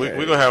 Nikki,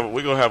 we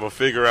gonna have a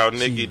figure out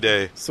Nikki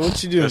day. So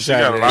what you doing? She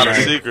got a lot of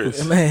Saturday?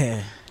 secrets.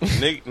 Man.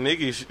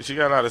 Nikki, she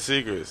got a lot of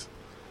secrets.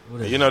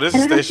 You know, this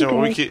is a station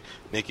where we keep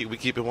Nikki. We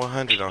keep it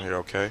 100 on here,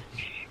 okay?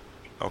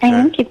 I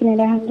am keeping it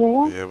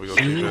 100. Yeah, we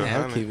gonna keep it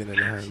 100. I'm keeping it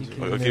 100. We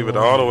gonna keep it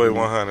all the way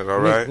 100. All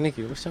right.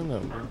 Nikki, what's your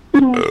number?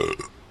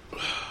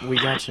 We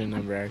got your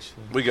number,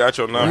 actually. We got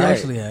your number. We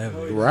actually have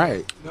it.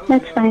 Right.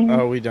 That's fine.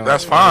 Oh, we don't.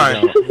 That's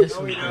fine.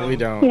 We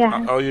don't.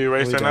 Yeah. Oh, you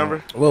erased We her don't.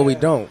 number? Well, we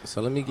don't.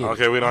 So let me get.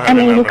 Okay, we don't I have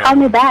mean, that you number. called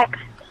me back,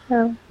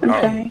 so I'm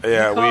sorry.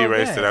 Yeah, we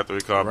erased it after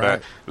we called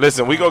back.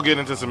 Listen, we go get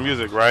into some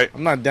music, right?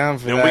 I'm not down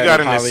for Then that. we got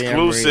an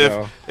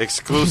polyamory,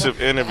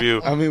 exclusive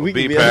interview. I mean, we with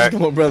could be B-Pack.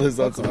 Eskimo brothers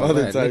on some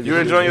other type. You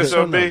enjoying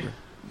yourself, B?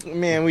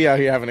 Man, we out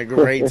here having a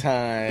great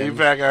time.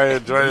 B-Pack out here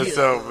enjoying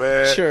himself,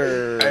 man.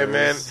 Sure. Hey,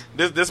 man,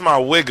 this my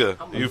wigger.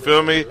 You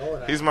feel me?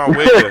 He's my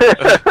wigger.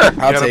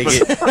 I'll take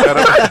it.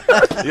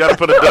 You gotta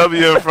put a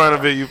W in front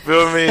of it. You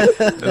feel me?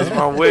 That's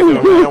my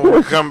wigger, man. When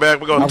we come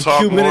back, we're gonna talk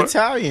Cuban more.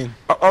 Italian.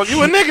 Oh,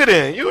 you a nigga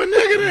then? You a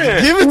nigga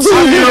then? Give it to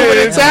me.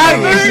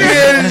 Italian.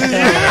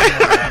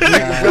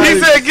 He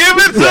said, "Give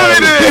it to me."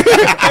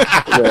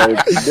 Then.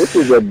 This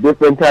is a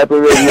different type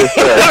of radio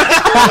show.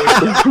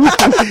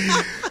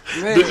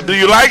 Do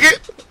you like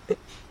it?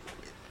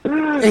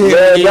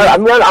 Yeah,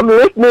 I'm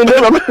listening.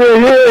 Then I'm still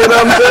here. You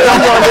know what I'm saying?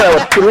 I'm on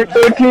there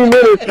 13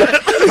 minutes.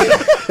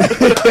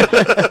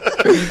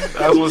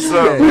 That's what's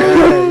up,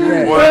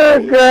 man.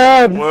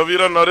 Well, if you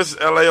don't know, this is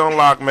LA on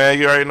Lock, man.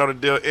 You already know the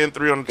deal.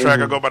 N3 on the track.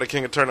 I go by the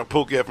King of Turner,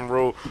 Pookie F and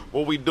Rule.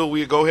 What we do,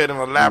 we go ahead and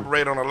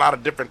elaborate on a lot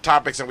of different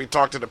topics, and we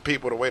talk to the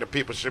people the way the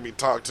people should be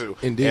talked to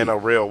in a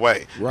real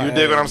way. Right. You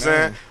dig what I'm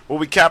saying? What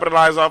we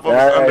capitalize off of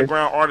is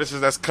underground artists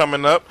that's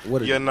coming up.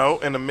 You know,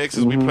 in the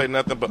mixes, we play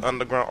nothing but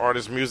underground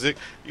artist music.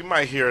 You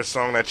might hear a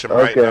song that you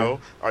might know,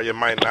 or you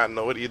might not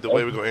know it. Either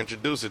way, we're going to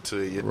introduce it to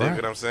you. You dig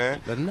what I'm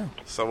saying? Let them know.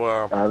 So,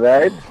 all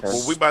right.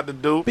 What we about to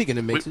do, speaking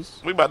of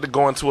mixes, we about to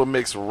go into a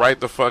mix right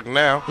the fuck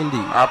now. Indeed.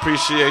 I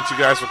appreciate you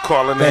guys for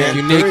calling Thank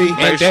in. you, Nikki.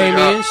 And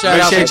Damien.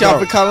 Appreciate y'all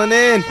for calling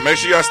in. Make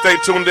sure y'all stay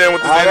tuned in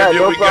with this All right, interview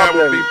no we got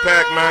with problem.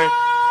 B-Pack, man.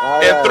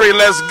 All And right. 3,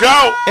 let's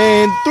go.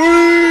 And 3.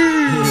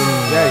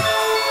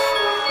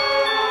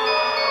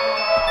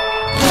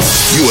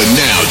 You are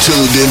now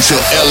tuned into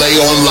LA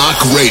on Lock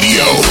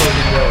Radio.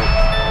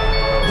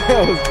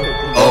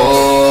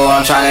 Oh,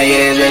 I'm tryna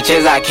get as rich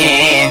as I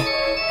can.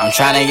 I'm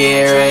tryna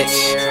get rich.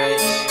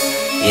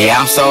 Yeah,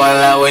 I'm so in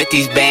love with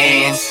these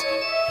bands.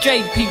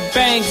 JP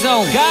Bangs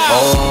on God.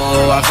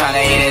 Oh, I'm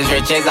tryna get as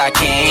rich as I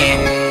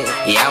can.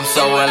 Yeah, I'm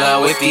so in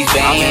love with these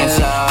bands.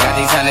 Got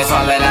these hundreds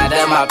falling out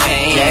of my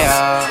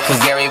pants. Cause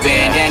Gary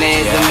Bandana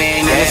is the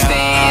man in the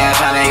stand. I'm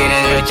tryna get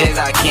as rich as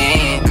I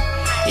can.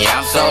 Yeah,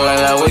 I'm so in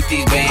love with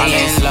these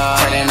bands.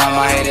 Turning all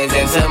my haters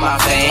into my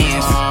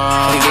fans.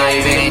 Cause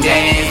Gary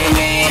Bandana is the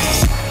man.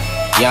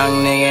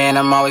 Young nigga and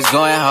I'm always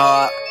going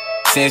hard.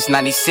 Since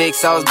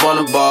 96, I was born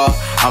to ball.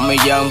 I'm a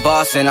young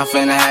boss and I'm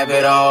finna have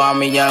it all.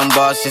 I'm a young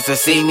boss just to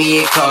see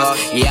me it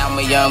cost. Yeah, I'm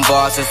a young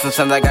boss and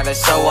sometimes I gotta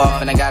show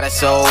off. And I gotta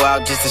show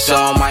out just to show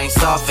 'em I ain't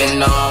soft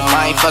and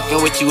I ain't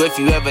fucking with you if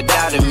you ever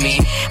doubted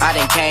me. I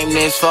done came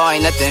this far,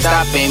 ain't nothing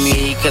stopping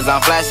me. Cause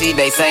I'm flashy,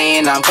 they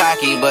saying I'm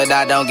cocky. But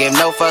I don't give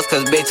no fucks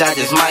cause bitch I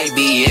just might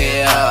be,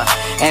 yeah.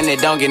 And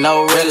it don't get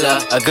no realer.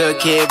 A good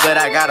kid but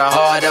I got a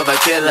heart of a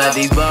killer.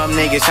 These bum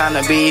niggas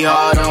tryna be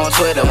hard on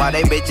Twitter. While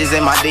they bitches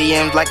in my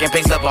DMs liking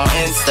pics up on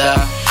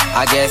Insta.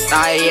 I guess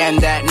I am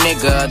that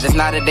nigga. There's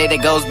not a day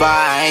that goes by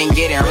I ain't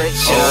getting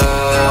richer.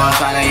 I'm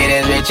tryna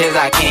get as rich as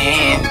I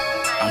can.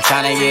 I'm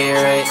tryna get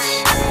rich.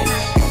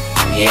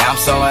 Yeah, I'm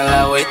so in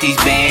love with these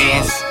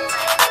bands.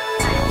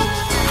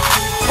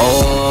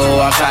 Oh,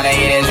 I'm tryna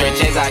get as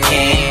rich as I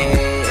can.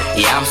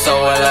 Yeah, I'm so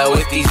in love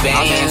with these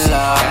bands.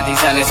 Got these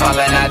hundreds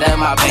falling out of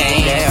my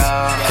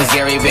pants. Cause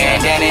Gary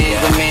Bandana is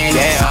the man.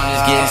 I'm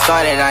just getting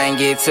started, I ain't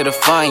get to the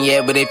fun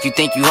yet. But if you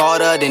think you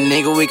harder, then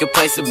nigga, we can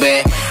place a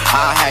bet.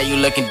 I'll have you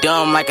looking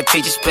dumb like a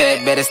teacher's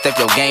pet. Better step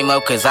your game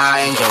up, cause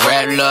I ain't your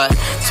red blood.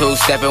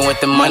 Two-stepping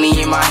with the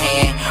money in my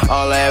hand.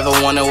 All I ever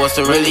wanted was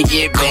to really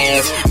get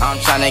bands. I'm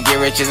tryna get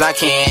rich as I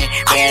can.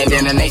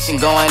 Bandana Nation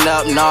going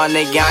up, nah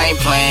nigga, I ain't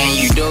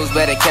playing. You dudes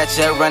better catch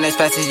up, run as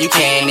fast as you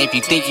can. If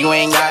you think you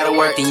ain't gotta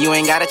work, then you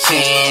ain't got a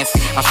chance.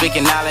 I'm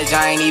speaking knowledge,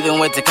 I ain't even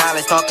went to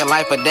college. Talking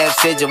life or death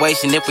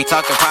situation. If we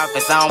talking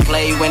profits, I don't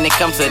play when it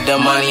comes to the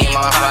money in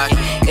my pocket.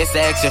 It's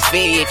the extra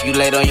fee if you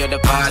late on your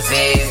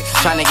deposits.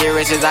 Tryna get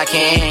rich as I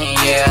can,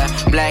 yeah.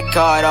 Black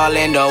card all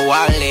in the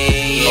wallet,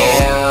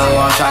 yeah.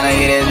 I'm tryna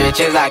get as rich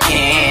as I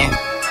can.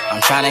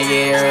 I'm tryna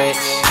get rich.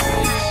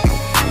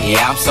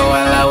 Yeah, I'm so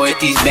in love with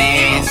these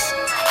bands.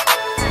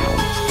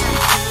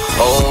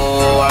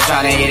 Oh, I'm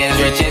tryna get as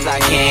rich as I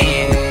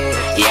can.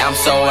 Yeah, I'm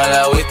so in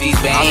love with these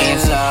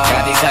bands.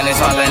 Got these hundreds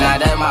falling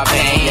out of my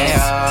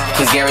pants.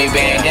 Cause Gary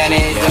Bandana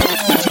is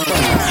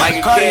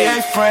like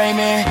Cartier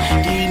framing.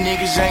 These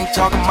niggas ain't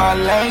talking my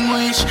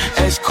language.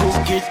 As cool,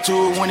 get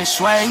to it when it's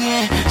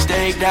swinging.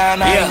 Stay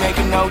down, I ain't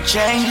making no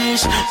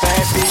changes.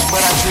 Bad bitch,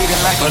 but I treat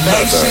it like a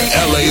basic.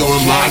 LA on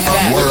Lock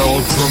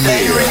world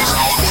premiere.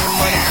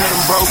 Money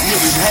couldn't broke,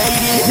 niggas hate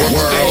it.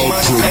 World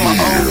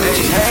premiere.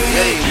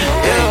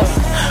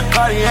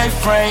 Cartier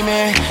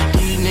framing.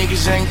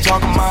 Niggas ain't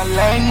talking my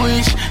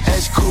language.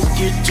 As cool,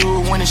 get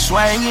to it when it's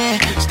swinging.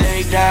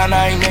 Stay down,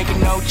 I ain't making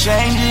no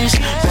changes.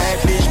 Bad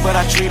bitch, but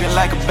I treat it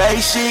like a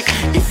basic.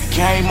 If you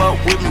came up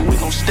with me, we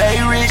gon'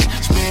 stay rich.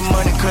 Spend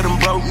money, cut them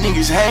broke,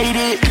 niggas hate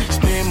it.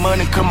 Spend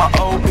money, cause my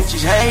old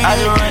bitches hate it. I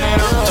done run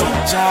it up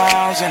 2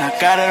 times and I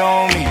got it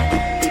on me.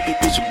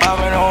 Bitch, you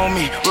bobbing on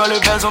me. Roll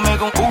it back, don't make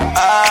them ooh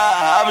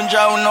ah. I been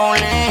driving on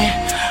lean.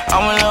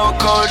 I'm in love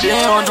with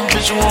codeine. Want them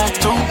bitch you want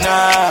to?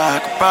 Nah, I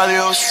could probably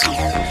OC.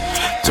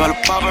 Told her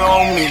pop it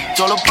on me.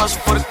 Told her bust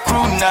it for the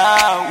crew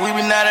now. We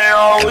been at it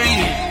all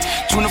week.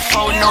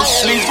 24 with no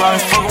sleep. I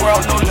ain't fuck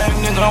around no lame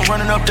nigga. I'm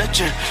running up that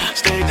shit.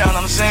 Stay down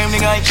on the same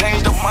nigga. I ain't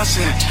changed up my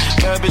sin.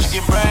 Bad bitch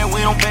get brain.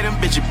 We don't pay them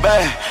bitches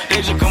back.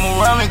 They just come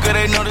around me cause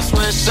they know this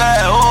where it's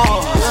at.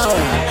 Oh,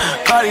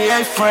 yeah.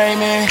 Cartier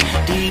framing.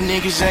 These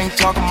niggas ain't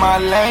talking my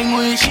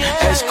language.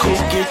 As cool,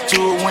 get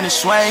to it when it's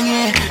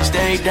swinging.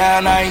 Stay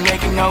down, I ain't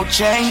making no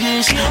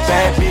changes.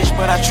 Bad bitch,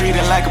 but I treat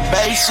it like a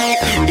basic.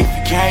 If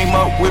you came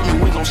up with me,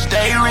 we gon'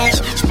 stay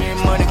rich.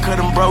 Spend money, cause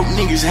them broke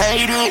niggas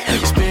hate it.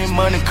 Spend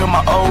money, cause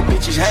my old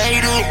bitches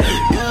hate it.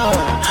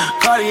 Yeah.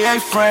 Cartier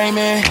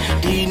framing.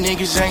 These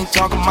niggas ain't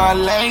talking my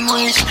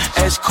language.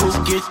 As cool,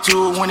 get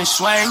to it when it's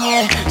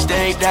swinging.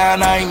 Stay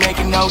down, I ain't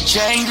making no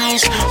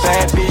changes.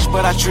 Bad bitch,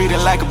 but I treat it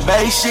like a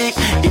basic.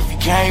 If you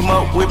came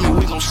up with me,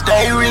 we gon'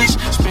 stay rich.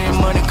 Spend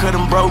money, cause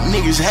them broke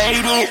niggas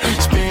hate it.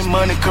 Spend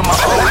money, cause my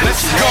old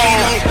bitches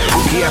hate it.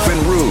 PF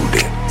and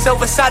Rude. So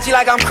Versace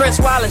like I'm Chris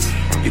Wallace.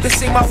 You can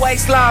see my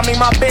waistline, me,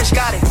 my bitch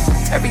got it.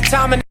 Every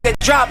time a nigga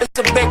drop, it's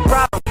a big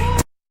problem.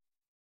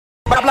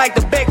 I'm like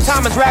the big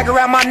Thomas, rag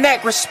around my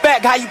neck.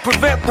 Respect how you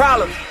prevent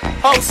problems.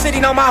 Whole city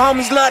know my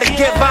homies love to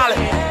get violent.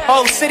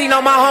 Whole city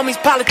know my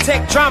homies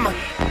politic drama.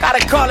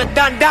 Gotta call it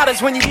done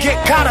dollars when you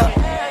get caught up.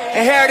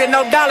 Inherited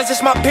no dollars,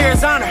 it's my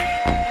peer's honor.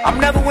 I'm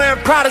never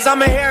wearing Pradas,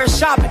 I'm in here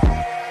shopping.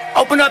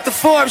 Open up the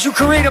Forbes, you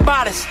can read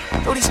about us.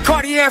 Through these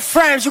Cartier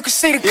frames, you can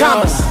see the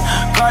commas.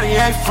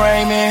 Cartier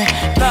framing.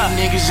 These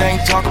niggas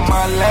ain't talking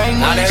my language.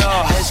 Not at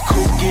all. Let's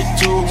cool, get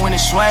to it when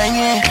it's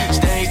swinging.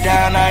 Stay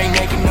down, I ain't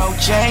making no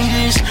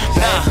changes.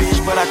 Bad bitch,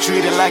 but I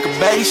treat it like a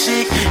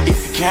basic. If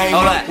you came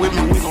up with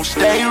me, we gon'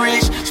 stay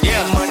rich.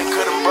 Spend money,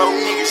 cause them broke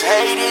niggas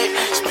hate it.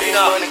 Spend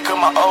money, cause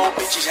my old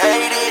bitches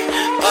hate it.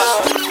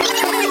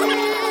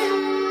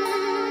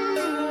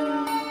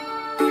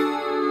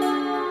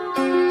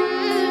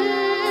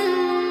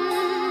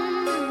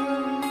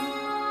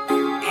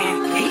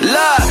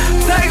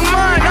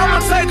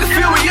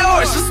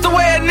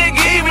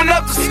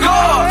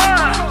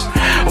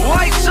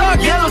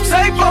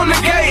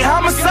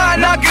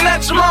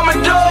 at your mama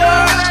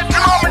door.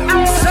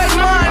 Take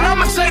mine,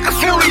 I'ma take a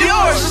few of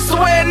yours. Just the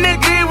way a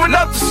nigga even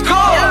up the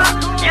score.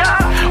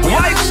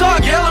 White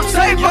chalk, yellow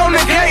tape on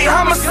the gate.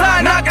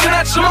 Homicide knocking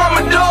at your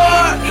mama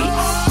door.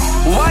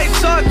 White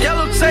chalk,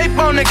 yellow tape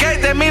on the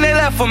gate. That mean they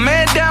left a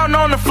man down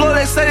on the floor.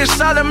 They say they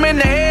shot him in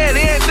the head.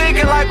 He ain't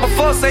thinking like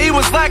before. Say he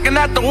was lacking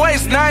at the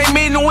waist. Now he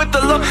meeting with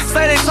the look.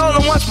 Say they told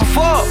him once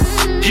before.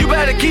 You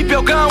better keep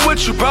your gun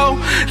with you, bro.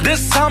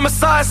 This is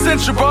homicide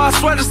central, bro. I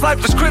swear this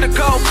life is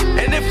critical.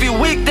 And if you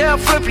weak, they'll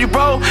flip you,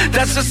 bro.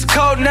 That's just the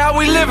code, now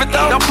we live it,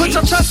 though. Don't put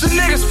your trust in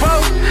niggas,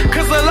 bro.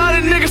 Cause a lot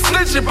of niggas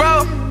snitching,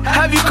 bro.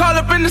 Have you caught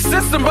up in the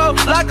system, bro?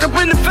 Locked up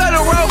in the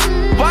federal.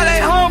 Why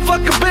they home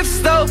fucking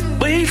bitches, though?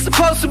 But he's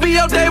supposed to be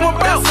your day one,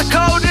 bro. That's a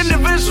cold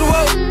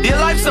individual. Your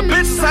life's a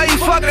bitch, is how you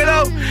fuck it,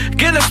 though.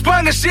 Get her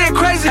sprung and shit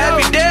crazy,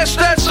 heavy dead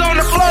stretch on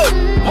the floor.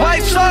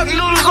 White chalk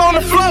noodles on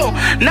the floor.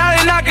 Now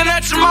they knocking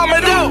at your mama,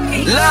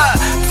 Love,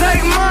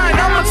 take mine,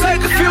 I'ma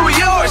take a few of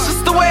yours.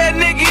 Just the way a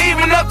nigga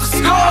even up the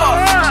score.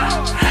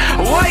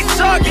 White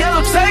chalk,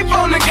 yellow tape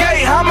on the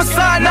gate.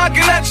 Homicide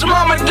knocking at your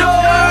mama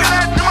door.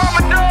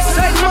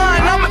 Take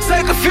mine, I'ma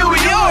take a few of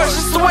yours.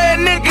 Just the way a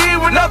nigga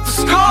even up the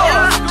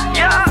score.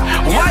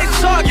 White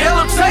chalk,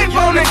 yellow tape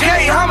on the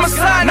gate.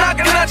 Homicide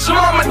knocking at your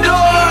mama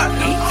door.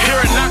 Hear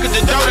a knock at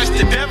the door, that's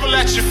the devil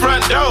at your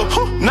front door.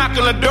 Knock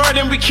on the door,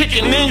 then we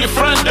kicking in your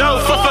front door.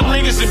 Fuck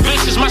niggas and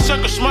bitches, my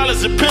circle small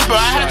as a pimper.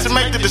 I had to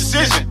make the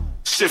decision.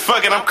 Shit,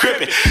 fuck it, I'm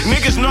crippin'.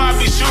 Niggas know I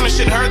be shooting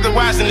shit, heard the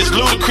wise and it's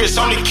ludicrous.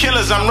 Only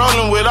killers I'm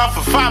rolling with off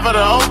of 5 of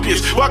the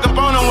opiates. Walk up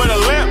on them with a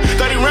limp,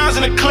 30 rounds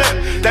in a clip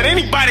that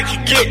anybody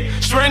can get.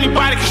 Swear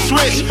anybody can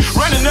switch.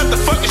 Running up the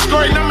fucking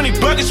score, how many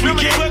buckets we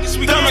get?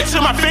 Thumb it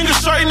to my fingers,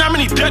 sorry, how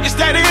many ducats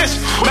that is?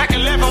 Mac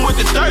 11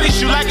 with the 30,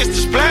 shoot like it's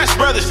the Splash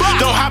Brothers.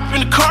 Don't hop in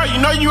the car, you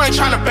know you ain't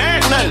tryna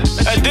bag nothing.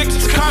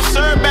 Addicted to cough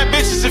syrup, bad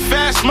bitches and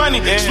fast money.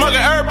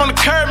 Smoking herb on the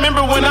curb,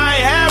 remember when I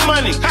ain't had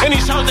money? And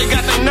these hoes, they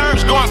got their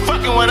nerves going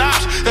fucking with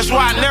ops. That's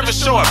why I never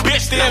show a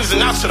bitch the ins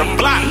and outs to the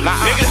block,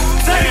 nigga.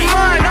 Take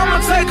mine, I'ma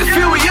take a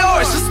few of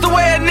yours. Just the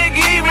way a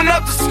nigga even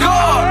up the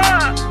score.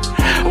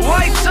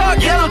 White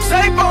chalk, yellow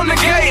tape on the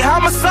gate.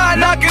 Homicide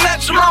knocking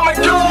at your mama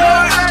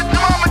door.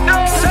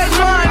 Take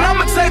mine,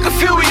 I'ma take a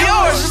few of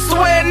yours. Just the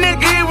way a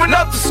nigga even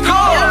up the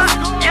score.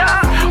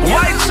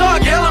 White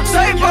chalk, yellow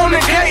tape on the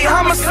gate.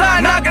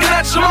 Homicide knocking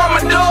at your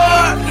mama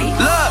door.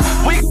 Look,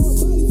 we.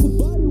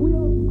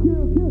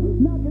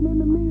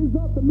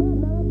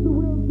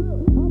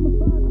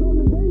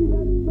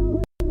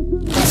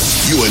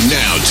 You are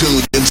now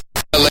tuned into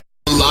LA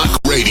Lock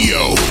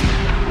Radio.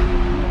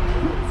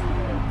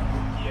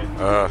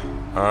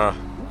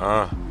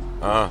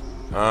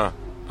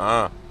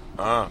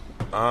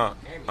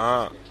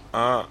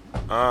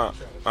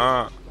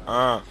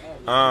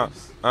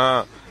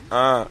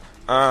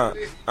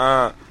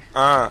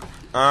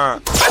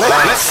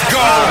 Let's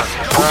go.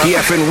 Pookie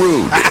F and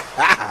Rude.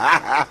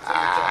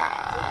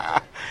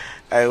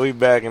 Hey, we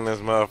back in this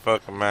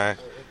motherfucker, man.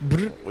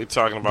 We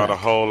talking about a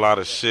whole lot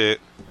of shit.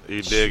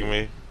 You dig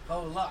me?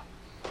 Whole lot.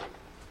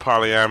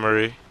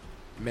 Polyamory.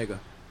 Mega.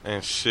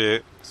 And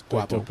shit.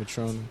 Guapo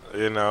Patron.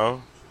 You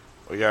know,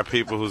 we got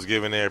people who's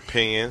giving their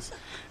opinions.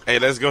 Hey,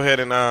 let's go ahead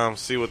and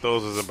see what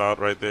those is about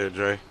right there,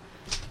 Dre.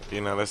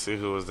 You know, let's see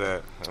who was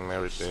that and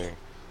everything.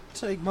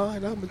 Take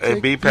mine. I'm hey,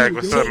 B-Pack,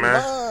 what's up,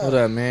 man? What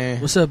up, man?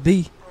 What's up,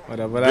 B? What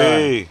up, what up?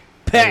 B.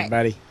 Pack.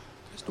 Everybody.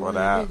 What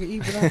up? What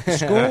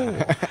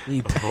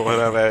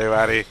up,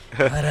 everybody?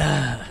 What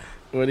up?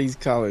 Where these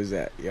collars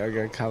at? Y'all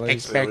got collars?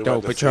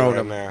 Expecto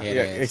Patronum.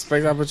 Yeah,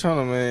 Expecto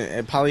Patronum, man.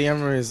 And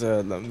polyamory is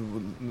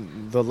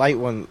the light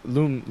one.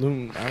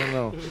 Loom. I don't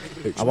know.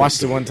 I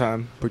watched it one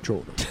time.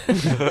 Patronum.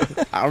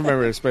 I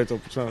remember Expecto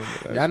Patronum.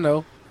 I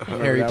know.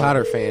 Harry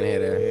Potter fan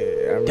had that.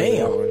 Yeah, I remember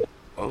Damn. that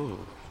one.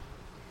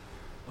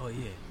 Oh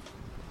yeah.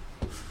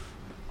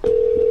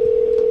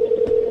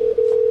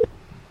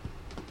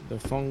 The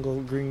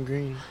fungal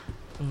green.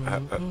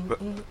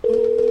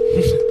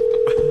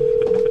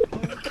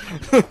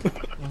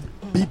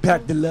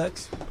 B-Pack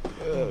Deluxe.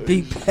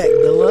 B-Pack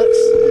Deluxe.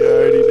 You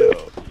already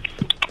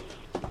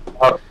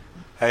know.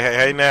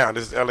 Hey now.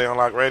 This is LA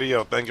Unlock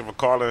Radio. Thank you for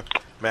calling.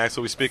 Max,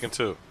 who we speaking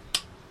to?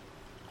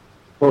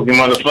 Pookie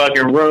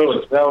motherfucking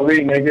Rude. LV,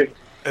 nigga.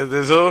 Is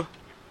this who?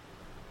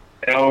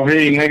 LV,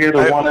 nigga,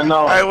 the one and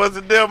only. Hey, what's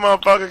the deal,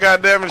 motherfucker?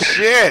 Goddamn it,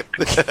 shit.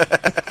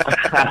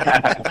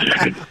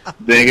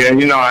 Nigga,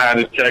 you know I had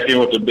to check in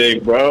with the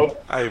big bro.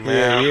 Hey,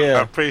 man, Yeah.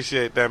 I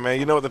appreciate that, man.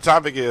 You know what the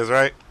topic is,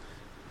 right?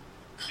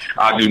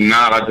 I do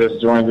not. I just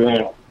joined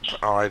in.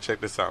 All right,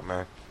 check this out,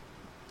 man.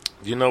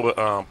 You know what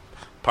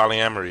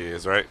polyamory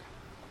is, right?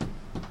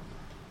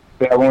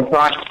 That one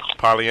time?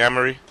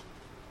 Polyamory?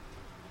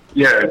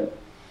 Yeah.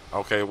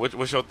 Okay,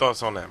 what's your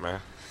thoughts on that, man?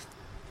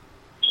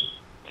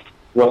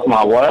 What's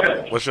my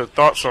what? What's your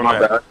thoughts on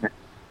that?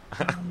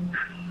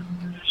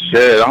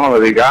 Shit, I don't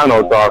really got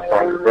no thoughts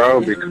on it,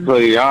 bro. Be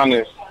completely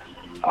honest.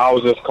 I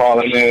was just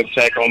calling in to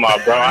check on my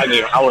bro. I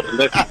would have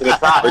listened to the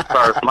topic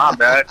first. My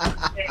bad.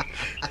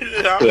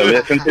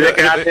 Listen to the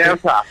goddamn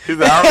topic. He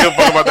said, I don't give a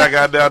fuck about that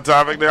goddamn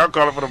topic. There, I'm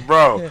calling for the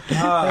bro.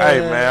 Hey,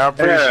 man, I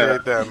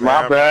appreciate that, man.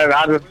 My bad.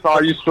 I just saw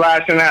you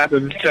splashing out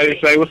to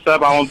say what's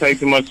up. I won't take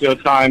too much of your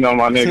time, though,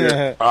 my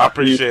nigga. I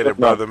appreciate it,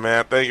 brother,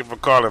 man. Thank you for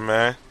calling,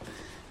 man.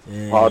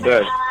 Yeah. All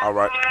day. All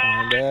right.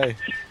 All day.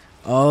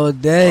 All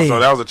day. So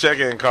that was a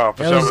check-in call.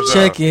 For That sure, was for a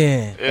sure.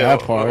 check-in. Yeah.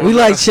 That part. We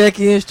like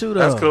check-ins too, though.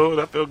 That's cool.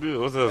 That feel good.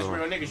 What's this one?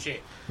 Real nigga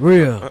shit.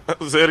 Real.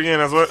 Say it again.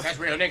 That's what? That's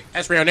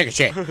real nigga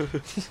shit.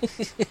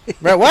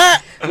 Bro,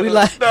 what? We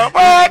like. No,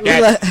 what?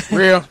 We like.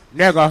 Real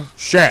nigga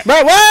shit.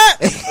 Bro, what?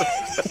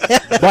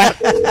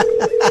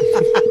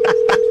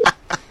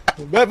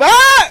 But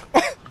what?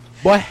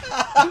 Boy.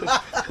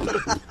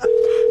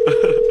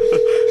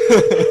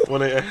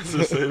 When they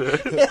answer, say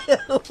that.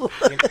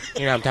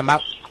 You know what I'm talking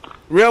about?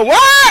 Real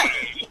what?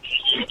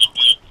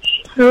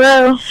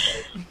 Hello.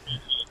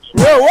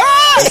 Real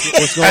what?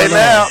 What's going Hey, on?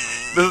 now,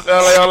 this is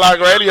LA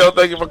Unlocked Radio.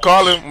 Thank you for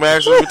calling.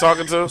 Man, who we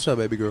talking to? What's up,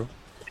 baby girl?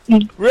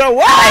 Real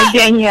what? Hi,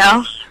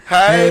 Danielle.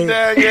 Hey,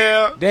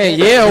 Danielle.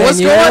 Danielle, what's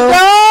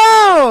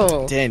Danielle.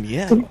 going on?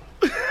 Danielle.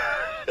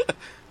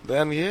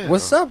 Danielle.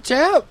 What's up,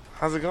 chap?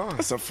 How's it going?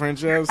 That's a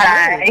French ass.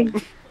 Hi.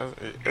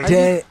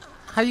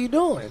 How you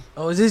doing?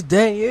 Oh, is this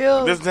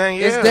Danielle? This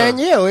Danielle. It's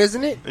Danielle,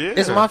 isn't it? Yeah.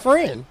 It's my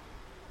friend.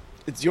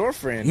 It's your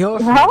friend. Your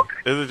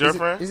Is it your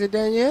friend? Is it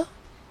Danielle?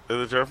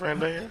 Is it your friend,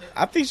 Danielle?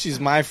 I think she's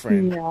my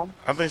friend. No.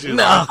 I think she's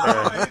my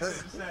friend.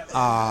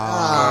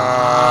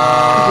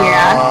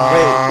 Yeah.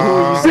 Wait, who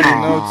are you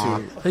saying no to?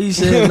 Who you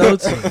saying no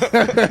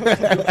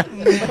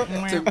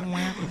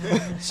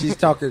to? She's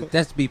talking.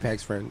 That's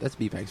B-Pack's friend. That's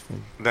B-Pack's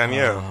friend.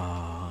 Danielle.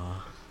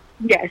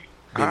 Yes.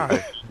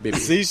 Hi. Baby.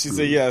 See, she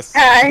said yes.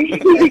 Hi.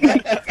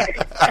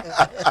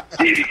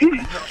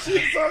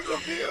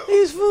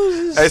 These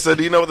fools. Hey, so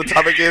do you know what the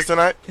topic is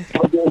tonight?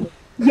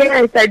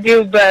 Yes, I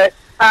do, but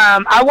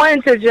I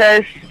wanted to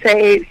just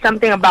say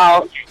something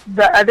about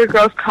the other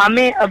girl's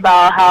comment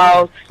about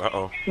how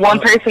one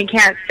person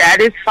can't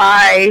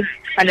satisfy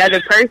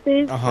another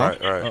person. Right,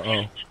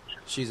 right.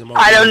 She's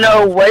I don't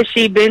know what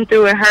she's been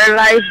through in her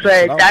life,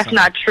 but that's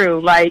not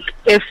true. Like,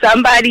 if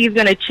somebody's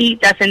gonna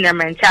cheat, that's in their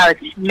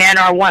mentality, man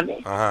or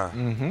woman.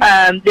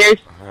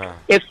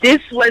 If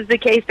this was the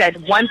case that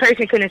one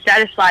person couldn't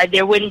satisfy,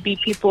 there wouldn't be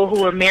people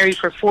who were married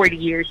for 40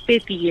 years,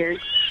 50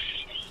 years.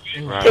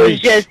 Right. It was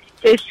just,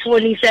 it's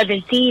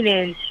 2017,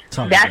 and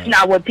that's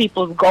not what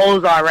people's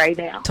goals are right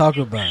now. Talk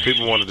about it.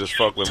 People want to just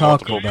fuck with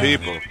Talk multiple about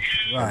people it.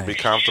 and be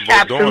comfortable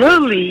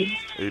Absolutely. doing it.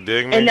 You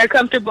dig me? And they're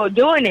comfortable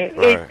doing it.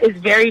 Right. It's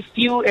very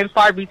few and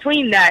far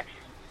between that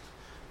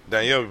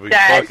Danielle be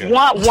that fucking.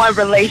 want one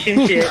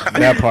relationship.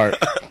 That part.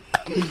 But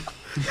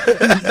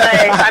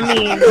I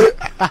mean,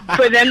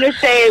 for them to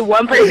say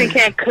one person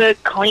can't cook,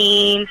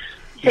 clean,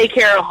 take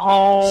care of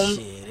home,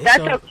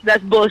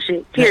 that's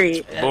bullshit.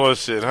 Period.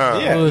 Bullshit, huh?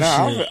 Yeah,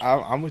 Bullshit.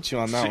 I'm with you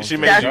on that one. She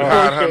made That's you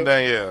hot, huh, bullshit.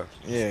 Danielle?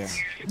 Yeah.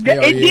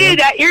 It did.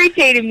 That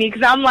irritated me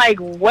because I'm like,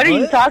 what are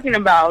you talking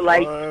about?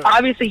 Like,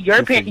 obviously,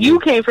 your parents, you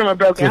came from a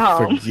broken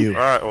home. You.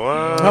 Right,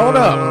 what? Hold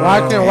up.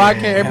 Why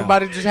can't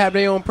everybody just have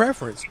their own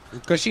preference?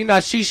 Because she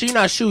not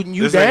shooting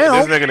you This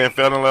down. nigga done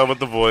fell in love with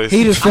the voice.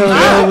 He just fell in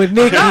love with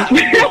Nikki. I'm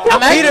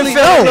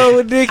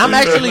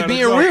actually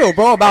being real,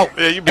 bro. About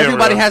you being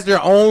everybody real. has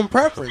their own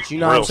preference. You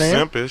know Real what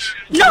I'm saying? simpish.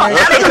 No,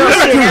 absolutely.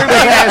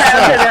 Everybody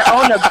has their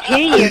own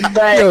opinion,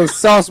 but Yo,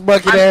 sauce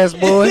bucket ass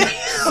boy.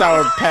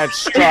 Sour Patch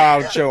straw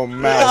out your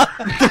mouth.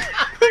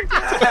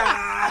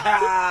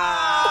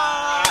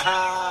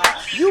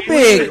 You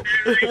big.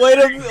 Wait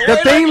a minute. The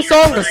theme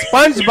song, the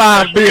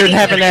SpongeBob beard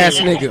having ass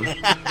nigga.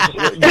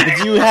 Did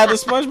you have the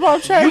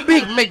SpongeBob track? You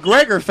big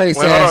McGregor face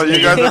Wait, ass hold on.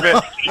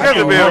 nigga. You guys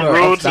have been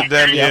rude to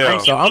Danielle.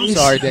 I'm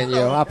sorry,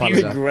 Danielle. I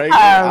apologize. Great.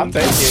 I'll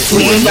take it. You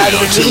are now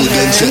tuned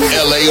into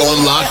LA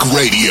on Lock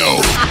Radio.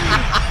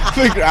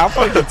 I'll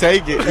fucking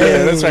take it.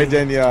 Yeah, that's right,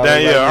 Danielle.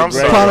 Danielle, I'm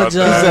sorry. Apologize, He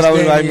said I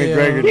was like Danielle.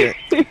 McGregor.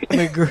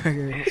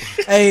 McGregor.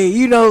 Hey,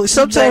 you know,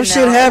 sometimes But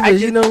shit no,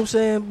 happens, you know what I'm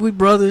saying? We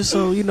brothers,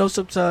 so, you know,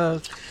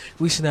 sometimes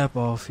we snap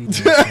off, you know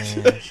what I'm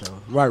saying? So,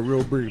 Right,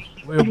 real brief.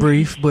 real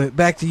brief, but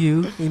back to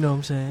you, you know what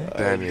I'm saying?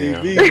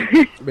 Danielle.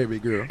 Baby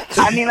girl.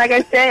 I mean, like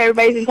I said,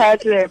 everybody's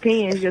entitled to their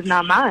opinions, just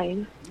not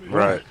mine.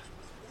 Right.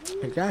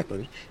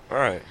 Exactly.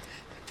 Right.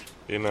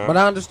 You know. But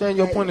I understand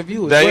your point of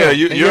view as Danielle, well.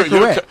 you're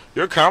correct.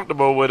 you're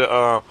comfortable with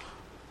a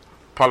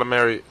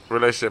polyamory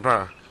relationship,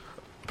 huh?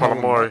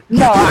 Polyamory.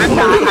 No, I'm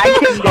not. I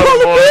couldn't do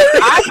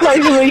it. I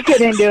personally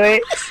couldn't do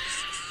it.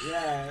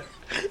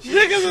 I've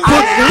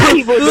seen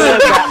people do it,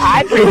 but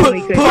I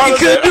personally couldn't. Pookie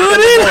couldn't do it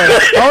either.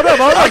 Hold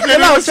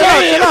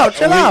up.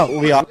 Chill out.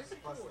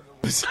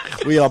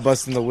 We all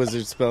busting the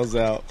wizard spells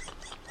out.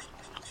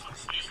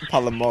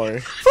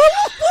 Palamore.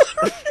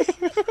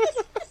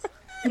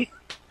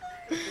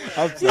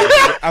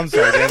 I'm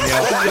sorry,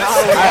 Danielle.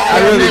 I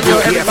really do.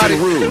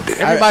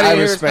 Everybody I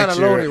here is respect kind of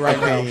your loaded right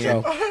now.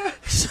 opinion.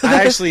 So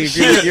I actually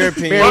agree with your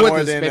opinion Bear with more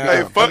us, than baby.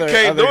 Hey, fuck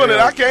can't doing it.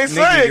 I can't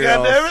say it,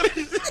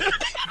 goddammit.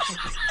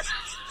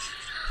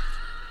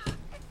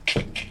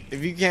 If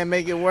If you can't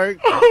make it work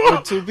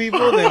with two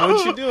people, then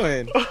what you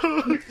doing?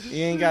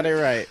 You ain't got it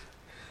right.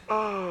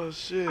 Oh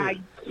shit! I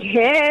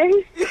guess.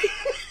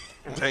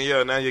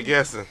 Danielle, now you're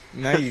guessing.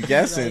 Now you're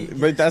guessing,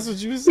 but that's what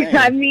you were saying.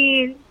 I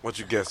mean, What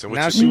you guessing? What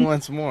now you she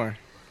wants more.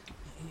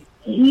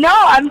 no,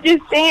 I'm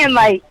just saying,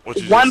 like, What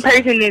you one just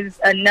said? person is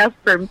enough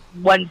for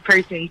one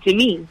person to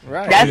me.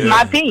 Right. That's Yeah.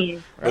 my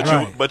opinion.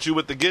 But you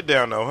with the get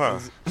down though, huh?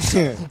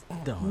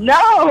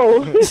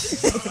 No,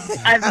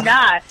 I'm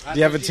not. Do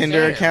you have a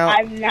Tinder account?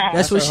 I'm not.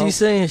 That's what she's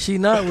saying. She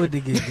not with the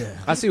get down.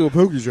 I see what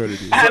Pookie's trying to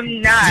do.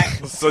 I'm not.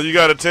 So you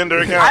got a Tinder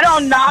account? I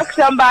don't knock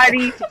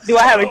somebody. Do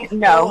I have a?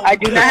 No, I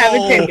do not have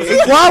a Tinder.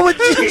 Why would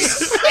you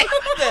say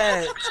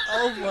that?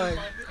 Oh my!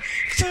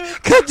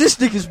 Cut this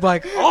nigga's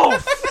mic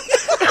off.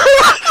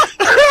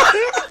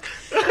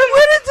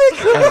 Where did they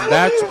come? And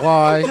that's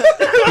why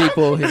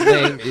people. His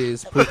name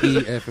is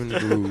Pookie effing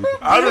Rude.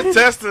 I was just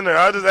testing her.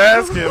 I was just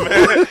asking,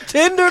 man.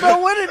 Tinder,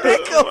 though, where did they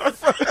come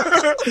from?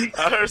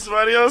 I heard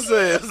somebody else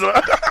say it, so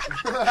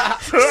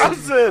I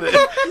said it.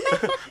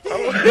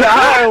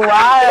 Y'all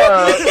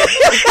wild.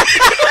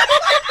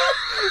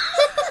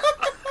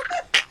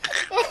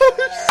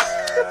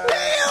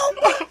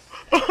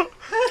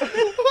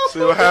 See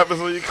what happens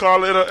when you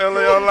call it on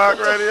LA on Lock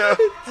Radio?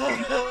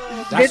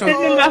 This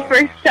isn't my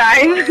first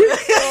time.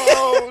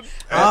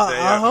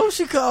 I hope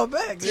she called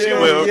back. She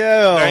will.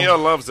 Danielle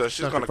loves us.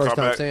 She's going to call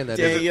back.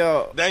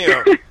 Danielle,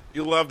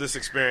 you love this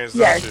experience,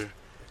 Yes. don't you?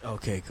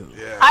 Okay, cool.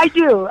 Yeah. I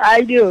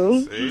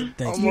do. See?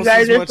 Thank You you.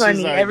 guys as are much funny.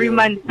 as I Every do.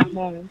 Monday I'm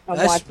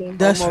watching.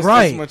 That's Almost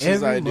right. as much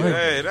as I do.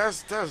 Hey,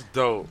 that's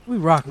dope. We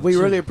rock. We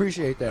really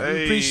appreciate that. Hey.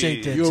 We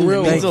appreciate that You're too.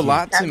 real. Thank means a you.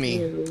 lot to me.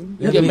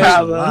 Absolutely. You get No major,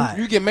 problem.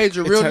 you get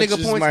major It real nigga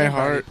touches points my and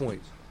heart. body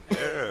points.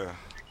 Yeah.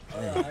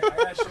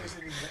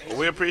 Well,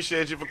 we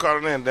appreciate you for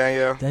calling in,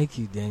 Danielle. Thank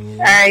you, Danielle.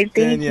 All right,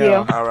 thank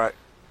Danielle. you. All right.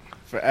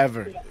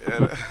 Forever.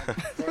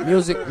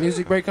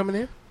 Music break coming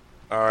in?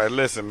 All right,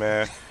 listen,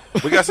 man.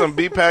 We got some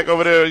B-Pack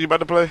over there. You about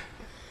to play?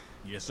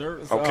 Yes,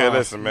 sir. Okay,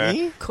 listen, man.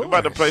 me? We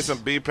about to play some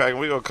B-Pack, and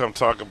we're going to come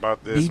talk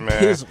about this, man.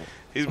 Pizzle.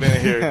 He's been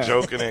here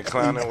joking and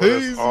clowning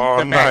with us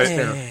all night.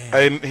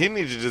 Hey, he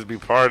needs to just be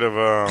part of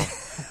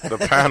the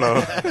panel.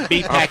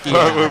 B-Pack, I'm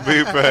fucking with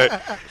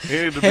B-Pack.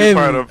 He needs to be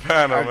part of the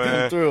panel, I'll man.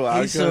 come through.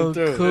 I'll He's come so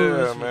through. cool.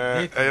 Yeah, It's man.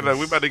 ridiculous. Hey, look,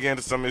 we about to get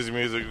into some of his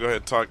music. Go ahead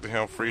and talk to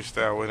him,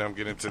 freestyle with him,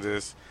 get into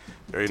this.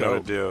 There you know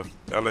the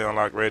deal. LA on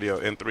Lock Radio.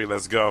 N3,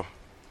 let's go.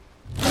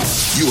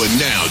 You are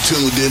now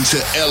tuned into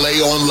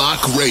LA on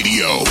Lock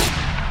Radio.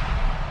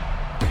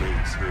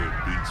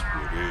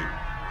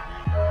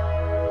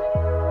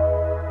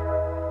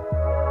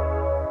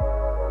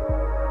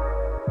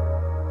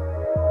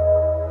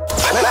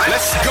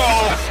 Let's go.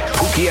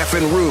 Pookie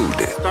effing Rude.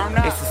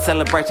 It's a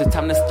celebration,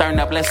 time to stern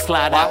up, let's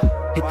slide out.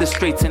 Hit the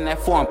streets in that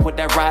form, put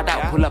that ride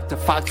out. Pull up to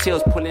Fox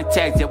Hills, pulling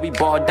tags, yeah, we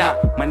balled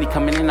out. Money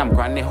coming in, I'm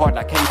grinding hard,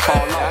 I can't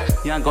fall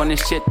off. Young on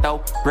this shit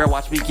though, bro,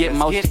 watch me get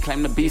most. She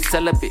claim to be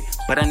celibate,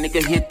 but a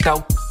nigga hit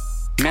though.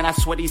 Man, I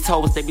swear these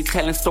hoes, they be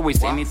telling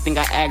stories. Anything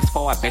I ask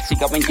for, I bet she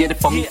go and get it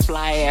for me.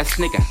 Fly ass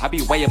nigga, I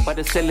be way above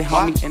the silly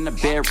homie. In the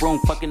bedroom,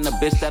 fucking the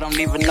bitch that don't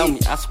even know me.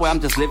 I swear I'm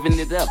just living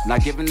it up,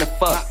 not giving a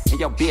fuck. And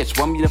your bitch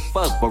want me to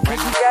fuck, but right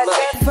now,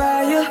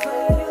 Fire,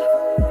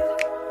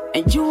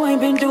 and you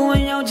ain't been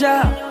doing your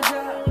job.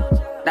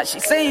 Now she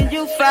saying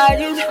you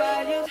fired.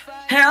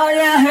 Hell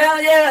yeah,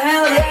 hell yeah,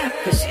 hell yeah.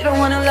 Cause she don't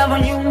wanna love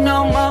on you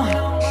no more.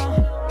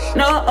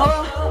 No.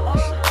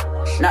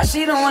 Now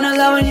she don't wanna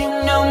love on you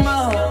no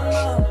more.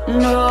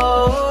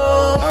 No.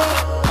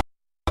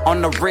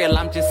 on the real,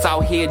 I'm just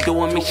out here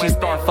doing me. She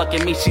start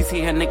fucking me, she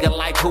see her nigga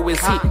like, who is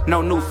he?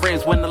 No new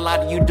friends when a lot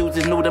of you dudes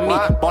is new to me.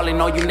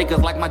 Ballin' all you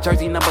niggas like my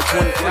jersey number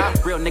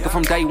 23. Real nigga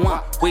from day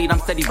one, weed I'm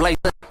steady blazing.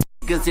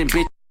 Niggas and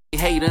bitch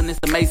hatin', it's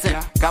amazing.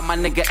 Got my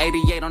nigga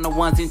 88 on the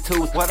ones and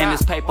twos. And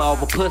this paper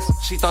over puss,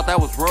 she thought that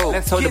was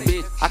rude. Told the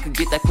bitch I could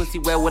get that pussy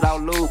wet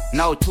without lube.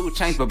 No 2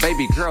 Chainz, but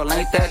baby girl,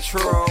 ain't that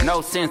true?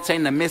 No sense,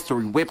 ain't a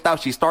mystery. Whipped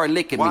out, she started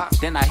licking me.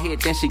 Then I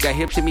hit, then she got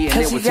hip to me,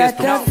 and it was got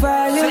history. that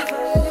fire,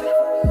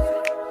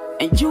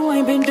 and you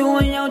ain't been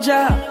doing your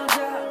job.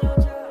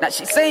 Now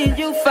she saying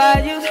you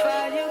fired.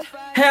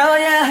 Hell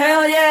yeah,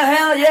 hell yeah,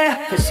 hell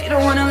yeah. Cause she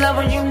don't wanna love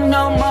on you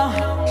no more.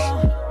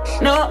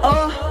 No.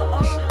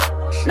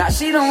 Now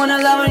she don't wanna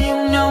love on you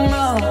no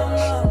more.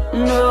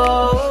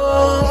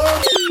 No.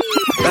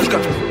 Let's go.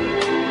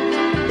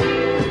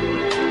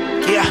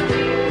 Yeah.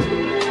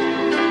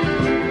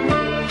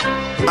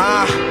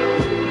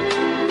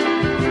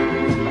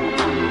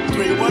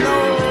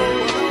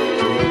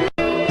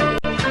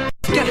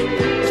 310. Get it.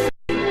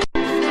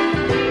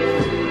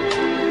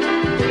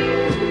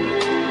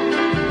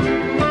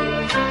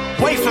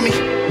 Wait for me.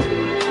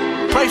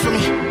 Pray for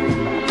me.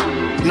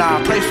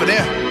 Nah, pray for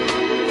them.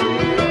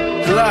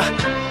 Look,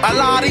 a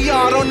lot of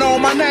y'all don't know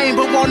my name,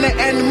 but wanna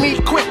end me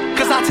quick.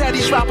 Cause I tear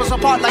these rappers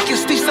apart like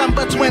it's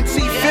December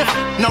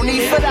 25th. No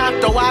need for that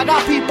though, I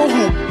got people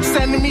who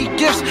sending me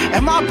gifts.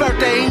 And my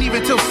birthday ain't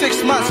even till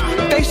 6 months.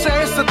 They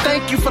say it's a thing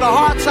thank you for the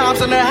hard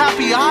times and they're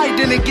happy I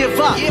didn't give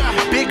up.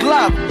 Big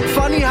love.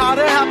 Funny how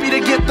they're happy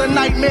to get the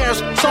nightmares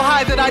so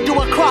high that I do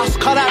a cross,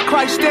 call that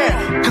Christ there.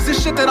 Cause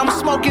this shit that I'm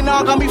smoking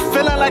now got me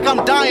feeling like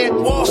I'm dying.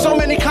 So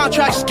many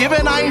contracts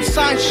given, I ain't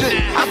signed shit.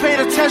 I paid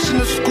attention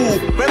to school,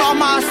 read all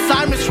my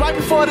assignments right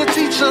before the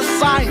teacher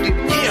signed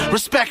it.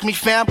 Respect me,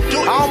 fam.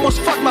 I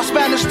almost fucked my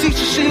Spanish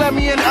teacher. She let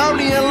me in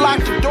early and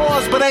locked the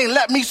doors, but ain't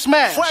let me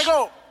smash.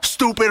 Fuego.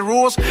 Stupid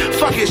rules,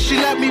 fuck it, she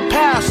let me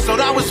pass. So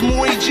that was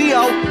muy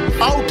Gio.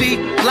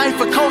 OD, life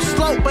a cold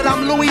slope, but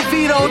I'm Louis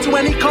Vito to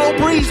any cold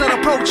breeze that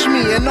approach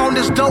me. And on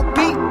this dope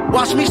beat,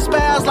 watch me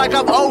spaz like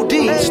I'm OD.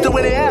 Still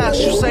when they ask,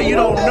 you say you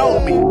don't know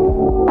me.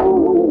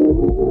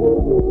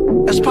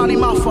 That's probably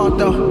my fault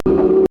though.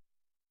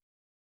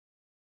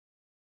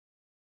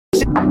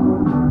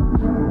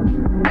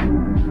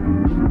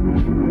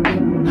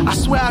 I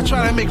swear I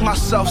try to make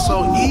myself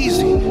so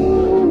easy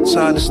to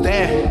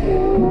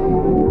understand.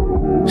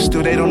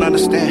 Still they don't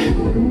understand.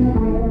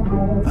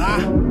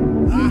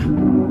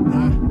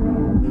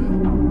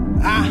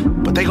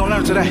 But they gon'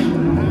 learn today.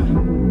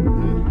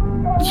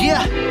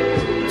 Yeah,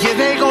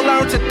 they gon'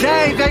 learn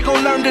today. They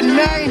gon' learn the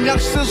name. Young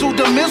Sizzle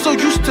the Mizzle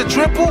used to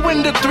dribble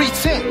in the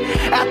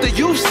 310. At the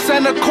youth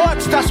center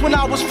courts, that's when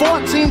I was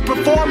 14.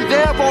 Performed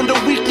there on the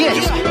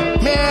weekends.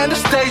 Man, the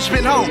stage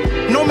been home.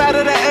 No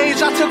matter the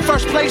age, I took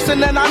first place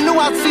and then I knew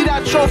I'd see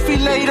that trophy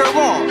later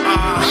on.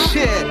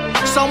 Shit.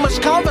 So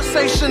much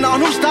conversation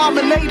on who's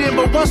dominating,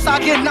 but once I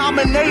get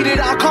nominated,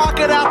 I'll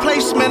conquer that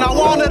placement. I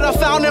wanted the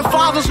founding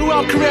fathers who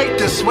helped create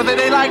this. Whether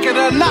they like it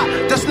or not,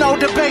 there's no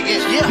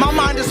debating. My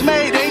mind is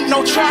made, ain't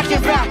no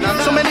tracking back.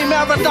 So many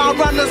marathon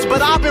runners,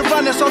 but I've been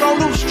running, so don't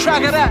lose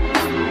track of that.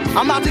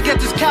 I'm out to get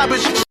this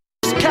cabbage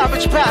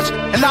patch,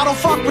 and I don't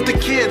fuck with the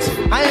kids.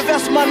 I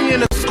invest money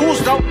in the schools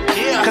though,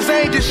 cause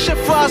they ain't did shit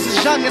for us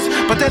as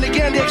youngins. But then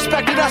again, they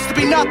expected us to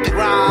be nothing.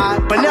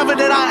 But never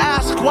did I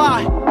ask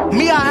why.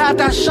 Me, I had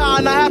that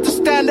shine, I had to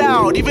stand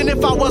out, even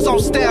if I was on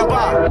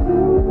standby.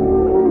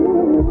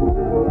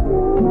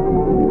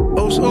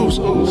 Ooze, ooze,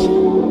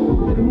 ooze.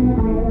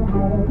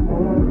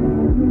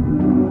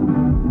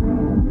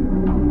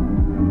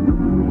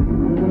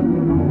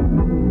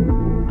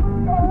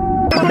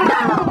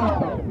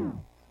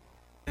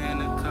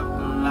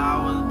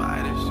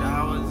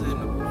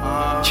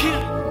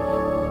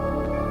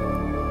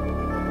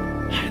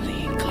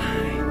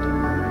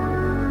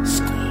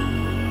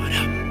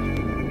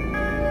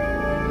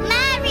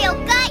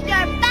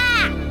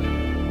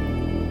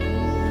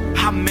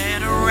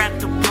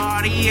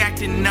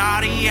 Acting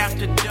naughty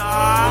after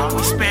dark.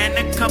 We spent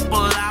a couple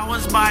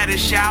hours by the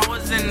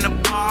showers in the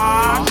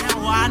park.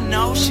 Now I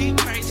know she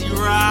crazy,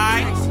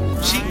 right?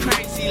 She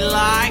crazy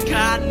like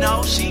I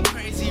know she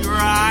crazy,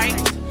 right?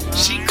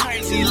 She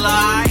crazy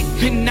like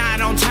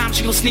midnight on time,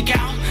 she gon' sneak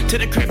out to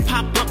the crib,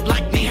 pop up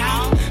like me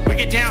out. Break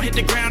it down, hit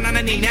the ground on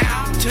her knee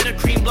now. To the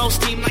cream, blow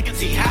steam like a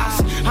tea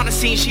house. On the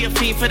scene, she a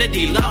fiend for the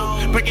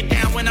D-Lo. Break it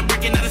down when I'm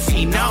breaking out a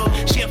scene, no.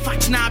 She a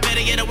fox, nah, better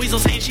yet a weasel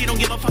saying she don't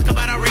give a fuck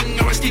about a ring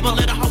or a steeple.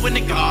 Let her hoe in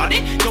the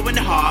garden, going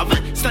to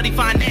Harvard. Study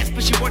finance,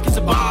 but she work as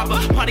a barber.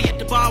 Party at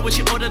the bar when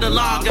she ordered a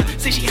lager.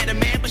 Say she had a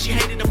man, but she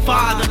hated her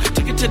father.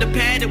 Took her to the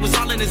pad, it was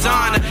all in his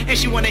honor. And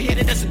she wanna hit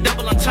it, that's a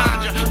double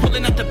entendre.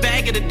 Pulling up the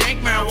bag of the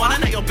dank marijuana.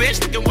 Now your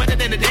bitch looking wetter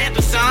than a damn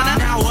persona.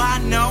 Now I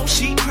know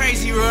she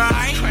crazy,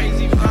 right?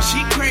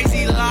 She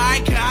crazy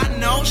like I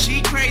know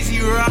she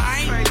crazy,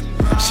 right?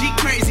 She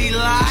crazy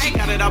like she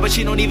got it all, but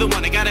she don't even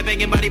want it. Got a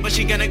banging body, but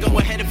she gonna go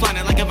ahead and flaunt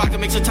it like a vodka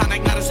mix a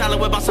tonic, not a salad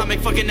with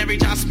balsamic. Fucking every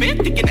John Smith,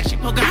 thinking that she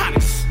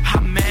Pocahontas. I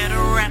met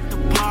her at the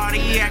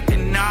party,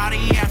 acting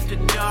naughty after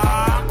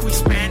dark. We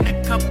spent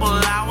a couple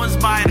hours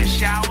by the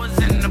showers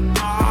in the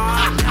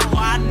park. Now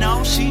I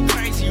know she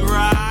crazy,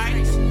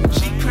 right?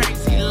 She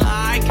crazy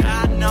like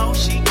I know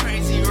she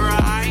crazy,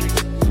 right?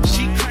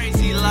 She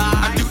crazy like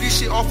I do this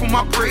shit off of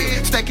my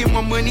bread, stacking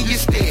my money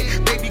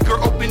instead. Baby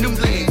girl, open them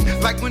legs,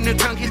 like when the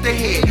tongue hit the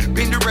head.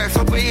 Bend the racks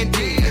over and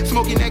dead,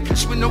 smoking that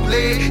kush with no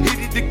lead.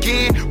 Hit it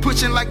again,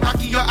 pushing like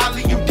Rocky or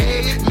Ali, you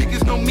dead.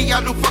 Niggas know me,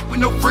 I don't fuck with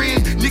no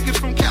friends. Niggas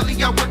from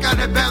Cali, I work out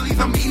at Valleys.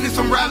 I'm eating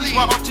some rallies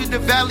while off to the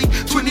valley.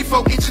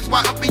 24 inches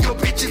while up in your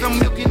bitches. I'm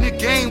milking the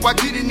game while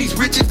getting these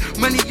riches.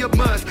 Money you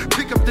must,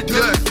 pick up the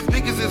dust.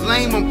 Niggas is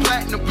lame on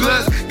platinum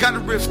plus. Got a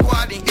rip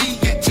squad in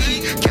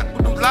E&T.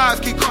 Capital lies,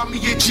 can't call me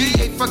a G.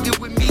 Ain't fucking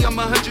with me, I'm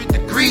 100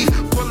 degrees.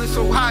 Boiling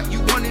so hot, you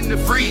wanting to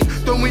freeze.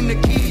 Throw in the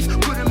keys,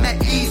 put them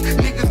at ease.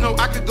 Niggas know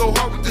I could go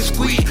hard with the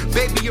squeeze.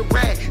 Baby a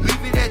rat,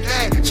 leave it at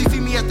that. She see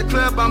me at the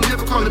club, I'm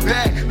never calling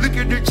back. Look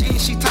at her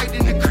jeans, she tight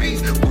in the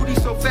crease. Booty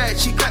so fat,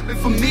 she clapping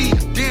for me.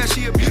 Damn,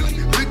 she a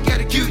beauty, look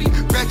at a cutie.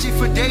 Ratchet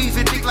for days,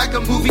 it think like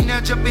a movie. Now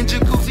jump in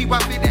jacuzzi while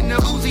fitting the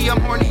Uzi.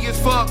 I'm horny as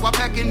fuck while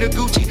packing the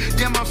Gucci.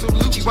 Damn, I'm so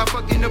Lucci while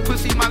fucking the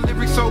pussy. My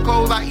lyrics so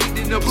cold, I eat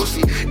in the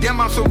pussy.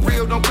 Damn, I'm so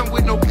real, don't come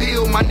with no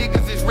pill. My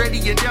niggas is ready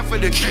and down for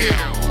the kill.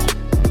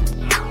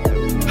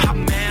 I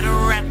met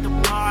her at the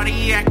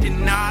party,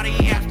 acting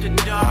naughty after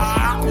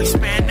dark. We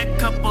spent a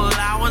couple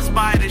hours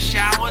by the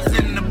showers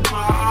in the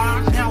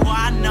park. Now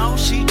I know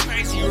she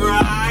crazy,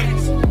 right?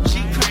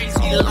 She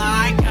crazy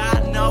like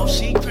I know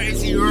she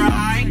crazy,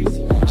 right?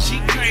 She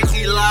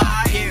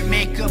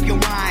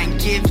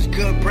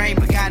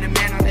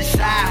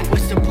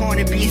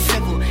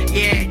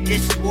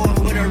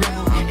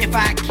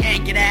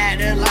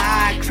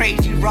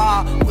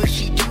raw. Will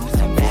she do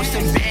some for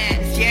some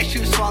bands? Yeah,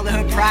 she'll swallow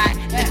her pride.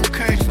 Little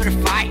courage for the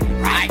fight.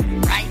 Right,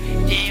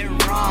 yeah,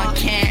 wrong.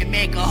 Can't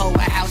make a hoe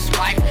a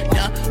housewife.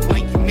 The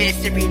way you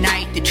miss every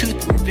night. The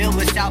truth will reveal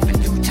itself in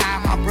due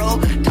time. My bro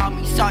taught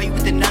me saw you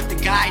with another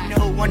guy.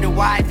 No wonder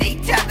why they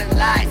tell the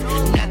lies.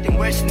 Nothing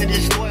worse than the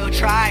disloyal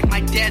tribe. My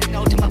death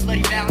note to my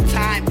bloody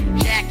Valentine.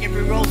 Jack,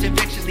 every rose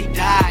eventually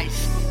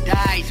dies.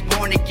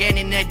 Born again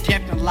in a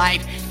different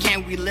life.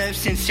 Can we live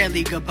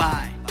sincerely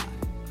goodbye?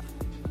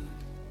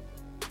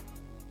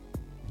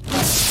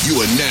 You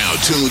are now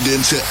tuned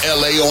into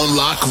LA on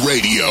Lock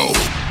Radio.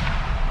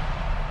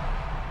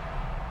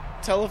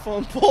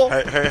 Telephone pole.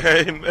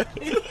 Hey,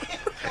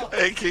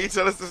 can you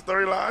tell us the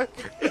story live?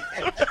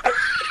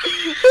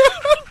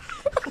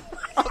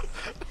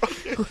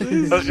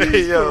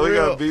 Okay, yo, we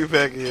got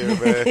B-Pack here,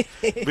 man.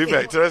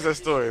 B-Pack, tell us that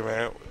story,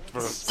 man.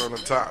 From the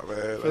top,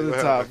 man. From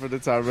the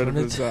top, right up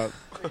from the top.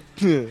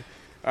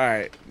 All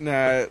right,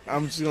 nah,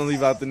 I'm just gonna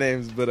leave out the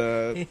names, but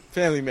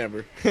family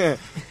member.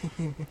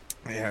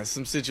 Yeah,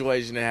 some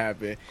situation that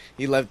happened.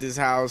 He left his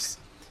house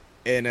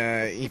and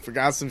he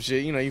forgot some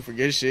shit. You know, you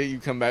forget shit. You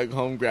come back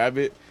home, grab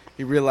it.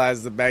 He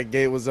realized the back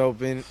gate was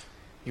open.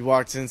 He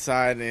walks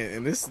inside,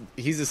 and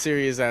he's a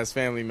serious ass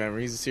family member.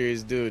 He's a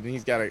serious dude, and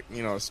he's got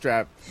a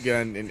strap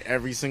gun in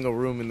every single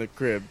room in the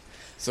crib.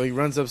 So he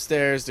runs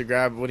upstairs to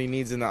grab what he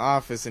needs in the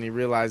office, and he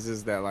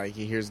realizes that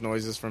he hears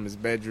noises from his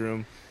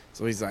bedroom.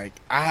 So he's like,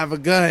 "I have a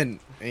gun,"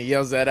 and he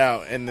yells that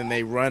out, and then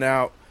they run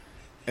out.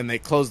 And they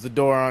close the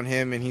door on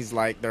him, and he's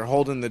like, they're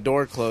holding the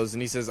door closed,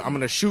 and he says, "I'm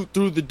going to shoot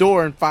through the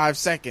door in 5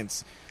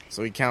 seconds.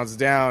 So he counts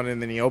down,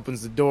 and then he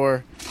opens the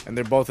door, and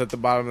they're both at the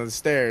bottom of the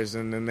stairs,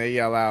 and then they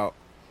yell out,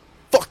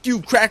 "Fuck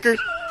you, cracker!"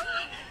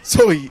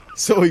 So he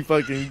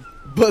fucking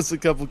busts a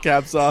couple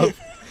caps off,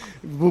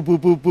 boop, boop,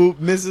 boop, boop,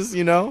 misses,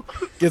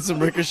 gets some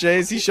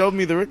ricochets. He showed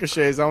me the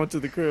ricochets. I went to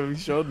the crib, he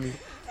showed me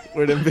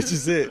where them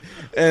bitches hit.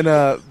 And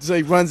so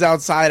he runs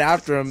outside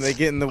after him. They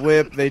get in the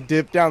whip. They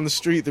dip down the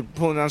street. They're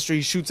pulling down the street.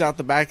 He shoots out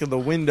the back of the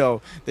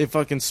window. They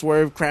fucking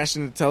swerve, crash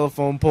into the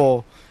telephone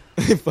pole.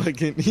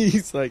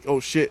 He's like, "Oh,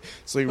 shit."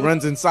 So he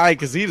runs inside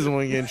because he doesn't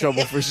want to get in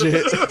trouble for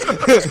shit.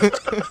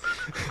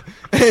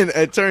 And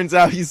it turns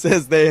out, he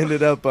says they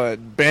ended up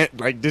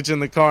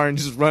ditching the car and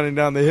just running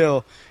down the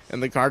hill.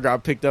 And the car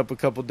got picked up a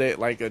day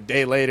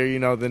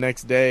later, the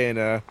next day.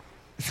 And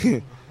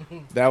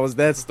that was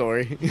that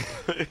story.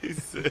 He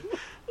said,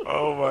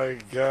 "Oh my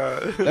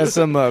god." That's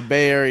some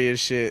Bay Area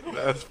shit.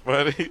 That's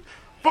funny.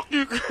 "Fuck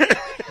you, cracker."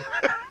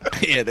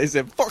 Yeah, they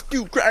said, "Fuck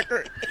you,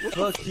 cracker."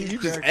 Fuck you,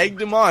 just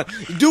egged him on.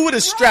 You do with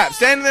a strap.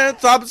 Standing there at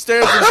the top of the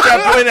stairs with a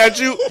strap pointing at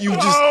you. You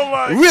just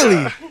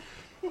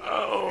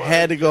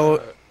had to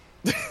go.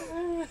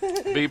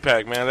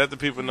 B-Pack, man. Let the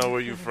people know where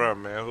you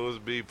from, man. Who's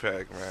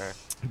B-Pack, man?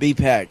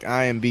 B-Pack.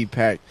 I am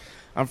B-Pack.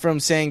 I'm from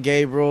San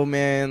Gabriel,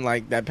 man,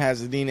 like that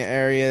Pasadena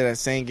area, that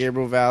San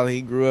Gabriel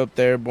Valley. Grew up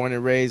there, born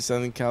and raised,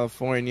 Southern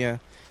California.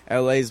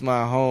 LA's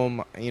my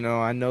home.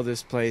 I know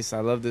this place.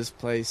 I love this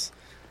place.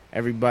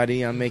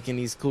 Everybody, I'm making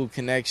these cool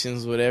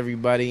connections with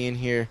everybody in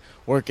here,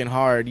 working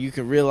hard. You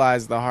can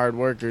realize the hard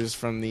workers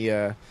from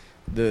the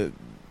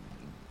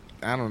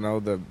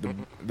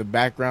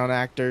background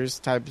actors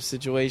type of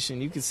situation.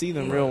 You can see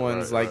them real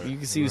ones. You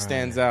can see who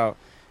stands out.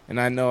 And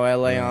I know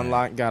LA on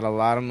Lock got a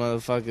lot of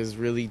motherfuckers,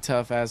 really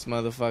tough-ass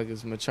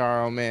motherfuckers.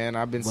 Macharo, man,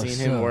 I've been seeing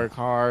him work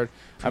hard.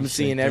 I've been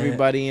seeing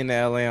everybody in the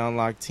LA on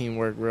Lock team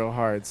work real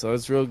hard. So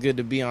it's real good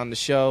to be on the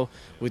show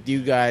with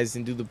you guys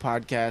and do the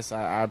podcast.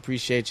 I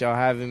appreciate y'all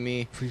having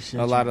me. Appreciate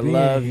a lot of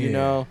love,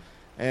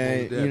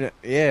 And,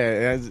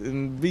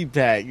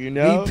 B-Pack,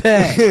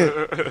 B-Pack.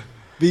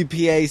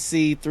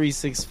 BPAC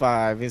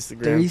 365,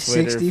 Instagram,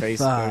 Twitter,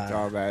 Facebook,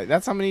 all that.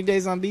 That's how many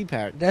days on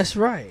B-Pack. That's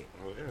right.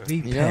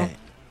 B-Pack.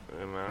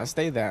 I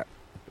stay that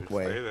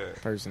way.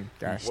 Person.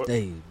 Gosh.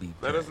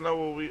 Let us know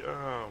what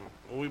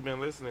we've been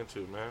listening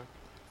to, man.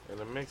 And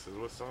the mixes,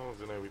 what songs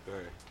and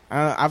everything.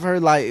 I've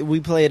heard we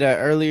played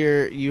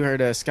earlier. You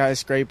heard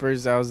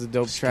Skyscrapers. That was a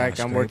dope track.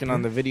 I'm working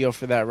on the video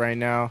for that right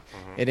now.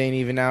 It ain't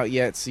even out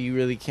yet, so you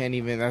really can't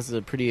even. That's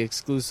a pretty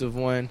exclusive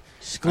one.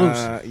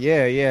 Exclusive.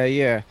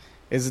 Yeah.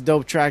 It's a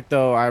dope track,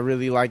 though. I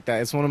really like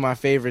that. It's one of my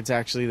favorites,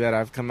 actually, that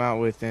I've come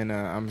out with, and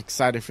I'm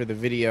excited for the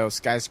video.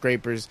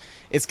 Skyscrapers.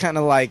 It's kind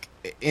of like,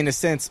 in a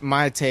sense,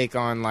 my take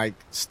on,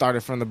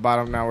 started from the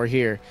bottom, now we're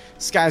here.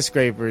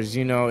 Skyscrapers,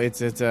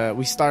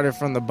 we started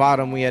from the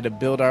bottom. We had to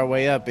build our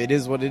way up. It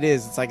is what it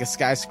is. It's like a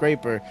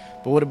skyscraper.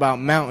 But what about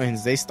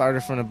mountains? They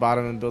started from the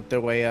bottom and built their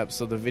way up.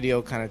 So the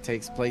video kind of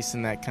takes place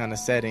in that kind of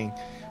setting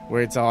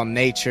where it's all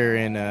nature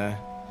and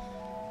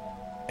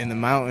in the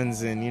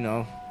mountains and,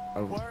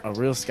 a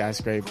real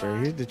skyscraper.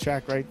 Here's the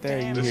track right there.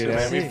 You hear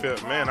that?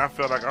 I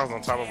felt like I was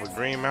on top of a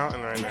green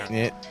mountain right now.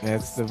 Yeah,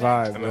 that's the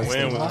vibe. And the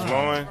wind was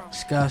blowing.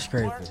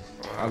 Skyscrapers.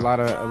 A lot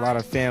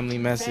of family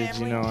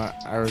message.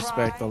 I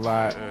respect a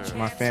lot.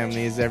 My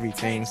family is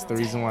everything. It's the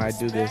reason why I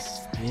do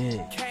this.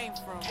 Yeah.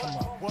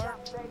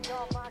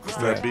 It's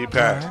that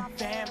B-Pack.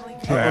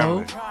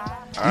 Family.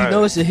 You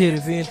know it's a hit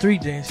if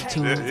N3 dancing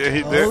to it. Yeah,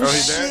 he did. Oh,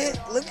 shit.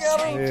 Look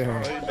at him.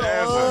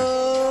 Yeah.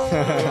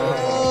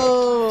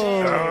 Oh.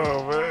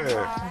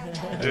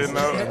 You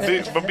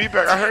know, but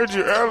B-Pack, I heard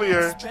you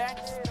earlier.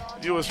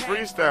 You was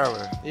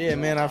freestyling. Yeah,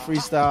 man, I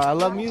freestyle. I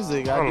love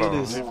music. I do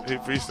this. He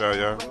freestyle,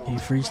 y'all. He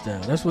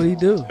freestyle. That's what he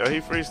do. Yeah, he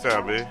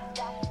freestyle, B.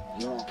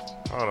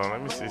 Hold on,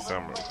 let me see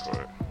something real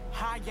quick.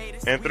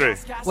 And 3.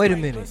 Wait a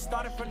minute.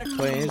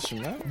 Play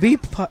instrument.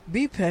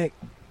 B-Pack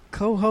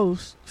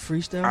co-host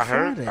Freestyle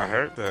Friday. I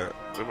heard that.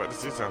 We're about to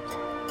see something.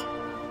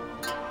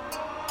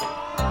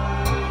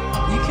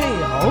 You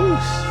can't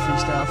host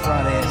Freestyle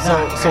Friday.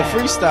 So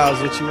freestyle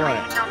is what you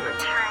want.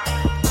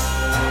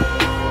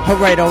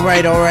 Alright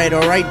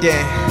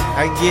then.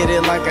 I get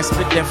it like I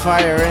spit that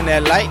fire and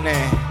that lightning.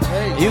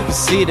 You can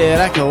see that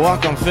I can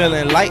walk, I'm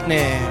feeling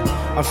lightning.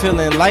 I'm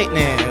feeling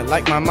lightning,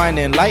 like my mind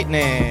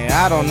enlightening.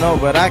 I don't know,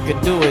 but I could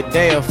do it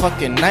day or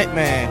fucking night,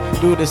 man.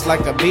 Do this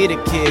like I be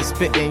the kid,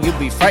 spitting, you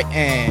be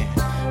frightened.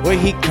 Where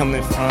he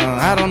coming from?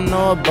 I don't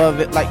know above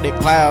it like the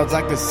clouds.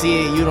 I can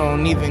see it, you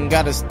don't even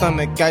got a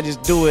stomach. I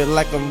just do it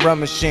like I'm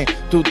rummaging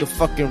through the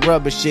fucking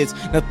rubber shits.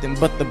 Nothing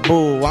but the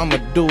bull. I'ma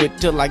do it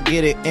till I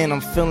get it and I'm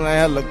feeling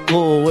hella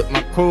cool with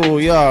my crew.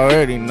 Y'all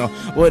already know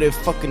what it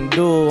fucking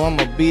do.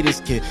 I'ma be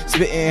this kid,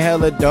 spitting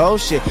hella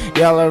dope shit.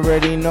 Y'all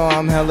already know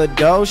I'm hella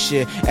dope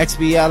shit.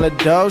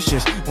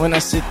 Expialidocious when I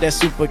sit that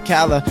super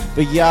cala.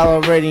 But y'all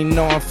already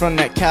know I'm from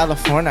that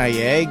California,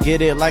 yeah.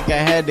 Get it like I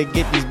had to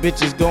get these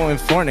bitches going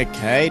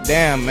fornicate.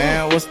 Damn,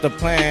 man, what's the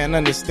plan?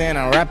 Understand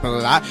I rap a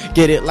lot.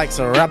 Get it like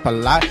Sir Rap a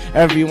lot.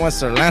 Everyone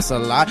Sir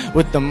Lancelot.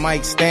 With the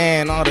mic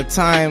stand all the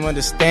time.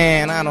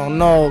 Understand, I don't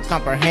know.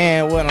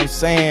 Comprehend what I'm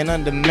saying.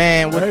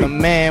 Underman with the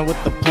man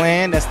with the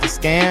plan. That's the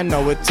scan.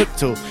 No, it took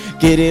two.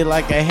 Get it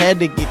like I had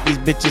to get these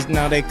bitches.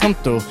 Now they come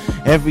through.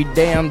 Every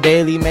day I'm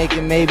daily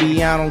making.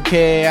 Maybe I don't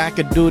care. I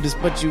could do this,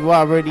 but you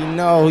already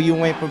know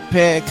you ain't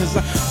prepared. Cause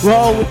I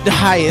roll with the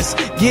highest.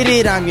 Get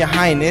it, I'm your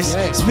highness.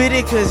 Spit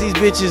it cause these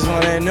bitches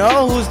wanna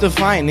know who's the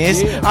finest.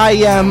 I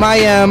am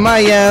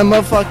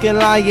a fucking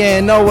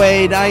lion. No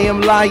wait, I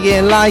am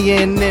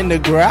lying in the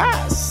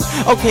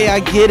grass. Okay, I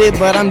get it,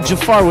 but I'm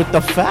Jafar with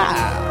the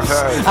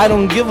fast. I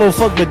don't give a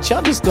fuck, but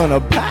y'all just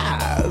gonna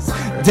pass.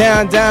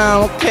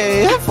 Down,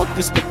 okay, I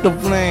fucking spit the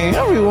flame.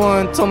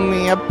 Everyone told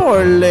me I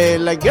parlay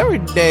like every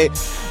day.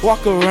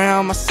 Walk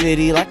around my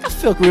city like I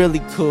feel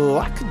really cool.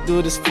 I could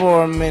do this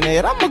for a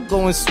minute. I'ma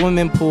go in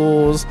swimming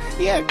pools.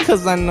 Yeah,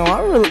 cause I know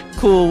I'm really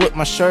cool with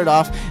my shirt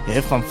off.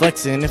 If I'm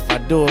flexing, if I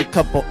do a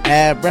couple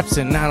ab reps,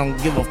 and I don't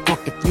give a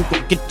fuck if you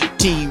gon' get the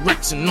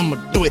T-Rex, and I'ma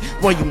do it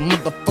while you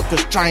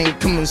motherfuckers try and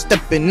come and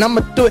step in.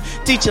 I'ma do it,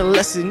 teach a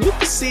lesson. You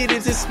can see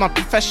this is my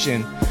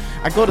profession.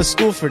 I go to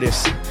school for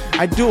this.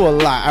 I do a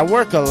lot. I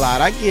work a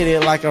lot. I get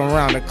it like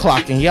around the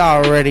clock. And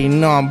y'all already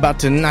know I'm about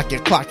to knock your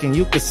clock. And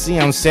you can see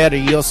I'm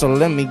serio, so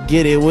let me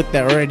get it with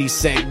that ready,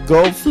 set,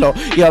 go flow.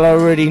 Y'all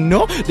already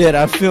know that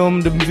I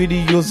filmed the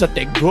videos at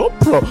that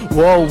GoPro.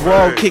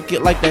 Whoa, kick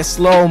it like that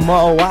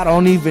slow-mo. I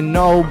don't even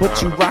know,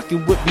 but you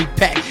rockin' with me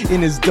pack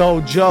in his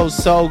dojo.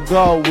 So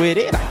go with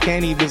it. I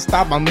can't even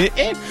stop. I'm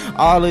hitting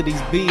all of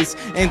these beats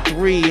in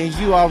 3. And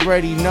you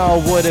already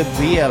know what it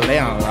be.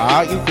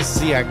 LA you can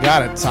see I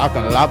gotta talk a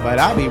lot, but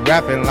I be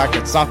rapping like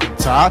a talking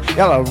talk.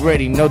 Y'all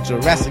already know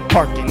Jurassic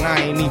Park, and I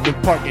ain't even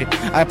parking.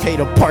 I pay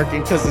the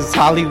parking cause it's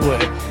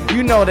Hollywood.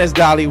 You know that's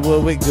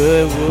Dollywood with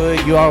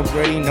Goodwood. You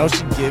already know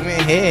she giving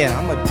head.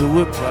 I'ma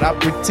do it, but I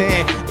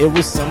pretend it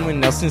was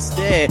someone else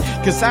instead.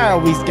 Cause I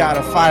always got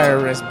a fire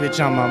arrest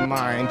bitch on my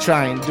mind.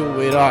 Try and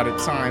do it all the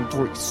time.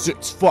 3,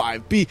 6,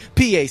 5, B,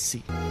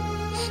 PAC.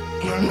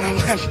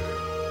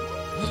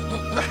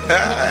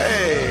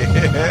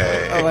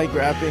 Hey. I like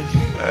rapping.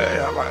 Hey,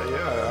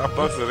 I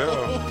busted it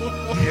out.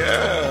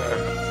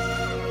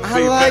 Yeah. I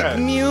like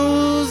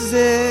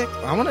music.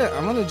 I'm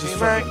gonna just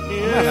fuck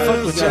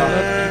with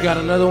y'all. You got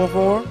another one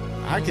for him?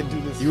 I can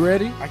do this. You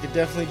ready? I can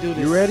definitely do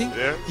this. You ready?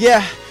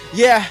 Yeah.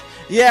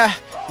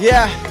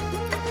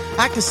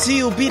 I can see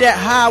you be that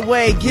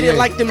highway. Get it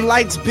like them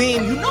lights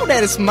beam. You know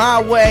that it's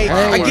my way.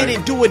 I get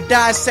it, do or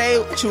die, say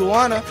what you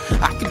wanna.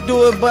 I can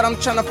do it, but I'm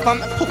tryna find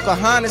my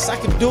Pocahontas. I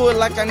can do it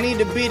like I need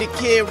to be the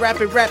kid.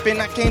 Rapping.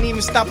 I can't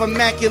even stop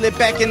immaculate.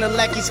 Back in the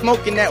lackey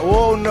smoking that.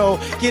 Oh no.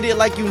 Get it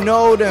like you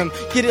know them.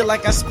 Get it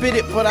like I spit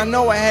it, but I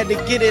know I had to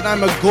get it.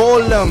 I'm a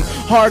golem.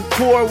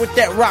 Hardcore with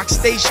that rock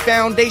stage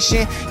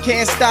foundation.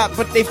 Can't stop,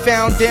 but they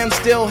found them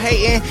still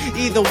hating.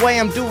 Either way,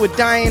 I'm do or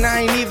dying.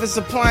 I ain't even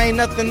supplying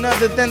nothing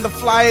other than the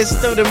flyers.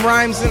 Still them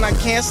rhymes and I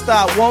can't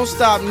stop, won't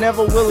stop,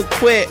 never will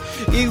quit.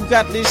 You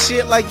got this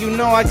shit like you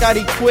know I got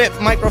equipped.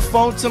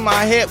 Microphone to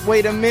my hip,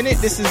 wait a minute,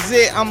 this is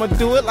it. I'ma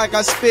do it like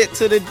I spit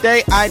to the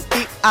day I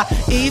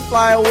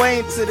fly away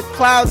into the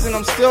clouds and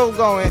I'm still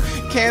going.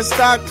 Can't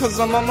stop cause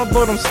I'm on my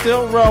boat, I'm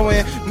still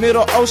rowing.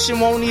 Middle ocean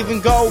won't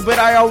even go, but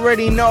I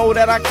already know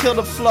that I kill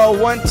the flow.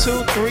 1, 2,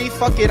 3,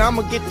 fuck it,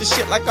 I'ma get the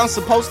shit like I'm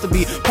supposed to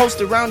be.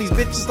 Post around these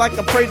bitches like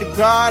I pray to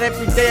God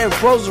every day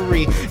at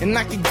rosary. And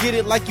I can get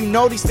it like you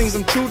know these things,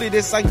 I'm true to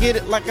this. I get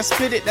it like I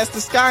spit it, that's the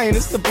sky and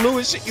it's the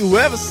bluest shit you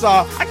ever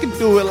saw. I can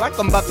do it like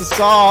I'm about to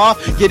saw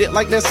off. Get it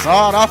like that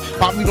sawed off,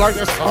 pop me like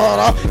that sawed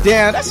off.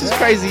 Damn, that's just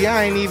crazy,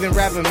 I ain't even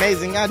rap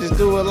amazing. I just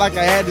do it like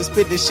I had to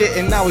spit this shit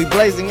and now we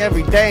blazing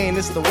every day and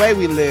it's the way we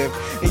we live.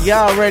 And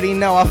y'all already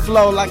know I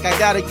flow like I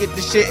gotta get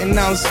the shit and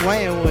I'm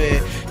swaying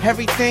with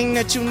everything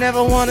that you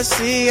never wanna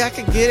see. I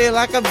could get it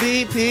like a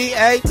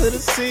BPA to the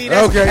C.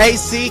 That's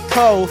AC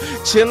Cole,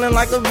 chilling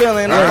like a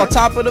villain up on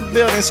top of the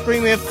building,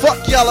 screaming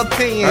fuck y'all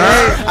opinion.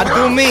 I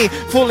do me,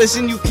 foolish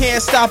and you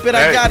can't stop it.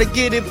 I gotta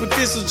get it, but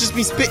this will just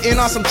be spitting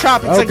on some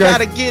tropics. I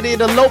gotta get it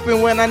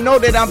eloping when I know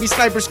that I'll be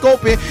sniper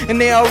scoping,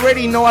 and they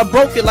already know I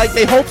broke it like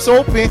they hopes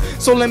open.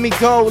 So let me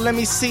go, let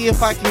me see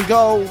if I can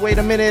go. Wait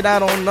a minute, I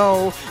don't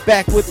know.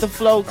 Back with the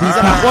flow, cause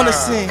I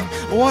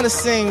wanna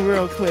sing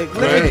real quick.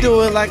 Let me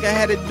do it like I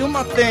had to do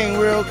my thing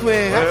real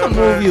quick. I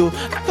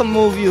can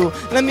move you,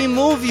 let me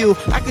move you.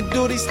 I could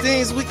do these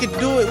things, we could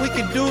do it, we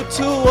could do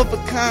two of a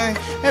kind.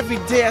 Every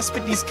day I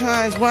spit these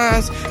kinds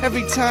rhymes,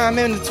 every time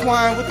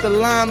intertwined with the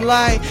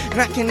limelight,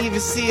 and I can't even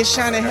see it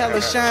shining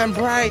hella shine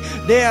bright.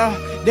 They'll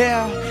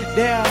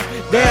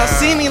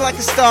see me like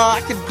a star.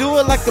 I could do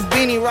it like a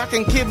beanie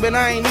rocking kid, but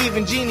I ain't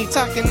even genie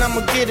talking.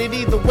 I'ma get it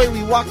either way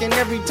we walking.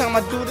 Every time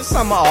I do this,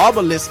 I'm a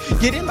obelisk.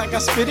 Get it like I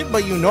spit it,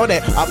 but you know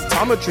that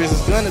optometrist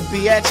is gonna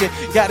be at you.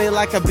 Got it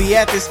like I be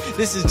at this.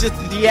 This is just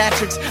the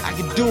theatrics. I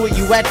can do it.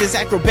 You at this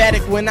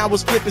acrobatic when I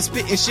was flipping,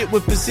 spitting shit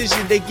with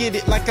precision. They get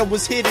it like I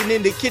was hidden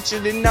in the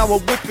kitchen, and now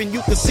I'm whipping.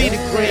 You can see the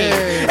cream,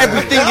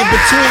 everything in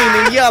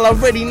between, and y'all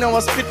already know I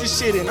spit the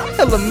shit, and I'm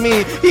hella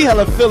mean. He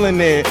hella feeling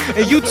it,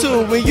 and you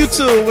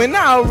too, and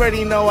I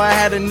already know I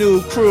had a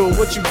new crew.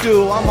 What you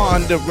do? I'm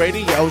on the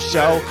radio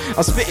show.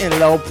 I'm spitting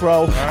low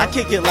pro. I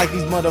kick it like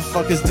these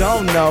motherfuckers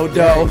don't know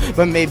though,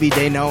 but maybe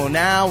they know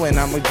now, and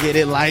I'ma get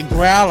it like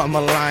growl. I'm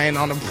a lion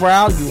on the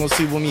prowl. You won't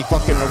see with me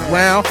fucking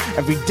around.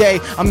 Every day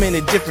I'm in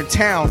a different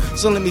town,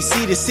 so let me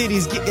see the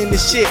cities getting the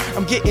shit.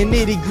 I'm getting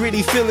nitty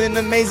gritty, feeling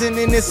amazing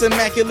in this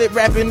immaculate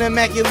rapping,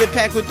 immaculate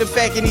pack with the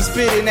fact and he's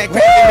spitting that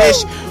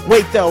crackin'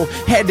 Wait though,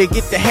 had to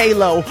get the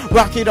halo,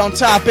 rock it on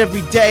top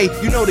every day.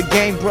 You know the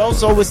game, bro,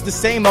 so it's the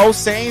same old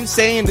same,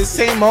 saying the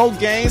same old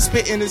game,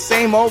 spitting the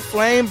same old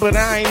flame, but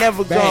I ain't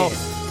never gone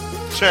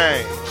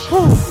change.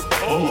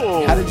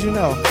 Oh. How did you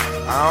know?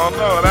 I don't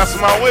know. That's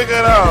my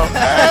wigger though.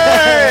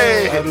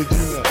 Hey. How did you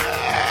know?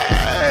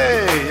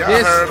 Hey,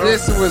 y'all heard him.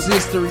 This was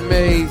history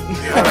made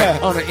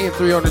on the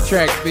N3 on the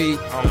track beat.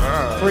 Oh,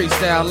 God.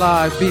 Freestyle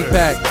live beat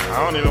pack.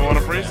 I don't even want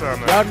to freestyle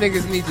now. Y'all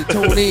niggas need to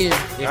tune in.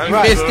 If you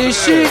missed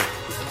this shit,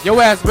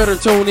 your ass better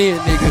tune in,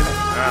 niggas.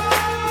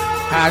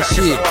 High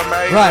shit.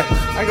 Right.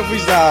 I can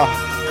freestyle.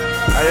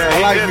 I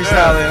like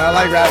freestyling. I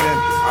like rapping.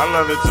 I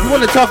love it too. You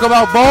want to talk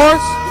about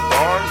bars?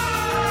 Bars?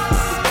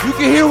 You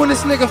can hear when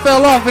this nigga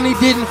fell off and he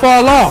didn't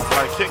fall off.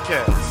 Like Kit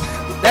Kats.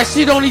 That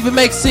shit don't even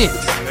make sense.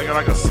 Nigga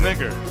like a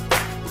Snicker.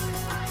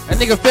 That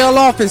nigga fell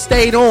off and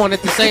stayed on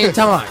at the same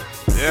time.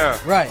 Yeah.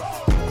 Right.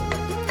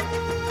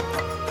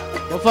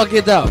 Don't fuck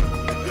it up.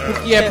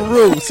 Yeah,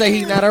 Peru say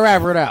he not a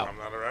rapper now. I'm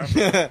not a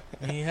rapper.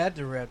 He had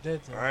to rap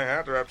that time. I ain't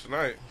had to rap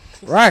tonight.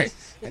 Right.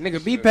 That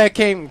nigga B-Pack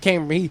came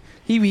he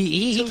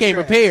came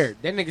prepared.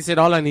 That nigga said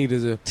all I need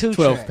is a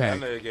 12 pack. That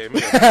nigga gave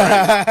me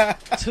a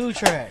break. 2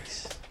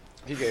 tracks.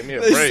 He gave me a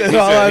break.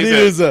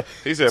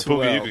 He said,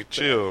 Pookie, you can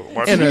chill.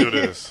 Watch me do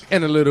this.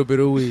 And a little bit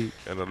of weed.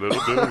 And a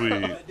little bit of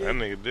weed. That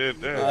nigga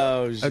did that.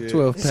 Oh, shit. A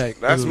 12 pack.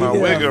 That's my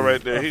wigger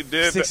right there. He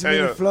did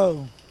 6-minute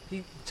flow.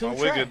 My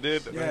wigger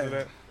did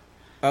that.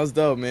 That was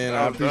dope, man.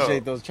 I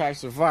appreciate dope. those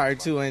tracks for fire,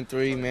 2 and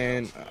 3,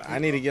 man. I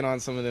need to get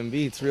on some of them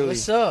beats, really.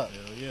 What's up?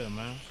 Hell yeah,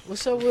 man.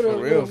 What's up with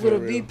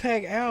a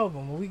B-Pack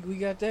album? We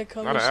got that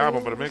coming. Not an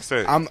album, but a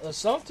mixtape. Or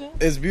something?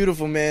 It's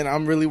beautiful, man.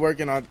 I'm really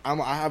working on. I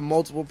have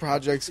multiple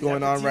projects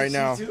going on right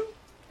now.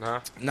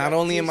 Not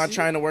only am I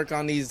trying to work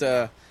on these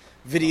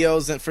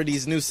videos and for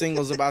these new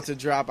singles about to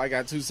drop. I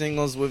got 2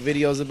 singles with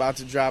videos about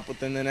to drop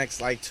within the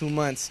next 2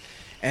 months.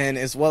 And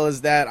as well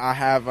as that, I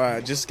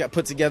have just got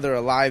put together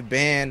a live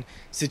band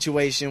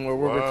situation where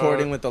we're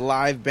recording with a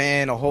live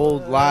band, a whole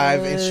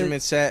live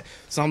instrument set.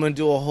 So I'm gonna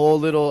do a whole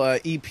little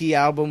EP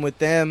album with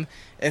them,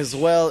 as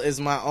well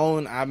as my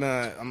own.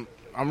 I'm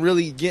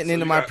really getting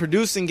into my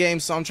producing game,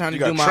 so I'm trying to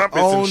do my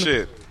own. And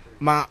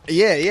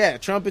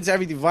shit. Trumpets,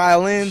 everything,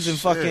 violins and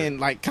fucking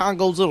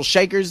congos, little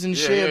shakers and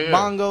shit,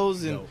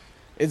 bongos and.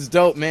 It's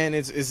dope, man.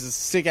 It's a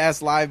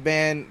sick-ass live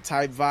band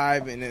type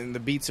vibe, and then the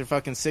beats are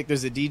fucking sick.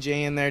 There's a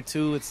DJ in there,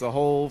 too. It's the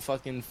whole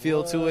fucking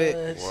feel to it.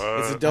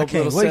 It's a dope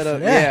little setup.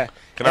 Yeah.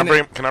 Can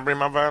I bring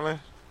my violin?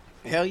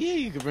 Hell yeah,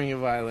 you can bring your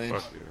violin.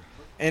 Fuck yeah.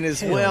 And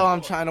as well,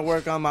 I'm trying to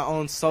work on my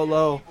own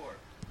solo,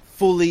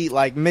 fully,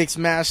 mixed,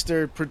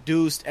 mastered,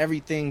 produced,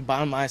 everything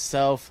by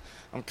myself.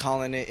 I'm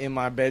calling it In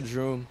My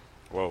Bedroom.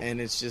 Whoa. And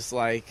it's just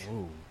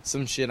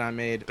some shit I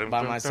made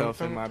by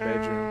myself in my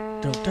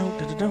bedroom.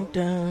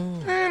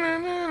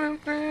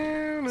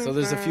 So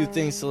there's a few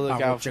things to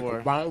look out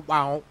for.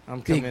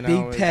 I'm coming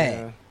out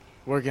with,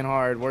 working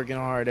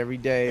hard every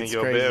day. In it's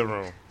your crazy.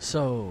 bedroom.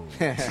 So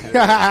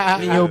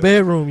in your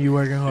bedroom, you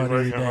working hard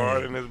every day. Working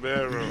hard in his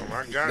bedroom.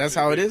 I got That's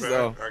you, how it is,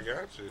 though. I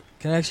got you.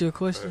 Can I ask you a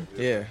question?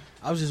 Yeah.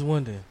 I was just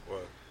wondering.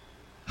 What?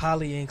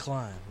 Highly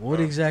Inclined.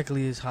 What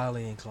exactly is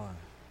Highly Inclined?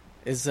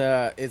 It's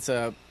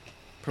a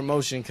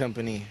promotion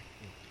company.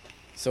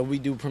 So we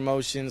do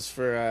promotions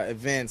for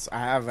events.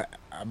 I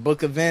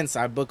book events.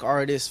 I book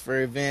artists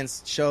for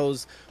events,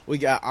 shows. We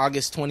got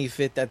August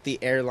 25th at the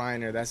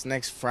Airliner. That's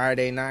next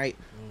Friday night.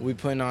 We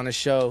putting on a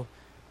show.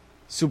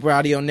 Super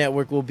Audio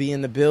Network will be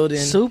in the building.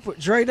 Super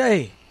Dre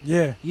Day.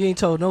 Yeah. You ain't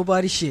told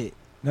nobody shit.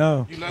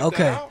 No.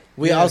 Okay.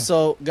 We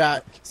also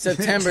got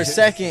September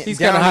 2nd. He's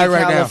Downey, kinda high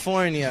right now.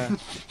 California.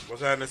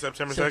 What's happening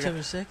September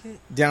 2nd?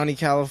 Downey,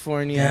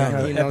 California.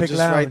 Yeah, You know, Epic just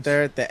Lounge. right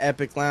there at the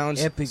Epic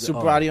Lounge. Epic- Super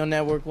oh. Audio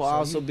Network will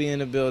also be in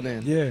the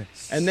building. Yeah.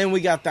 And then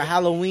we got the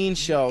Halloween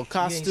show,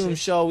 costume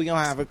show. We're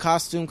going to have a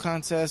costume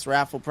contest,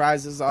 raffle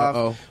prizes off.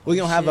 Uh-oh. We're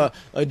going to have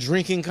a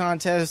drinking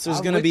contest. There's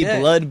I'm going to with be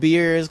that. blood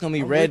beer. It's going to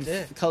be I'm red with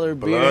that. colored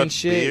beer Blood and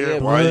shit. beer? Yeah,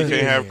 Why blood you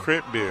can't beer. have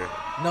Crip beer?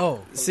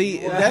 No. See,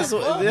 that's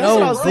what I No,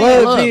 was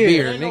thinking. blood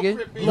beer.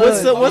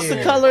 nigga. What's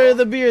the color of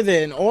the beer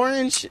then?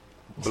 Orange?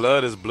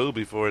 Blood is blue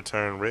before it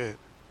turned red.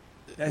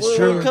 That's What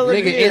true. color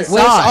Nigga, beer? inside.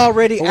 Well, it's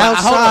already Well,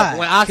 hold outside. up.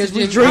 When Because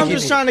we oxygen- drinking I'm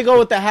just it. trying to go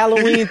with the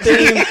Halloween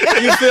theme.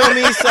 You feel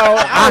me? So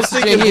I was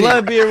Oxygen thinking hit it.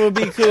 blood beer would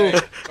be cool.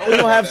 We're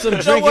gonna have some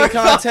drinking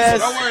contests.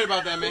 Don't worry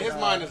about that, man. His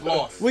mind is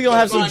lost. We're gonna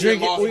have His some mind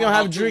drinking. get lost We're in gonna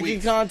have about 2 drinking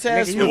weeks.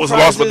 contests. It with was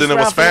lost, but prizes, then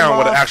it was raffle found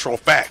with an off. actual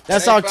fact.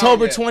 That's They found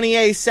October it.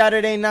 28th,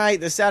 Saturday night,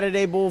 the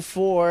Saturday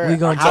before We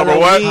gonna October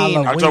what?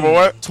 Halloween. October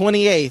what?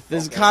 28th.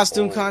 There's a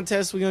costume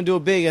contest. We're gonna do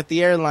it big at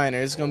the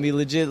Airliner. It's gonna be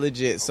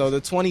legit. So the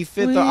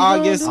 25th We of gonna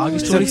August, do it.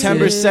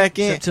 September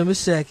 2nd, September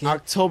 2nd.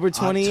 October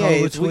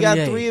 28th. We got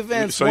 3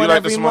 events. So one you like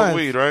to every smoke month.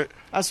 weed, right?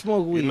 I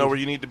smoke weed. You know where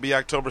you need to be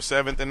October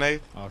 7th and 8th?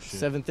 Oh shit.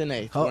 7th and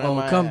 8th. Oh, Where am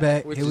I come at?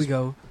 back. Which Here we is-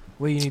 go.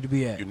 Where you need to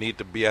be at? You need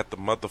to be at the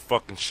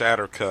motherfucking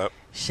Shatter Cup.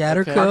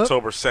 Shatter Okay. Cup.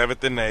 October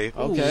 7th and 8th.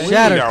 Okay.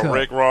 Shatter We got Cup.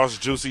 Rick Ross,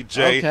 Juicy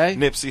J, Okay.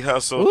 Nipsey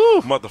Hussle,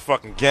 Ooh.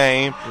 motherfucking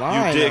Game.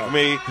 Line You dig up.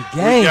 me?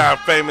 Game. We got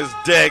Famous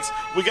Dex.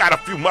 We got a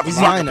few line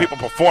motherfucking up. people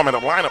performing. The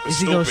lineup is Is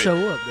he stupid. gonna show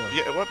up though?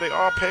 Yeah, what they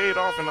all paid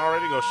off and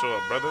already gonna show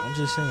up, brother. I'm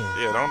just saying.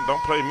 Yeah,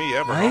 don't play me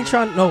ever. I ain't homie.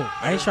 trying. No,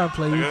 I ain't trying to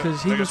play you Nigga,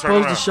 because he nigga, was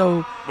turn supposed to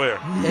around. show Where?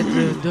 at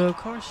the Doug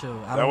Carr show.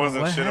 I That don't wasn't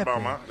know what shit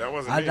happened. about my. That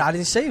wasn't me. I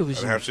didn't say it was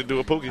That you. have shit to do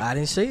with Pookie. I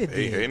didn't say it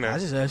Hey, did. hey, now. I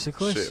just asked a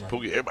question. Shit,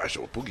 Pookie. Everybody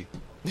show Pookie.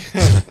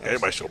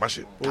 Everybody show my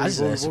shit. I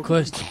just asked a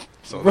question.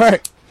 So,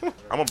 Right. I'm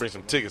gonna bring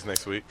some tickets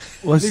next week.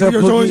 What's up,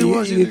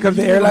 Pookie? You come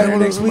to the Airliner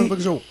next week?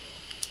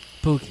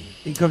 Pookie.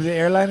 You come to the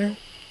Airliner?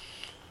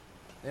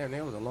 Damn,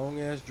 that was a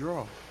long ass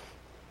draw.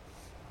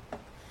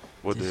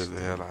 What day is the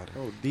headliner?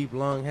 Oh, deep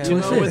lung. Do you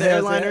know where the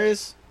Airliner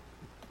is?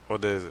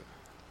 What day is it?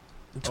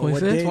 The Oh,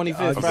 what day?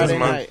 25th, This Friday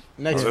month? night.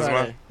 Next This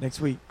Friday. month? Next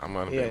week. I'm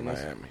gonna be Yeah, in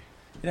next- Miami.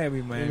 Yeah,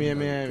 we Miami.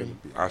 Miami.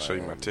 I'll show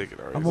you my ticket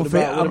already. I'm What on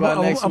about, what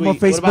about next I'm week? on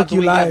What about Facebook the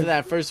you week after live.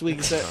 that? First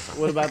week.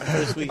 What about the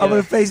first week? I'm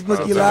gonna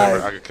Facebook you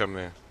live. I could come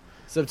there.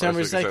 September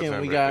First week of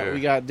 2nd, we September,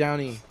 got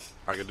Downey.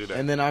 I could do that.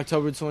 And then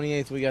October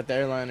 28th, we got the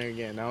Airliner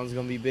again. That one's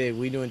going to be big.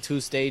 We're doing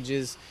 2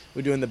 stages.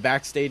 We're doing the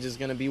backstage is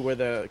going to be where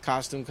the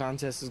costume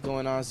contest is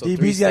going on. So 3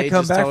 DB's got to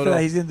come stages back total. for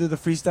that. He's going to do the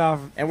freestyle.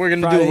 And we're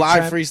going to Friday do live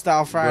champ-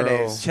 freestyle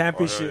Fridays.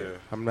 Championship. Oh, yeah.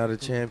 I'm not a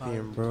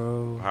champion,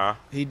 bro. Huh?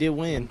 He did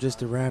win. I'm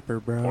just a rapper,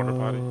 bro. Porta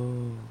potty.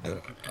 And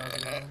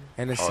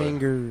a Oh, yeah.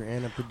 singer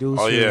and a producer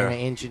Oh, yeah. and an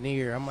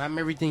engineer. I'm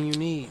everything you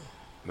need.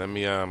 Let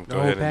me The go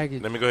whole ahead.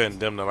 package. Let me go ahead and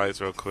dim the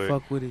lights real quick.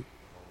 Fuck with it.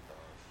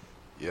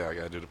 Yeah, I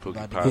gotta do the Pookie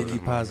About positive. the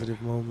Pookie positive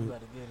moment.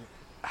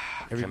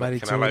 Everybody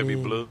Can I light tune be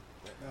in. blue?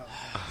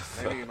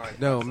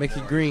 No, make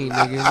it green,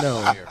 nigga.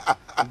 No.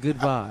 Good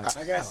vibes.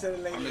 I got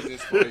 7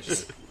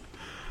 ladies.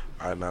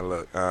 All right, now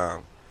look.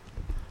 Well,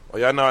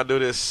 y'all know I do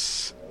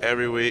this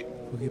every week.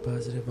 Pookie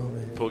positive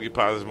moment. Pookie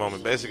positive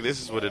moment. Basically,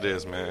 this is what it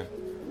is, man.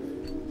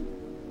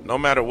 No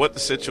matter what the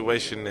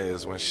situation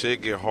is, when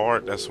shit get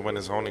hard, that's when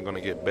it's only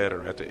gonna get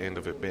better at the end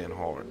of it being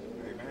hard.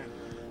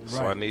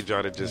 So I need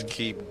y'all to just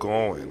keep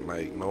going,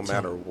 like no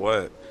matter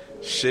what.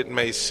 Shit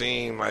may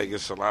seem like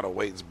it's a lot of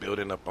weights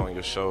building up on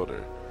your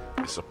shoulder.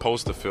 It's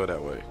supposed to feel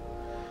that way.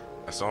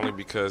 That's only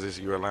because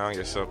you're allowing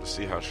yourself to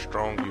see how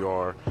strong you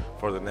are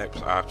for the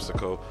next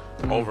obstacle,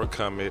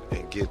 overcome it,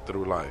 and get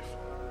through life.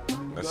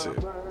 That's it.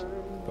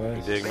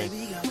 You dig me?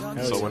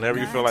 So whenever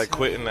you feel like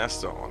quitting,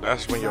 that's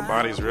when your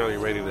body's really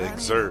ready to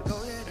exert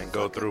and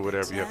go through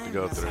whatever you have to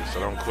go through. So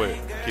don't quit.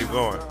 Keep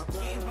going.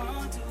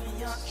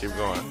 Keep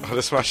going. Oh,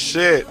 that's my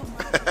shit.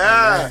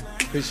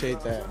 Appreciate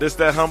that. This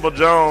that Humble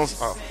Jones.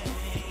 Oh.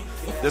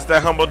 This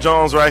that Humble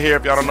Jones right here.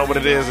 If y'all don't know what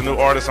it is, a new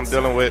artist I'm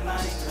dealing with.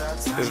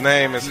 His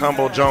name is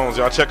Humble Jones.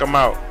 Y'all check him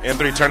out.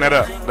 N3, turn that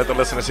up. Let the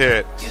listeners hear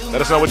it.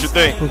 Let us know what you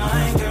think.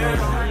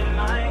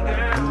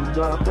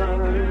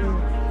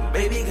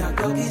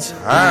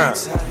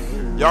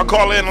 Y'all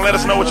call in and let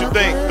us know what you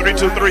think.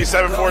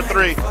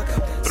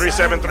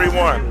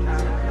 323-743-3731.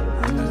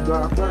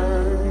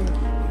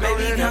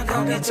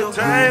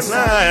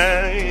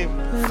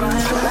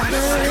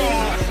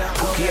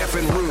 Pookie F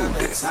and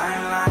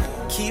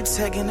Rude. Keep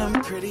taking them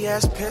pretty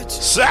ass pictures.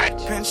 Sack.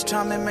 Pinch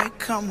time and make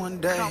come one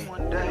day.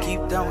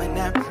 Keep throwing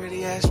that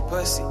pretty ass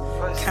pussy.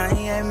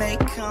 Kanye may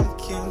come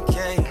Kim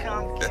K.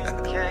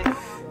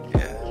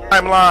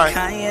 Timeline.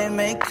 Kanye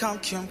may come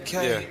Kim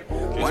K. Yeah.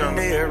 One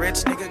day a rich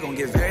nigga gon'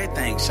 give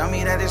everything. Show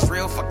me that it's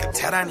real. Fuck a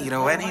tat, I need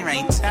a wedding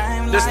ring.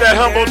 Timeline. This that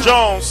Humble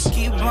Jones.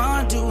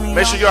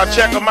 Make sure y'all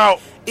check him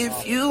out.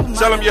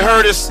 Tell him you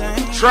heard his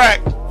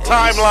track,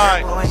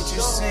 Timeline,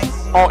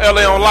 on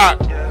LA on Lock.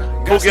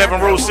 Pookie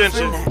Evan Rule sent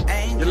you.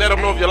 You let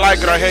them know if you like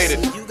it or hate it.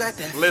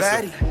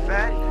 Listen.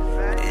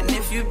 And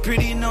if you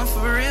pretty, no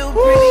for real,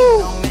 pretty,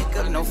 no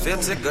makeup, no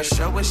filter, go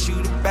show us you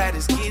the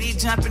baddest. Kitty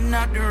jumping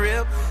out the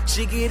rib,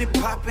 she get it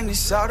poppin',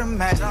 it's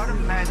automatic.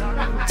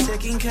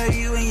 Taking care of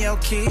you and your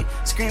kid,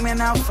 screaming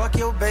out, fuck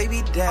your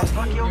baby daddy.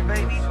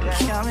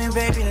 Come in,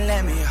 baby,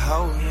 let me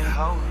hold you.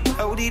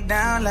 Hold it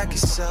down like a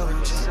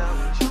soldier.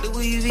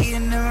 Louis V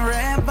and them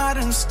red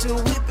bottoms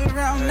still whip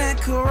around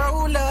that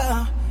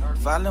Corolla.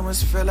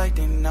 Followers feel like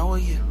they know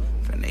you.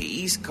 From the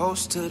East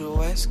Coast to the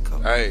West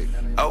Coast. Hey.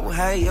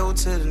 Ohio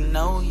to the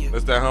know you.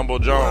 That's that Humble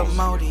Jones.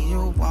 Now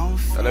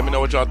let me know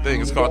what y'all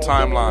think. It's called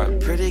Timeline.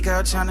 Pretty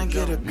girl trying to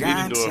get a grind.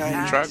 You need to do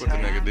a track with the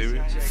nigga,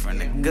 DB. From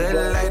the good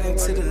light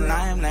into the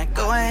limelight.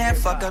 Go ahead,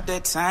 fuck up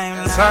that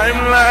timeline.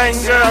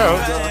 Timeline, girl.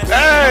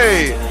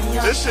 Hey,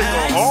 this shit go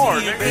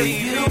hard,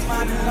 nigga.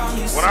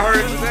 When I heard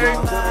it today.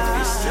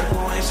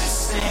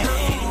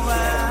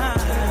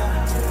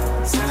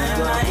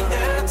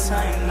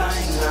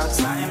 Timeline, girl,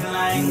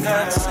 timeline,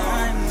 girl.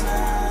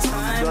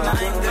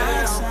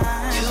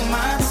 You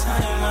my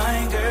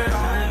timeline, girl.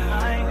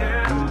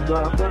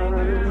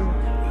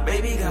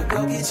 Baby, go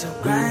get your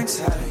grind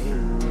tight.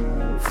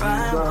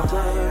 Fine,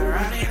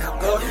 run it up,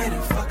 go ahead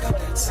and fuck up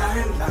that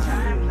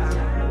timeline.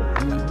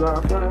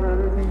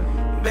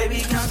 Baby,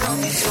 go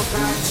get your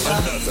grind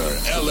tight. Another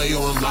LA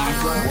on Lock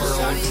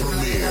world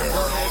premiere.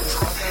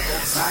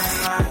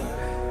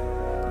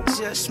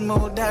 Just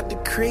moved out the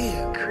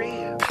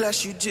crib.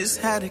 Plus, you just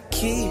had a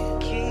kid.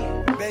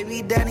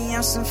 Baby daddy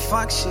on some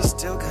fuck shit.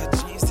 Still got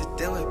dreams to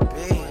do it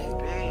big.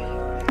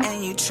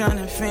 And you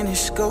tryna finish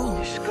school.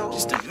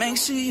 Just to make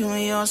sure you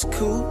and yours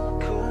cool.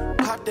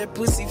 Pop that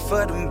pussy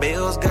for them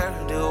bills, girl.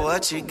 Do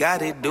what you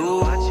gotta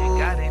do.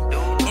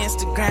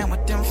 Instagram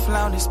with them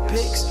flawless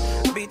pics.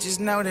 Bitches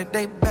know that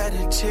they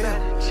better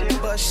chill.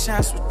 Bust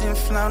shots with them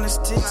flawless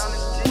tits.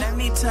 Let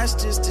me touch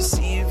just to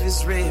see if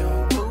it's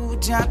real.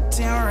 Drop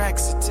 10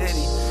 racks of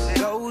titty.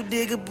 Gold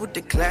digger with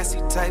the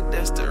classy type.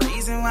 That's the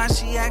reason why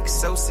she acts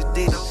so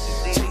sedated.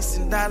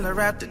 Chasing dollar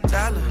after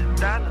dollar.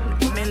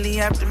 Milli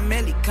after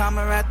milli.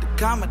 Comma after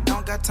comma.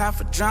 Don't got time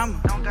for drama.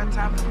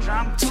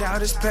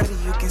 Child is petty.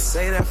 You can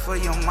say that for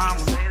your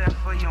mama.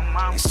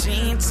 And she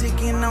ain't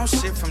taking no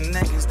shit from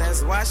niggas.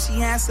 That's why she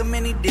has so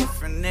many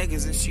different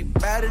niggas. And she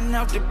bad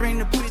enough to bring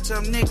the bitch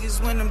up niggas.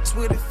 When them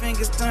Twitter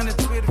fingers turn to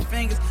Twitter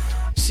fingers.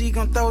 She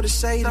gon' throw the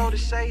shade in,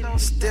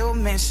 still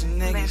mention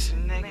niggas.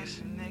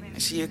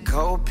 And she a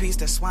cold piece,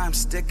 that's why I'm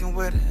sticking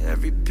with her.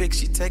 Every pic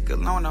she take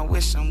alone, I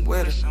wish I'm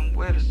with her.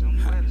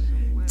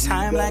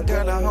 Timeline,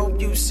 girl, I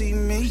hope you see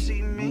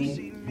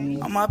me.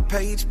 On my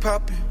page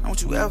popping, don't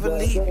you ever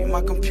leave me.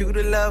 My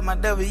computer love, my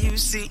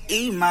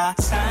WCE, my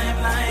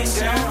timeline,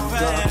 girl.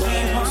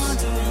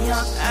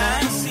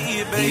 I see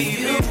it, baby.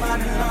 You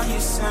on your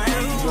side.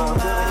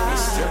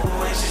 Still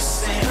what you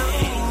say.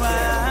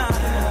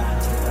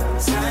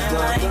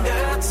 Timeline,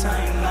 girl,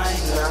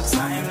 timeline, girl,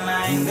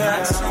 timeline,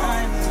 girl,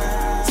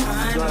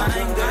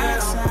 timeline,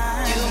 girl.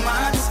 You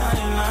my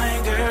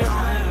timeline,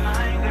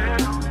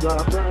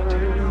 girl.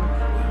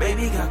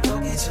 Baby, go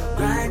get your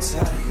grind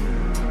tight.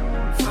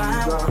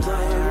 Fine,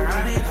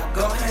 run it up,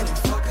 go ahead and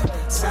fuck up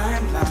that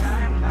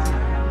timeline.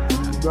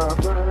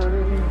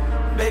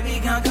 Baby,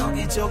 go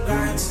get your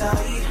grind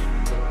tight.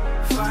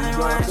 Fine,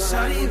 run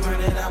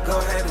it up, go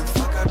ahead and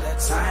fuck up that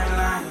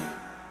timeline.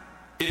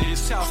 It is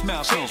South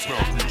Mouth Hills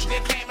Grove music.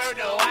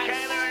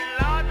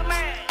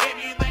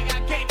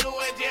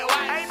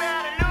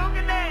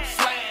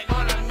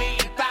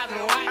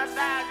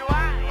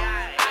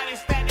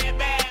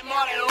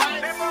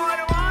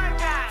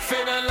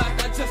 Feeling like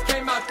I just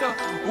came out the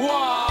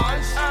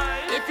wash.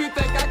 If you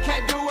think I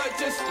can't do it,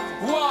 just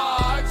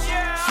watch.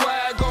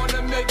 Swag on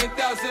a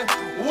 $1,000,000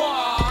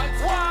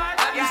 watts.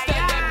 I just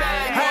think that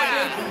bad more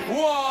than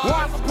watch.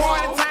 Once upon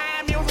a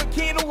time, you was a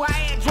kid who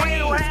had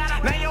dreams.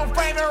 Now your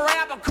favorite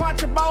rapper,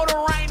 country boulder,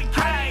 rain the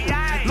king.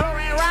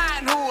 Lauren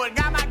Riding Hood,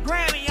 got my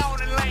granny on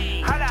the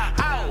lane.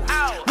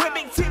 With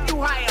big tip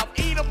you have,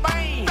 eat a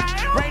bean.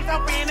 Raised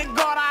up in the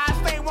gutter, I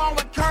stay warm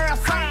with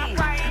kerosene.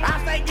 I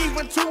stay geek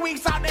for 2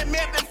 weeks out that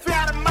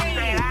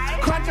methamphetamine.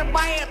 Country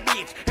bad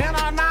bitch, and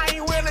her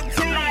name Willie T.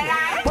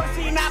 But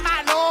she not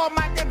my Lord,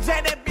 Michael J.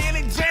 that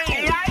Billie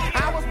Jean.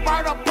 I was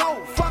burned up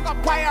broke, fuck a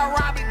player,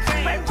 Robbie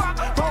James.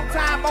 Whole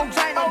time on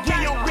Django,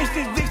 give your bitch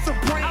this dick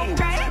supreme.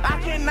 I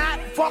cannot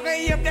fuck her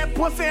if that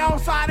pussy on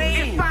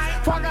sardine.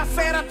 Fuck a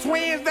set of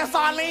twins, that's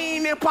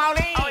Arlene and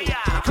Pauline.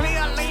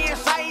 Clear lean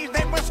shades,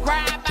 they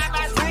prescribe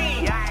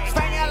magazine.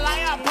 Staying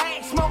layer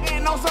paint,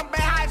 smoking on some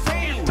bad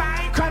hygiene.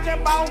 Country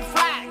bone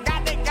flat,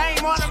 got the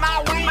game under my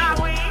wing.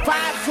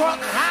 Fire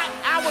truck hot,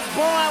 I was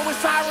born with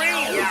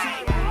sirens.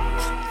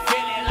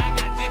 Feeling like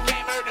I just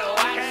came out the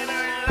white.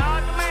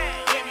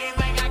 If you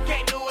think I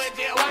can't do it,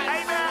 just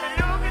watch.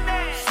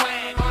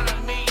 Swag on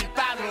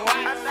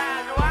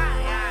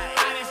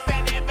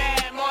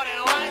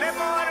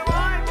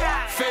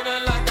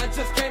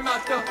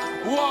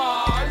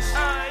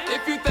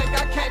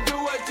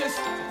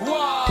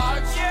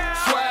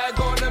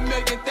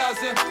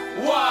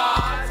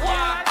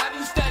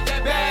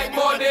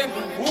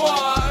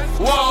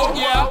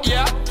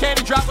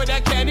drop with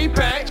that candy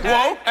paint.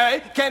 Whoa,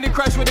 hey, Candy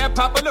Crush with that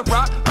popular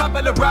rock.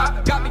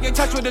 Got me in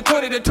touch with the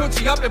 20, the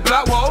Tucci up the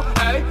block. Whoa,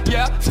 hey,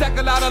 yeah, stack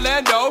a lot of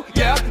Lando.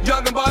 Yeah,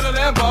 young and bought a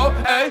Lambo.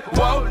 Hey,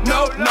 whoa,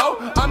 no,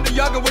 I'm the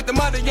younger with the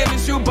money in the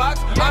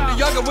shoebox. I'm the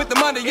younger with the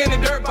money in the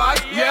dirt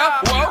box.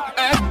 Yeah, whoa,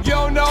 hey, you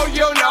don't know.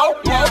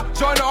 Whoa,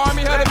 join the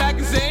army, heard a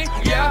magazine.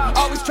 Yeah,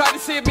 always try to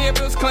see if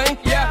it was clean.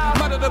 Yeah,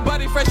 mother the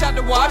buddy fresh out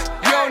the wash.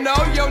 You don't know.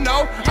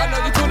 I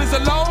know your tool is a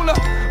loner.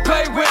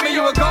 Play with me,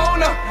 you a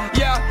goner.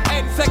 Yeah,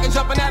 80 seconds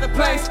jumping out of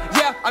place.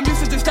 Yeah, I'm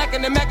used to just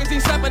stacking the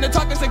magazine, slapping the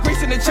talkers and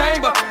greasing the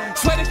chamber.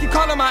 Sweater keep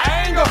calling my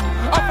angle.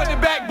 Off of the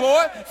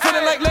backboard,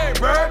 feeling like Larry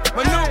Bird.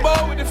 My new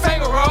boy with the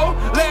finger roll.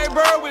 Larry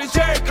Bird with his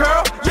Jerry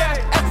curl. Yeah,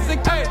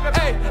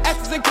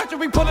 Asses and country,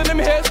 we pulling them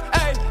hits.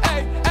 Hey.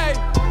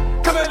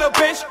 Come here, little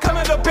bitch.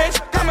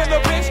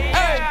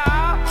 Hey.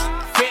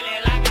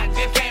 Feeling like I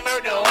just came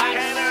out the white.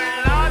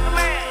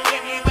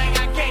 If you think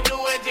I can't do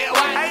it, just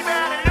watch.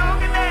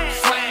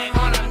 Swing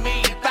on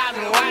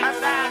 1,000 watts.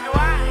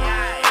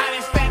 I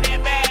done spent that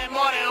bag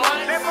more than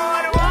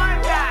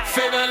once.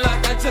 Feeling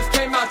like I just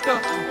came out the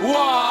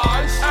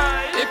wash.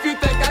 If you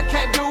think I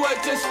can't do it,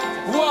 just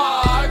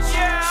watch.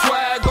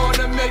 Swag on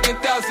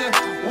 1,000,000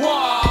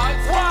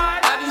 watts.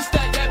 I done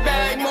stacked that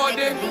bag more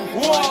than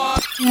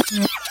once.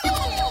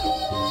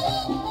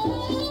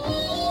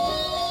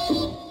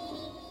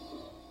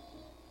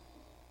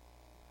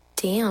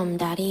 Damn,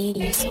 daddy,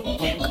 you're so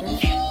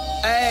hungry.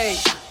 Hey,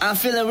 I'm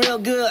feeling real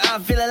good.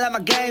 I'm feeling like my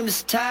game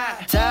is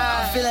tied.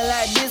 I'm feeling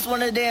like this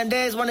one of them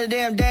days,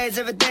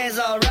 everything's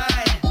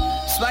alright.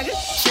 Swagger,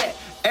 check.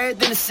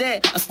 Everything is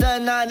set. I'm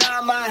stunning on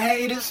all my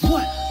haters.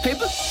 What?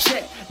 Paper?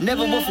 Check.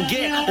 Never will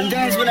forget them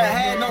days when I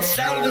had no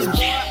savings.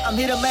 I'm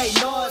here to make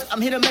noise.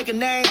 I'm here to make a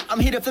name. I'm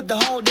here to flip the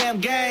whole damn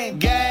game.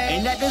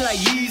 Ain't nothing like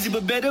easy,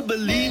 but better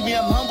believe me.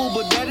 I'm humble,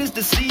 but that is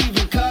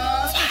deceiving.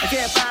 Cause I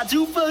can't find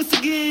 2 fucks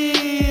to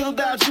give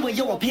about you and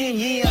your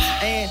opinion.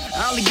 And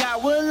I only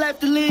got one life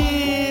to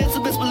live, so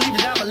best believe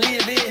that I'ma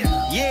live it.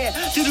 Yeah,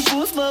 to the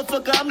coolest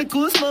motherfucker, I'm the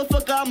coolest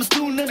motherfucker. I'm a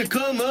student in the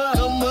come up.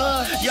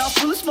 Y'all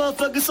foolish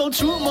motherfuckers, so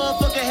true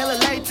motherfucker. Hella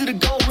late to the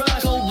go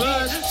rush.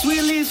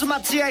 Sweet leaves with my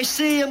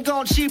THC. I'm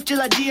going cheap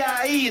till I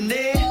DIE and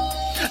then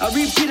I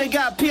repeat, I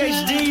got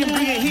PhD. I'm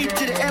bringing heat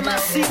to the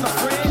MIC, my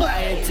friend.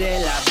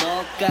 Cállate la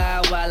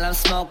boca while I'm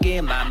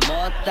smoking my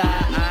mota.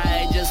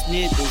 I just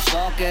need to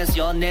focus.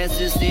 Yo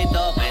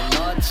necesito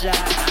penocha.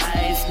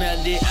 I smell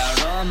the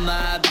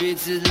aroma.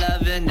 Bitches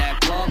loving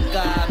that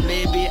coca.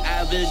 Maybe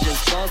I will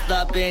just post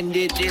up and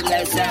eat it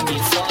like Sammy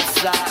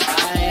Sosa.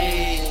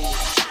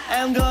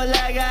 I'm going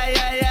like ay,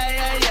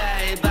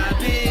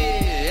 papi.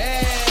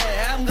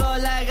 I'm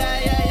going like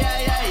ay.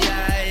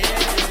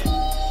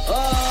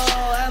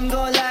 Oh, I'm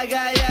going like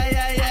ay,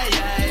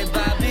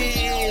 papi.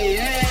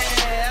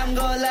 I'm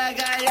going like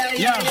I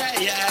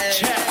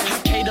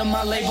cater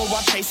my label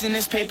while chasing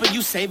this paper.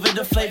 You savor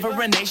the flavor,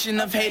 a nation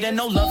of hate and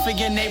no love for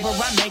your neighbor.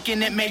 I'm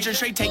making it major,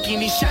 straight taking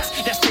these shots.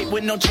 That's straight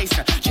with no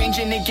chaser.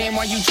 Changing the game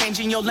while you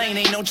changing your lane.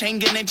 Ain't no chain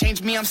gonna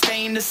change me, I'm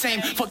staying the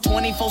same. Fuck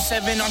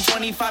 24/7 on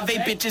 25,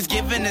 8 bitches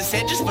giving us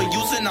head just for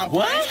using our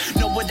what?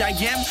 Know what I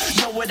am,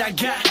 know what I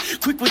got.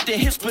 Quick with the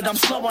hips, but I'm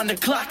slow on the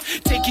clock.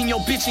 Taking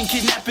your bitch and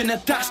kidnapping the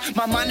thoughts.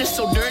 My mind is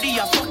so dirty,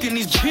 I fucking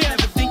these kids.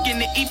 Never thinking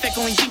the effect,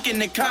 only thinking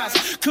the cause.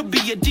 Could be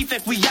a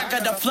defect, we all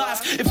got the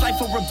flaws. If life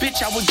were a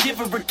bitch, I would give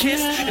her a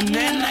kiss. And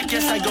then I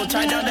guess I go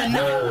tie down the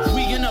night.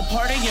 We in a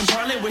party and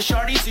parlay with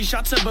Shawty. See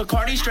shots of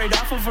Bacardi straight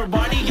off of her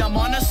body. I'm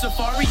on a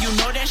safari, you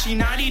know that she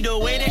naughty. The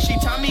way that she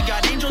taught me,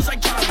 got angels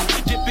like Charlie.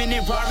 Dipping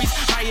in Raris,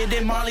 higher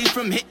than Molly.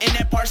 From hitting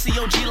that Parsi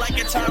OG like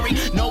Atari.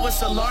 No,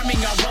 it's alarming,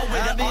 I roll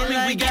with the army.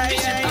 We get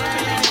this shit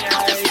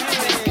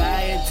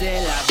Cállate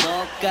la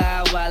boca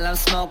while I'm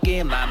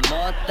smoking my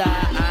mota.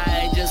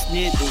 I just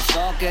need to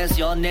focus.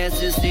 Yo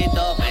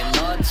necesito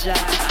penocha.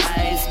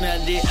 I smell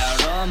the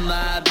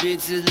aroma.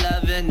 Bitches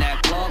loving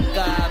that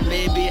coca.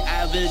 Maybe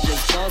I will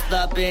just post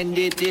up and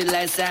eat it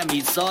like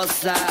Sammy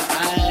Sosa.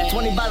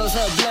 20 bottles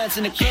of blunts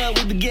in the club.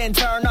 We be getting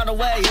turned all the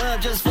way up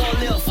just for a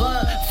little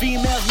fun.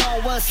 Females know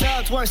what's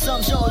up. Twerk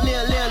some, show a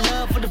little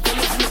love for the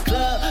fellas in the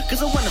club.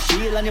 Cause I wanna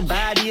feel on your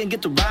body and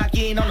get the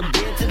rockin' on the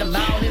bed to the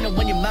mountain. And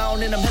when you're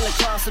mounting, I'm hella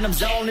crossing, I'm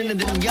zoning, and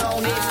then I'm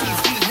yawning.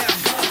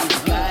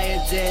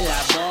 Cállate la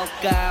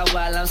boca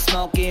while I'm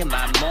smoking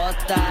my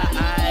mota.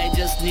 I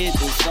just need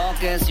to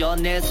focus. Yo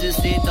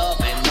necesito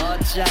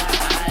penocha.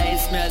 I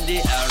smell the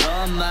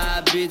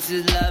aroma.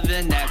 Bitches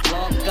loving that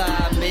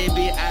coca.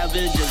 Maybe I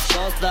will just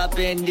post up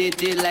and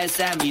eat it like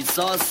Sammy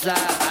Sosa.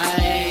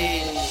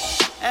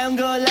 I'm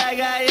going like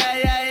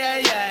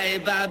ay,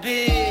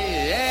 papi.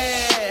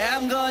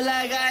 I'm going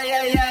like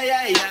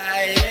ay.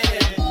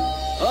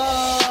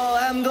 Oh,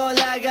 I'm going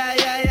like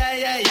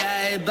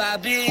ay,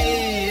 papi.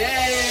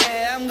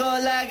 I'm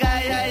going like ay.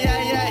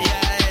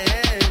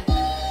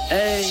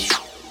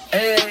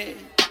 Hey,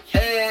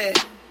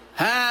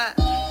 ha.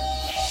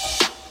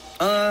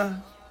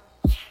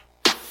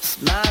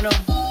 Smano.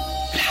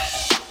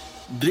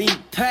 Bleed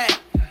Pack.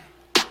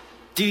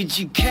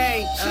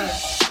 DGK.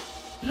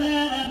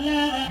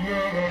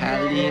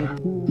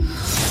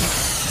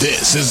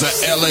 This is a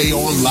LA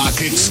On Lock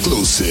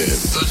exclusive.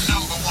 The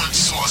 #1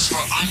 source for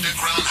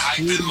underground hype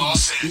in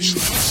Los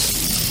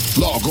Angeles.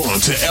 Log on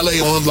to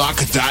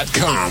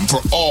LAOnlock.com for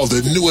all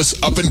the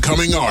newest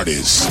up-and-coming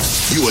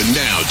artists. You are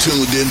now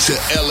tuned into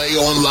LA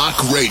On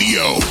Lock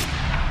Radio.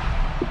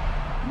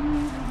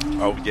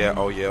 Oh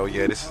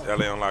yeah. This is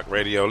LA On Lock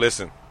Radio.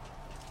 Listen,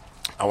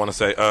 I want to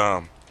say,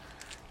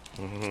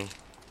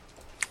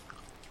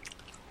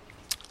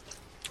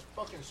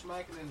 Fucking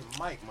smacking in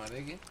the mic, my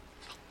nigga.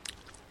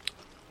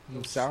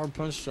 Them sour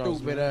punch straws.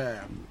 Stupid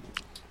ass.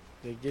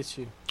 They get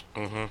you. I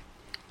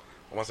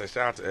want to say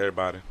shout out to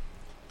everybody.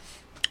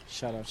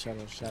 Shout out.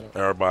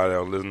 Everybody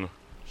that was listening.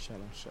 Shout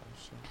out.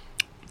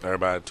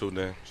 Everybody that tuned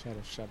in. Shout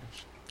out.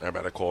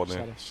 Everybody that called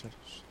in. Shout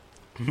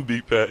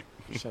B-Pack.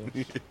 Shout out.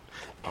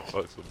 I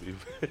fucks with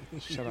B-Pack.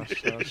 Shout out.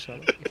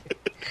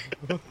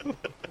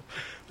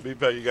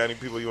 B-Pack, you got any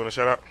people you want to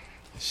shout out?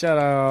 Shout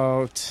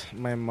out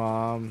my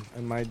mom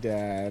and my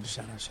dad.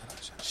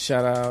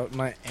 Shout out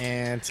my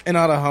aunt and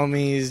all the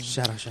homies.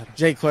 Shout out.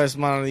 Jay Quest,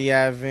 Mono the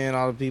Advent,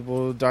 all the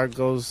people, Dark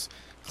Ghost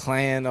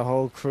Clan, the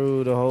whole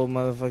crew, the whole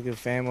motherfucking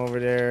fam over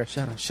there.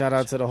 Shout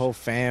out to the whole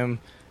fam.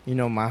 You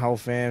know, my whole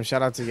fam.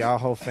 Shout out to y'all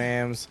whole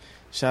fams.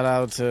 Shout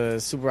out to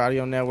Super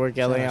Audio Network,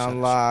 LA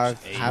On Lock,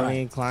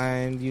 Highly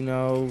Inclined, you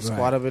know,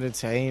 Squad Up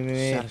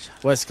Entertainment,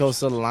 West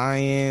Coast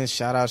Alliance.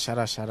 Shout out.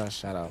 That's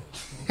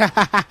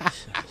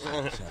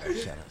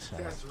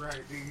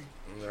right, dude.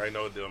 You already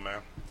know the deal,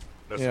 man.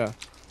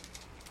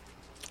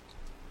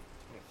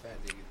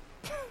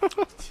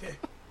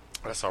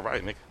 That's all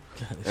right, nigga.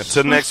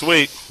 Until next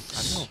week,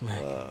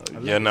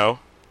 you know.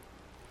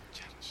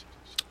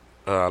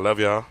 I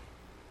love y'all.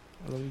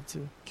 I love you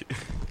too.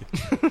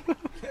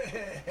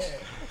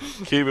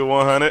 Keep it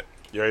 100.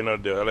 You already know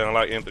the deal. LA On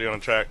Lock, M3 on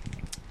the track.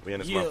 We in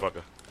this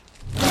motherfucker.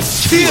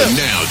 You are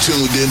now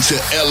tuned into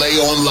LA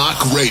On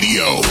Lock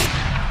Radio.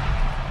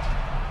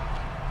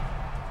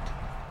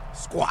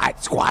 Squad.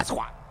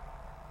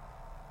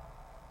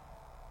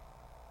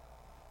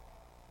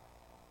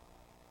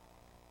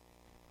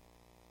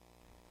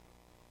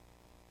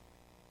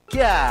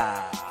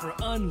 Yeah. For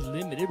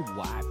unlimited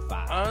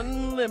Wi-Fi.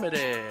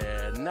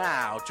 Unlimited.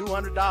 Now,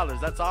 $200.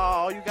 That's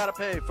all you gotta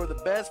pay for the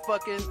best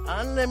fucking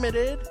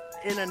unlimited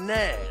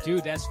internet.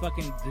 Dude, that's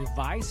fucking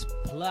device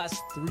plus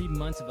 3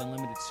 months of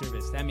unlimited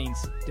service. That means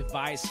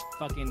device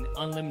fucking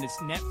unlimited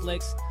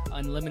Netflix,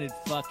 unlimited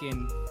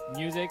fucking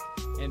music,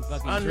 and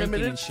fucking unlimited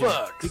drinking and shit.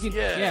 Fucks.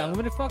 Yeah,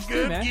 unlimited fucks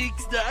too, man.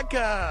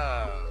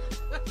 GoodGeeks.com.